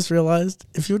 I just realized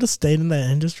if you would have stayed in that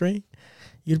industry,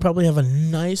 you'd probably have a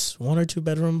nice 1 or 2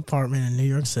 bedroom apartment in New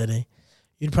York City.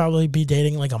 You'd probably be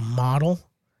dating like a model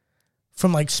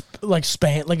from like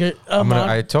Spain, like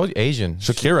I told you, Asian.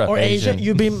 Shakira. or Asian.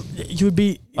 You'd be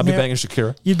I'd be banging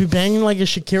Shakira. You'd be banging like a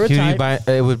Shakira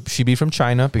type. She'd be from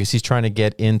China because he's trying to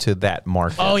get into that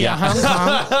market. Oh yeah, Hong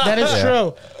Kong. That is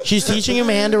true. She's teaching you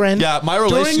Mandarin. Yeah, my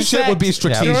relationship would be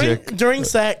strategic. During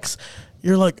sex,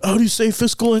 you're like, how do you say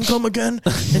fiscal income again?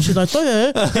 And she's like, oh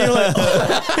yeah. And you're like,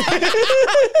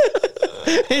 oh.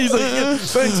 And he's like, yeah,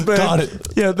 thanks, babe. Got it.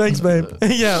 Yeah, thanks, babe.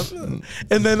 Yeah.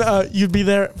 And then you'd be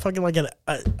there fucking like a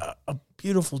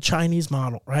beautiful Chinese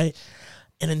model, right?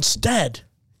 And instead,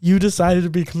 you decided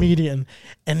to be a comedian,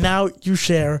 and now you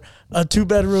share a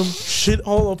 2-bedroom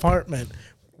shithole apartment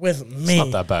with me.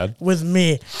 It's not that bad. With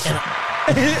me.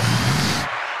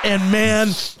 And man,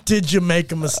 did you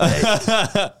make a mistake.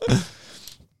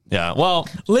 Yeah, well,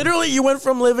 Literally, you went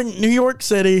from living New York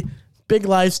City, big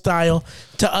lifestyle,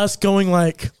 to us going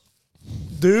like,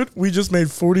 dude, we just made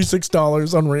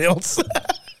 $46 on Reels.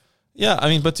 yeah, I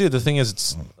mean, but dude, the thing is,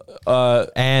 it's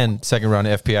And second round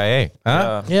FPIA.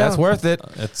 Huh? Yeah. That's worth it.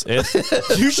 it's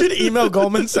You should email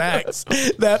Goldman Sachs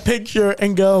that picture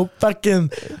and go,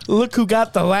 fucking, look who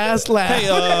got the last laugh. Hey,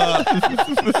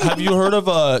 have you heard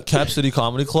of Cap City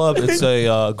Comedy Club? It's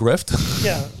a grift.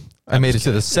 Yeah. I made it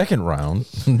to the second round.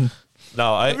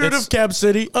 No, Have you heard of Cap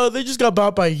City? Oh, they just got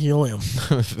bought by Helium.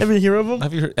 Have you heard of them?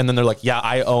 Have you heard? And then they're like, "Yeah,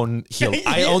 I own Helium.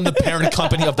 I own the parent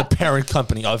company of the parent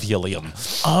company of Helium."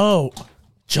 Oh,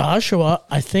 Joshua,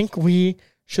 I think we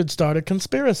should start a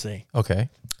conspiracy. Okay.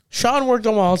 Sean worked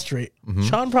on Wall Street.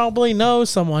 Sean probably knows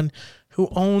someone who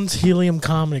owns Helium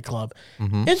Comedy Club.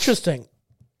 Interesting.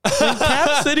 When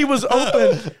Cap City was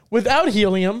open without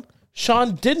Helium,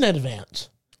 Sean didn't advance.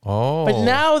 Oh. But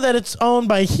now that it's owned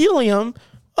by Helium,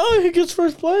 he gets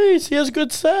first place. He has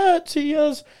good sets. He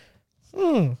has...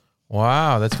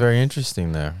 Wow, that's very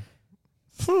interesting there.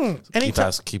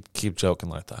 Keep joking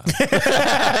like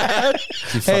that.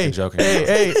 Keep fucking joking.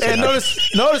 Hey,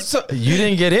 notice you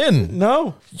didn't get in.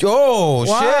 No. Oh,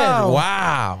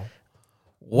 Wow. shit.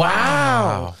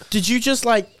 Wow. Did you just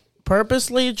like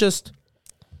purposely just...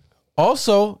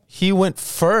 Also, he went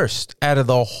first out of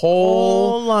the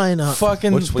whole lineup.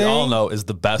 fucking Which we thing. all know is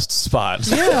the best spot.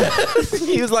 Yeah.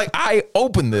 He was like, I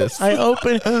opened this. I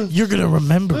open... You're going to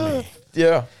remember me.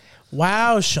 Yeah.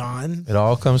 Wow, Sean. It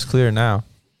all comes clear now.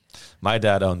 My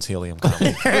dad owns Helium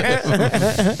Comedy.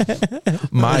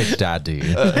 My daddy.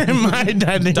 My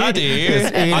daddy. Daddy,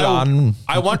 Elon.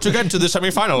 I want to get to the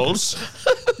semifinals.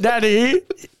 Daddy,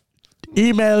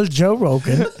 email Joe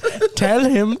Rogan. Tell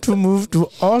him to move to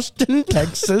Austin,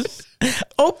 Texas.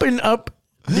 Open up.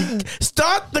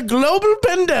 Start the global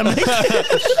pandemic.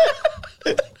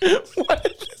 What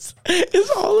is this? It's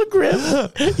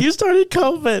hologram. You started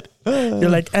COVID. You're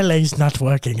like, LA's not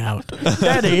working out.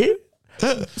 Daddy,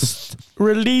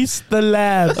 release the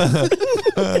lab.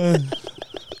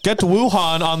 Get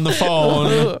Wuhan on the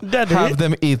phone. Daddy, Have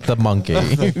them eat the monkey.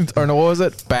 Or no, what was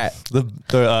it? Bat. The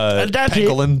Daddy.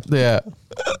 pangolin. Yeah.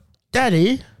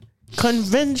 Daddy,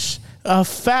 convince a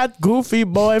fat, goofy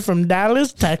boy from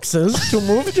Dallas, Texas to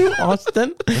move to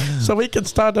Austin so we can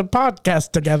start a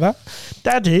podcast together.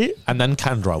 Daddy, And then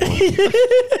Kendra will.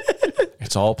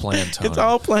 It's all planned, Tony. it's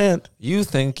all planned. You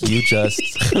think you just...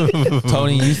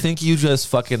 Tony, you think you just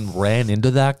fucking ran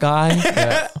into that guy?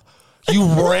 Yeah. You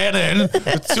ran in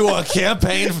to a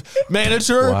campaign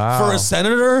manager for a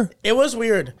senator? It was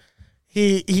weird.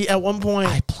 He at one point,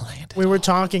 I planned. we were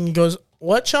talking, he goes,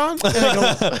 what, Sean? And I go,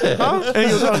 huh? And he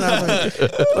goes, oh, nothing.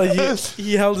 Like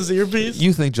he held his earpiece.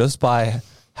 You think just by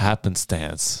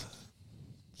happenstance,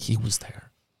 he was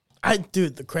there.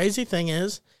 Dude, the crazy thing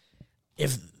is,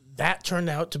 if that turned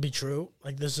out to be true,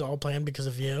 like this is all planned because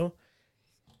of you,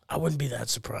 I wouldn't be that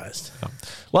surprised.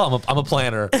 Well, I'm a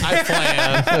planner. I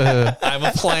plan. I'm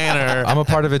a planner. I'm a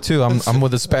part of it too. I'm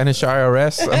with the Spanish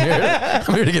IRS.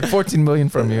 I'm here to get $14 million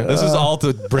from you. This is all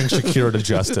to bring Shakira to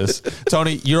justice.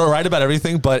 Tony, you're right about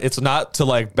everything, but it's not to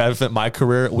like benefit my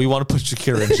career. We want to put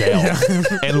Shakira in jail,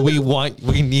 and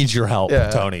we need your help,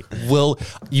 Tony.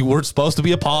 You were supposed to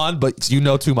be a pawn, but you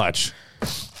know too much.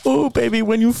 Oh, baby,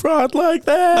 when you fraud like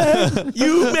that,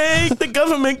 you make the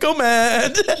government go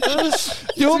mad.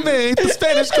 You made the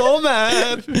Spanish go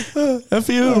mad. I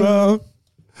feel wrong.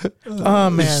 Oh,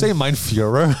 man. Did you say mein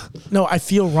Führer? No, I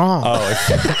feel wrong.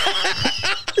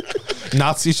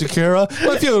 Nazi Shakira?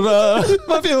 Mein Führer.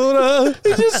 Mein Führer.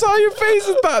 I just saw your face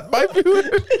and thought, my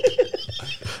Führer.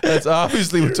 That's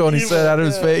obviously what Tony said out of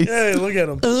his face. Yeah, look at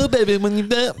him. Oh, baby, when you...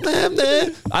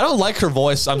 I don't like her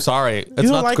voice. I'm sorry. It's You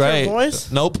don't not like great. her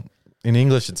voice? Nope. In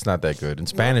English, it's not that good. In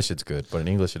Spanish, it's good, but in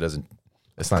English, it doesn't.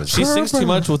 It's not as She good. sings too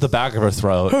much with the back of her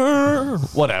throat.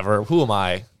 Whatever. Who am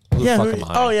I? Who the fuck am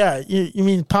I? Oh yeah, you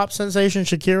mean pop sensation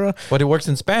Shakira? But it works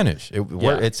in Spanish.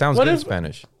 It sounds What good in if-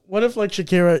 Spanish. What if like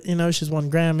Shakira, she's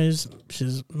won Grammys,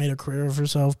 she's made a career of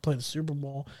herself, played the Super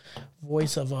Bowl,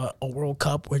 voice of a World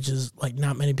Cup, which is like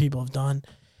not many people have done,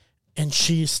 and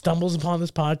she stumbles upon this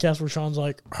podcast where Sean's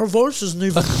like, her voice isn't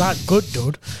even that good,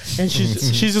 dude, and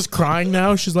she's just crying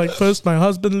now. She's like, first my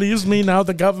husband leaves me, now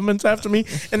the government's after me,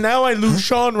 and now I lose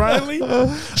Sean Riley.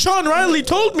 Sean Riley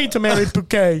told me to marry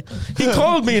Bouquet. He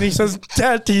called me and he says,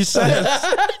 Daddy says.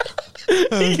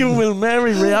 You will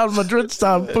marry Real Madrid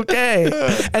star Bouquet,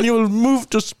 and you will move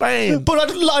to Spain.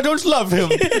 But I don't love him.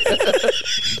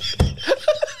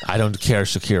 I don't care,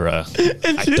 Shakira.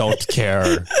 I don't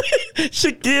care.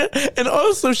 Shakira, and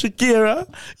also Shakira,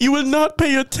 you will not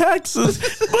pay your taxes.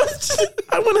 But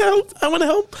I want to help. I want to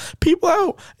help people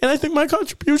out, and I think my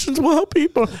contributions will help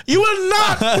people. You will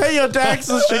not pay your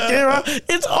taxes, Shakira.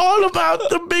 It's all about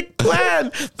the big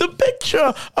plan, the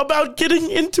picture about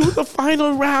getting into the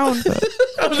final round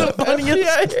of the funniest.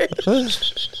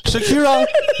 Shakira,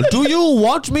 do you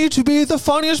want me to be the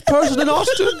funniest person in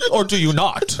Austin, or do you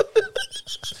not?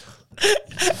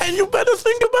 And you better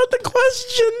think about the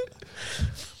question.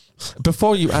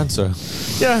 Before you answer,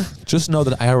 Yeah. just know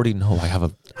that I already know I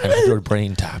have your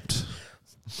brain tapped.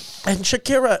 And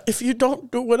Shakira, if you don't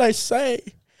do what I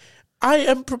say, I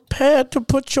am prepared to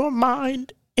put your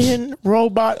mind in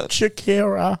robot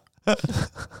Shakira.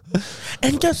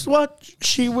 And guess what?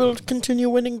 She will continue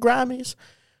winning Grammys,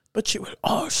 but she will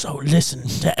also listen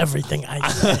to everything I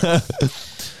say.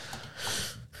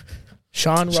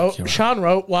 Sean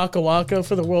wrote Waka Waka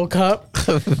for the World Cup.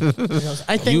 He goes,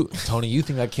 I think Tony, you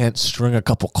think I can't string a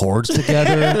couple chords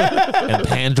together and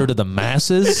pander to the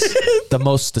masses?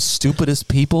 The stupidest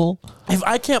people? if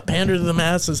I can't pander to the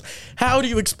masses, how do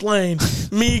you explain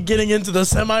me getting into the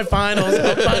semifinals,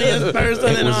 the funniest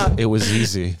person in Austin? It was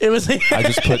easy. It was. I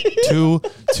just put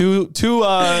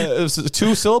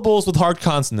two syllables with hard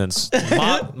consonants.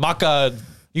 Maka.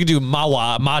 You can do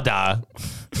mawa, mada.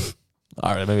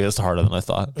 All right, maybe that's harder than I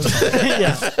thought.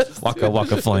 Yeah. Waka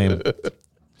Waka Flame.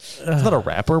 Is that a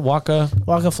rapper? Waka?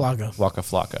 Waka Flocka. Waka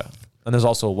Flocka. And there's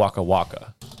also Waka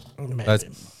Waka.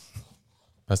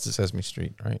 That's the Sesame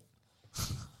Street, right?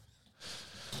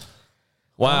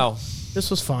 Wow. This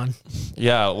was fun.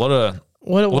 Yeah, what a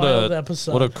wild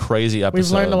episode. What a crazy episode.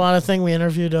 We've learned a lot of things. We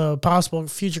interviewed a possible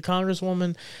future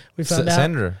congresswoman. We found out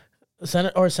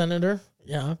senator.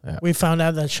 Yeah. We found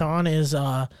out that Sean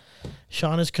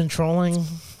is controlling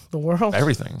the world.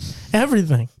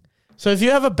 Everything. So if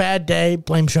you have a bad day,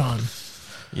 blame Sean.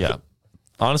 Yeah.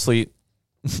 Honestly,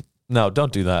 no,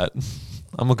 don't do that.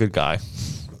 I'm a good guy.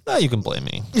 No, you can blame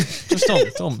me. Just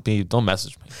don't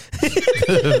message me.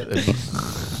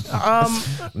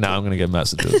 Now I'm gonna get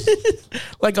messages.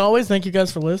 Like always, thank you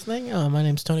guys for listening. My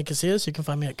name's Tony Casillas. You can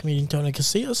find me at comedian Tony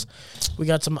Casillas. We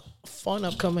got some fun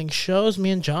upcoming shows.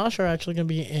 Me and Josh are actually gonna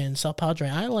be in South Padre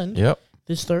Island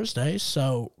this Thursday,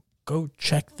 so go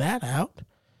check that out.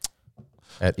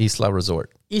 At Isla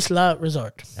Resort. Isla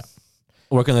Resort. Yeah.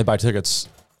 Where can they buy tickets?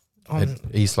 At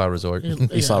Isla Resort.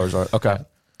 Isla Resort. Okay.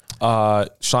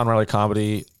 Sean Riley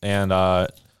Comedy and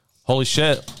holy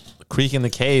shit, Creek in the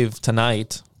Cave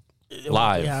tonight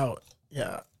live.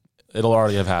 Yeah. It'll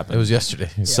already have happened. It was yesterday.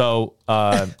 So,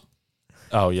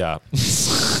 oh yeah.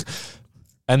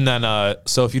 And then,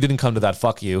 so if you didn't come to that,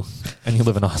 fuck you, and you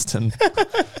live in Austin.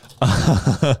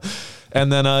 And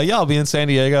then, I'll be in San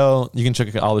Diego. You can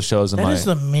check out all the shows. That is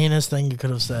the meanest thing you could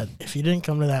have said. If you didn't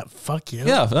come to that, fuck you.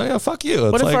 Yeah, fuck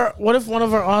you. It's What if one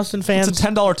of our Austin fans? It's a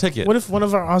 $10 ticket. What if one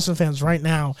of our Austin fans right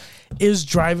now is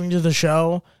driving to the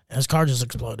show and his car just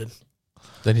exploded?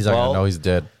 Then he's not gonna know he's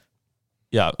dead.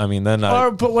 Yeah, I mean, then.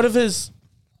 But what if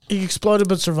he exploded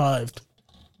but survived?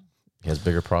 He has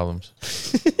bigger problems.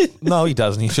 No, he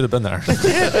doesn't. He should have been there.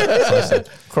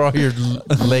 Crawl your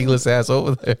legless ass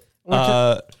over there.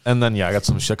 And then I got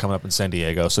some shit coming up in San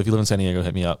Diego. So if you live in San Diego,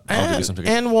 hit me up. I'll give you some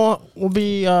tickets. And we'll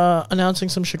be announcing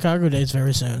some Chicago dates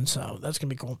very soon. So that's gonna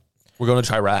be cool. We're going to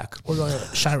Chirac. We're going to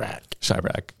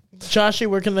Chirac. Joshy,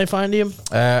 where can they find you?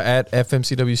 At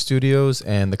FMCW Studios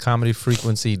and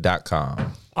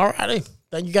thecomedyfrequency.com. Alrighty.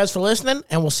 Thank you guys for listening,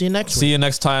 and we'll see you next week. See you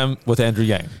next time with Andrew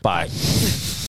Yang. Bye.